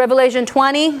death. There's the Revelation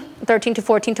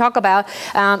 20:13-14 talk about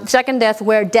second death,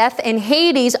 where death and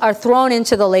Hades are thrown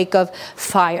into the lake of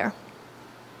fire.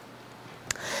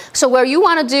 So what you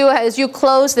want to do as you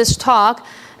close this talk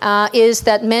is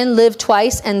that men live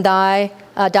twice and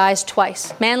dies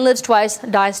twice. Man lives twice,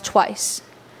 dies twice.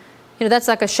 You know, that's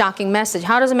like a shocking message.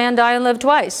 How does a man die and live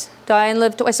twice? Die and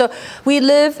live twice. So we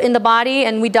live in the body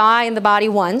and we die in the body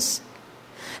once.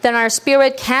 Then our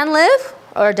spirit can live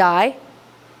or die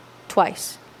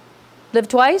twice. Live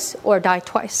twice or die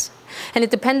twice. And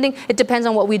it depends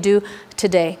on what we do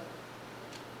today.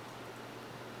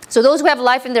 So those who have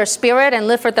life in their spirit and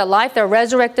live for their life, they're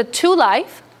resurrected to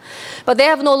life. But they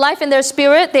have no life in their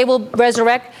spirit, they will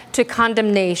resurrect to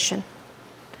condemnation.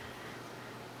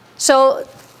 So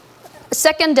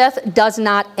second death does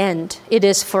not end. It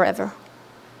is forever.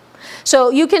 So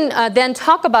you can then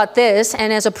talk about this,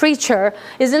 and as a preacher,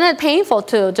 isn't it painful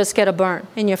to just get a burn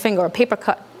in your finger or a paper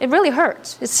cut? It really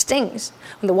hurts. It stings.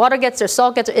 When the water gets there,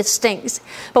 salt gets there, it stings.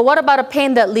 But what about a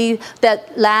pain that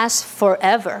lasts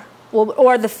forever?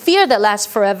 Or the fear that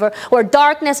lasts forever, or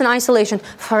darkness and isolation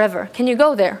forever? Can you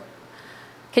go there?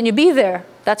 Can you be there?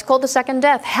 That's called the second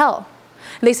death, hell.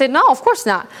 And they say, no, of course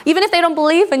not. Even if they don't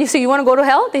believe, and you say, you want to go to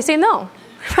hell? They say no,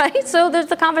 right? So there's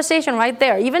the conversation right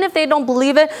there. Even if they don't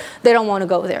believe it, they don't want to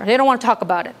go there. They don't want to talk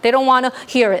about it. They don't want to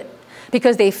hear it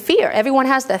because they fear. Everyone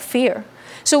has that fear.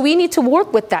 So we need to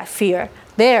work with that fear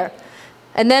there.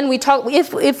 And then we talk,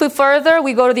 if we further,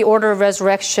 we go to the order of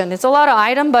resurrection. It's a lot of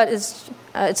item, but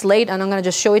it's late, and I'm going to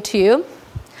just show it to you.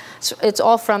 It's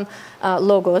all from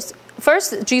Logos.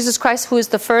 First, Jesus Christ, who is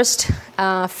the first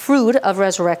fruit of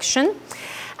resurrection.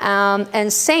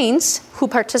 and saints who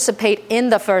participate in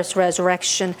the first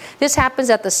resurrection. This happens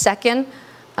at the second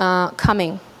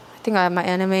coming. I think I have my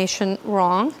animation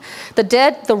wrong. The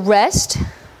dead, the rest,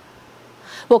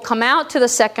 will come out to the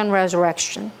second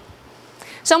resurrection.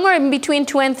 Somewhere in between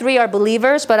 2 and 3 are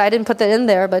believers, but I didn't put that in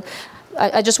there, but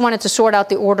I just wanted to sort out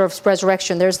the order of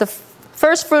resurrection. There's the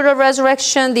first fruit of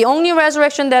resurrection. The only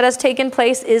resurrection that has taken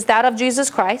place is that of Jesus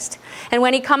Christ. And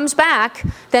when he comes back,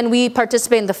 then we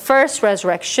participate in the first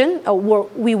resurrection.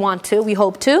 We want to, we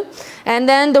hope to. And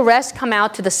then the rest come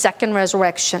out to the second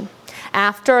resurrection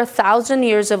after 1,000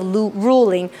 years of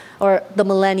ruling, or the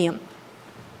millennium.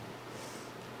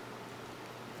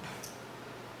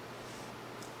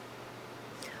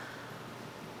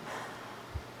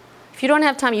 If you don't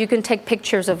have time, you can take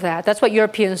pictures of that. That's what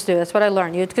Europeans do. That's what I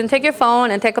learned. You can take your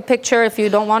phone and take a picture if you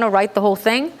don't want to write the whole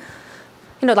thing.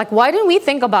 You know, like, why didn't we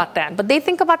think about that? But they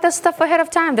think about that stuff ahead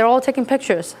of time. They're all taking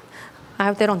pictures. I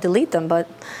hope they don't delete them, but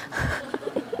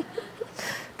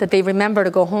that they remember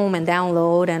to go home and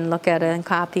download and look at it and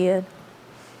copy it.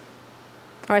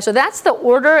 All right, so that's the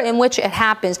order in which it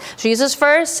happens. Jesus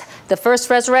first, the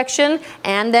first resurrection,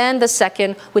 and then the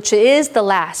second, which is the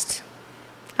last.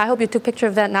 I hope you took a picture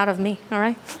of that, not of me, all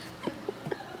right?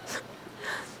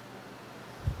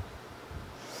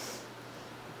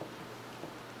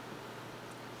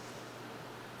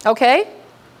 Okay?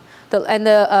 Then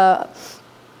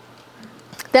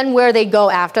where they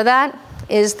go after that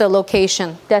is the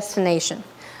location, destination.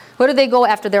 Where do they go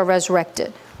after they're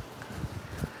resurrected?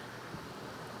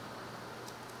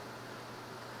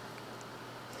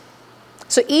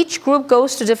 So each group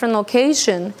goes to different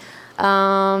location,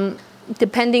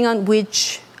 depending on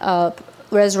which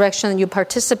resurrection you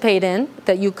participate in,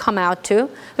 that you come out to.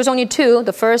 There's only 2,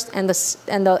 the first and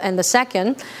the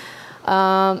second.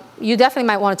 You definitely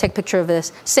might want to take a picture of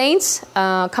this. Saints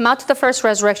come out to the first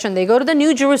resurrection. They go to the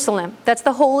New Jerusalem. That's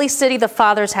the holy city, the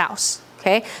Father's house.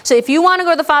 Okay? So if you want to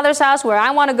go to the Father's house, where I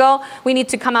want to go, we need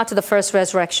to come out to the first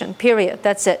resurrection. Period.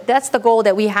 That's it. That's the goal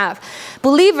that we have.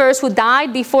 Believers who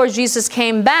died before Jesus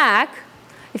came back,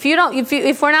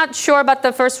 if we're not sure about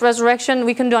the first resurrection,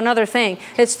 we can do another thing.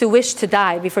 It's to wish to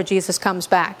die before Jesus comes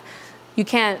back. You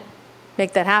can't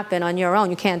make that happen on your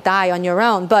own. You can't die on your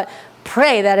own. But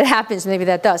pray that it happens. Maybe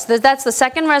that does. That's the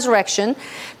second resurrection.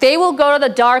 They will go to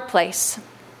the dark place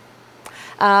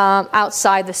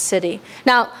outside the city.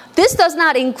 Now, this does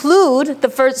not include the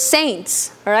first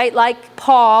saints, all right? Like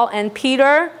Paul and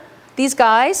Peter, these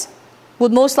guys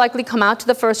would most likely come out to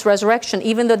the first resurrection,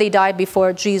 even though they died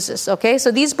before Jesus, okay? So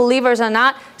these believers are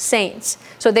not saints.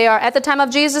 So they are at the time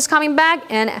of Jesus coming back,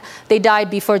 and they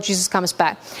died before Jesus comes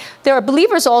back. There are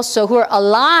believers also who are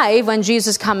alive when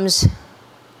Jesus comes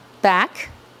back,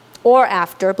 or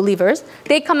after, believers.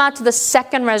 They come out to the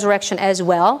second resurrection as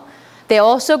well. They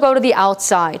also go to the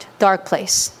outside, dark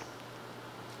place.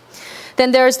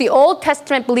 Then there's the Old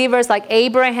Testament believers like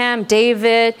Abraham,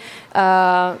 David,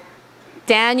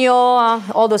 Daniel,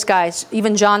 all those guys,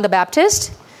 even John the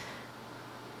Baptist,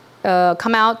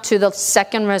 come out to the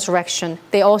second resurrection.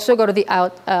 They also go to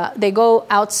they go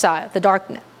outside, the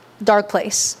dark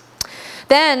place.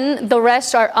 Then the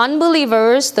rest are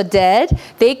unbelievers, the dead.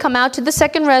 They come out to the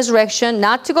second resurrection,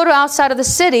 not to go to outside of the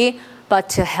city, but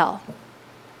to hell.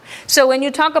 So when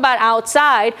you talk about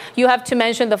outside, you have to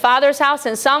mention the Father's house,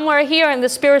 and somewhere here in the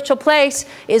spiritual place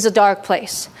is a dark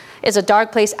place. It's a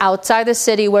dark place outside the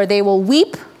city where they will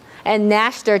weep and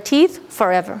gnash their teeth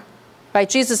forever. Right?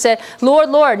 Jesus said, Lord,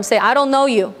 Lord, and say, I don't know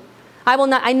you. I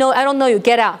don't know you.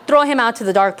 Get out. Throw him out to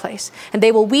the dark place. And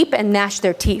they will weep and gnash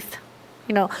their teeth.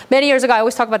 You know, many years ago, I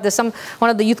always talk about this. One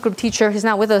of the youth group teacher, he's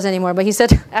not with us anymore, but he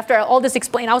said, after all this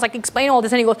explained, I was like, explain all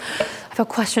this, and he goes, I have a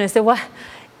question. I said, what?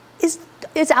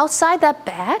 Is outside that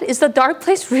bad? Is the dark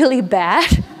place really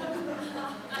bad?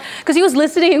 Because he was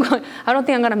listening and going, I don't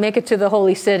think I'm going to make it to the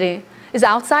holy city. Is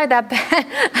outside that bad?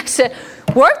 I said,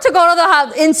 work to go to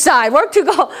the inside. Work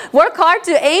hard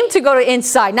to aim to go to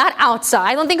inside, not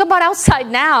outside. Don't think about outside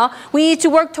now. We need to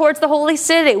work towards the holy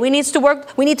city. We need to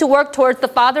work towards the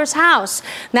Father's house.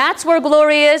 That's where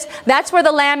glory is. That's where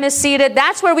the Lamb is seated.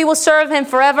 That's where we will serve him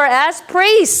forever as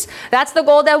priests. That's the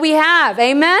goal that we have.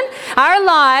 Amen? Our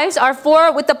lives are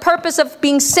with the purpose of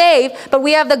being saved, but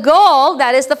we have the goal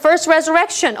that is the first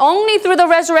resurrection. Only through the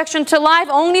resurrection to life,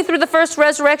 only through the first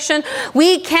resurrection,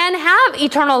 we can have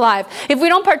eternal life. If we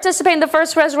don't participate in the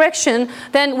first resurrection,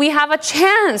 then we have a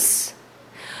chance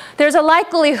there's a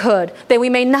likelihood that we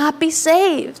may not be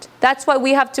saved. That's why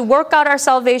we have to work out our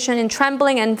salvation in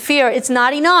trembling and fear. It's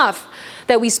not enough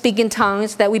that we speak in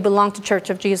tongues, that we belong to Church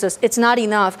of Jesus. It's not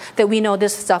enough that we know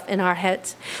this stuff in our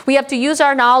heads. We have to use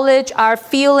our knowledge, our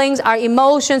feelings, our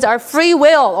emotions, our free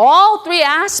will, all three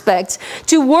aspects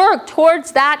to work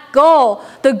towards that goal.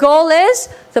 The goal is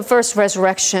the first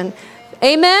resurrection.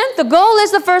 Amen? The goal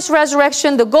is the first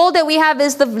resurrection. The goal that we have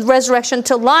is the resurrection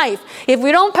to life. If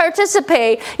we don't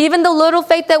participate, even the little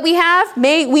faith that we have,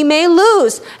 we may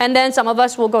lose. And then some of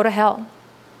us will go to hell.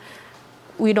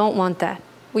 We don't want that.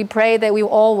 We pray that we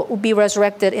all will be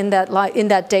resurrected in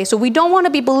that day. So we don't want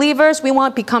to be believers. We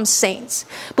want to become saints.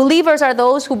 Believers are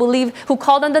those who believe, who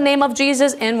called on the name of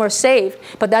Jesus and were saved.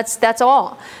 But that's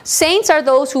all. Saints are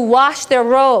those who wash their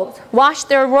robes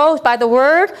by the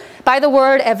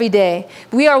word every day.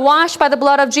 We are washed by the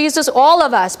blood of Jesus, all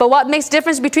of us. But what makes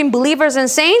difference between believers and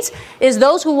saints is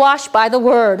those who wash by the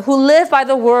word, who live by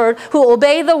the word, who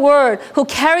obey the word, who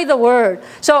carry the word.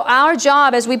 So our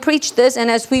job as we preach this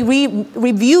and as we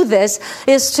review this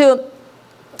is to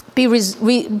be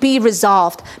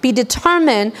resolved, be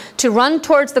determined to run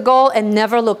towards the goal and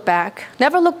never look back.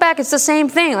 Never look back. It's the same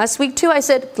thing. Last week too, I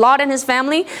said Lot and his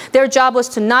family, their job was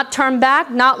to not turn back,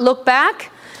 not look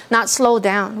back, not slow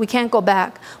down. We can't go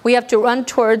back. We have to run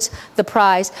towards the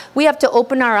prize. We have to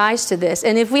open our eyes to this.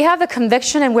 And if we have a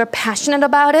conviction and we're passionate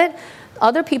about it,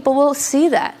 other people will see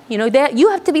that. You know, that you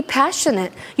have to be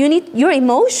passionate. You need your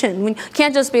emotion. You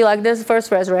can't just be like, this is first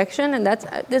resurrection and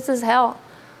this is hell.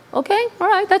 Okay, all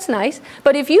right, that's nice.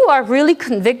 But if you are really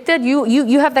convicted,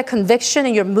 you have that conviction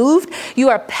and you're moved, you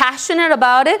are passionate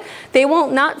about it, they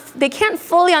can't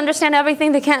fully understand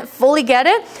everything, they can't fully get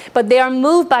it, but they are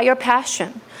moved by your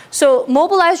passion. So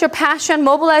mobilize your passion,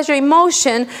 mobilize your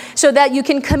emotion so that you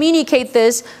can communicate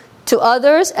this to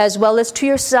others as well as to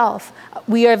yourself.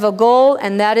 We have a goal,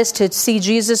 and that is to see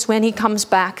Jesus when he comes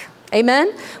back.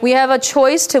 Amen? We have a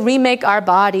choice to remake our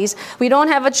bodies. We didn't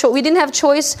have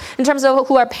choice in terms of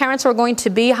who our parents were going to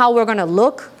be, how we're going to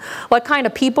look, what kind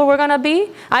of people we're going to be.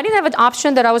 I didn't have an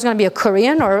option that I was going to be a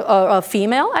Korean or a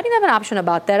female. I didn't have an option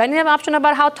about that. I didn't have an option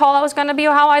about how tall I was going to be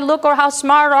or how I look or how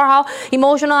smart or how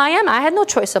emotional I am. I had no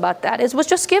choice about that. It was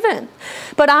just given.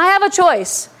 But I have a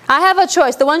choice. I have a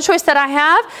choice. The one choice that I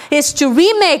have is to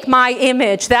remake my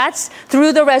image. That's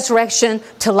through the resurrection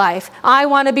to life. I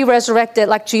want to be resurrected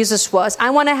like Jesus was.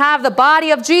 I want to have the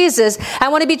body of Jesus. I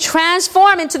want to be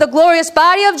transformed into the glorious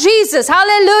body of Jesus.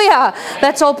 Hallelujah.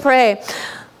 Let's all pray.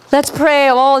 Let's pray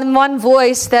all in one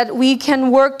voice that we can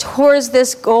work towards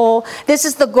this goal. This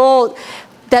is the goal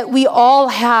that we all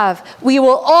have. We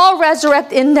will all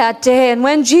resurrect in that day. And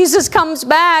when Jesus comes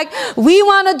back, we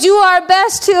want to do our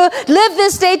best to live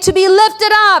this day, to be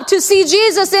lifted up, to see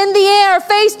Jesus in the air,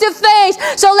 face to face.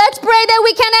 So let's pray that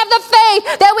we can have the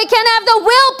faith, that we can have the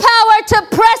willpower to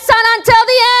press on until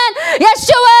the end.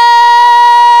 Yeshua!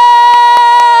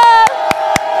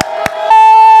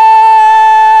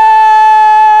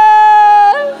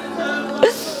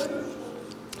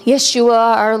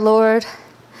 Yeshua, our Lord,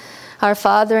 our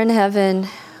Father in heaven,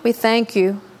 we thank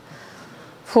you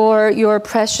for your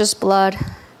precious blood.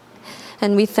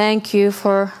 And we thank you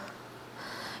for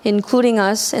including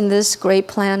us in this great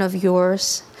plan of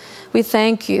yours. We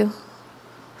thank you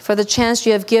for the chance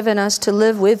you have given us to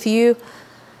live with you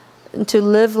and to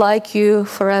live like you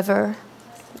forever.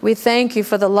 We thank you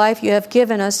for the life you have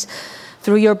given us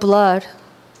through your blood.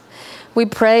 We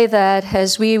pray that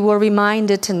as we were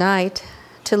reminded tonight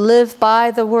to live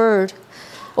by the word,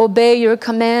 obey your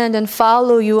command and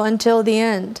follow you until the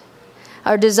end.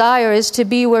 Our desire is to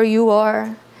be where you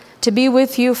are, to be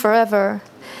with you forever.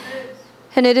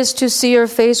 And it is to see your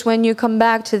face when you come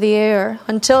back to the air.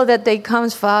 Until that day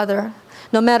comes, Father,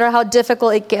 no matter how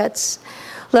difficult it gets,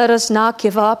 let us not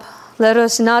give up. Let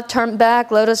us not turn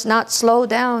back. Let us not slow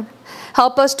down.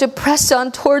 Help us to press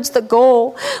on towards the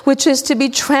goal, which is to be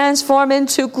transformed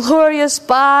into glorious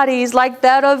bodies like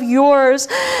that of yours,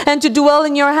 and to dwell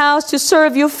in your house, to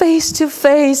serve you face to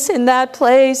face in that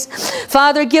place.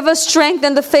 Father, give us strength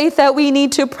and the faith that we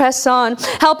need to press on.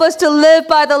 Help us to live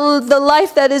by the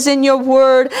life that is in your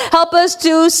word. Help us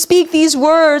to speak these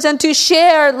words and to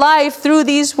share life through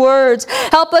these words.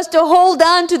 Help us to hold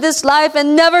on to this life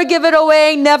and never give it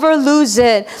away, never lose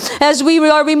it. As we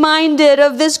are reminded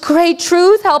of this great great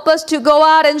truth. Help us to go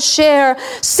out and share.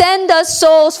 Send us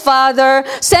souls, Father.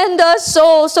 Send us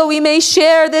souls so we may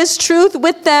share this truth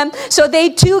with them, so they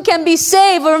too can be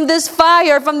saved from this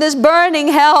fire, from this burning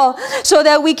hell, so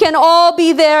that we can all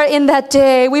be there in that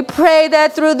day. We pray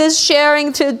that through this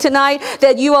sharing tonight,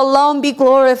 that you alone be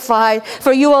glorified,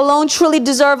 for you alone truly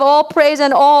deserve all praise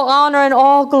and all honor and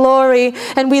all glory.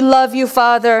 And we love you,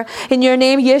 Father. In your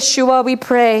name, Yeshua, we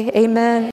pray. Amen.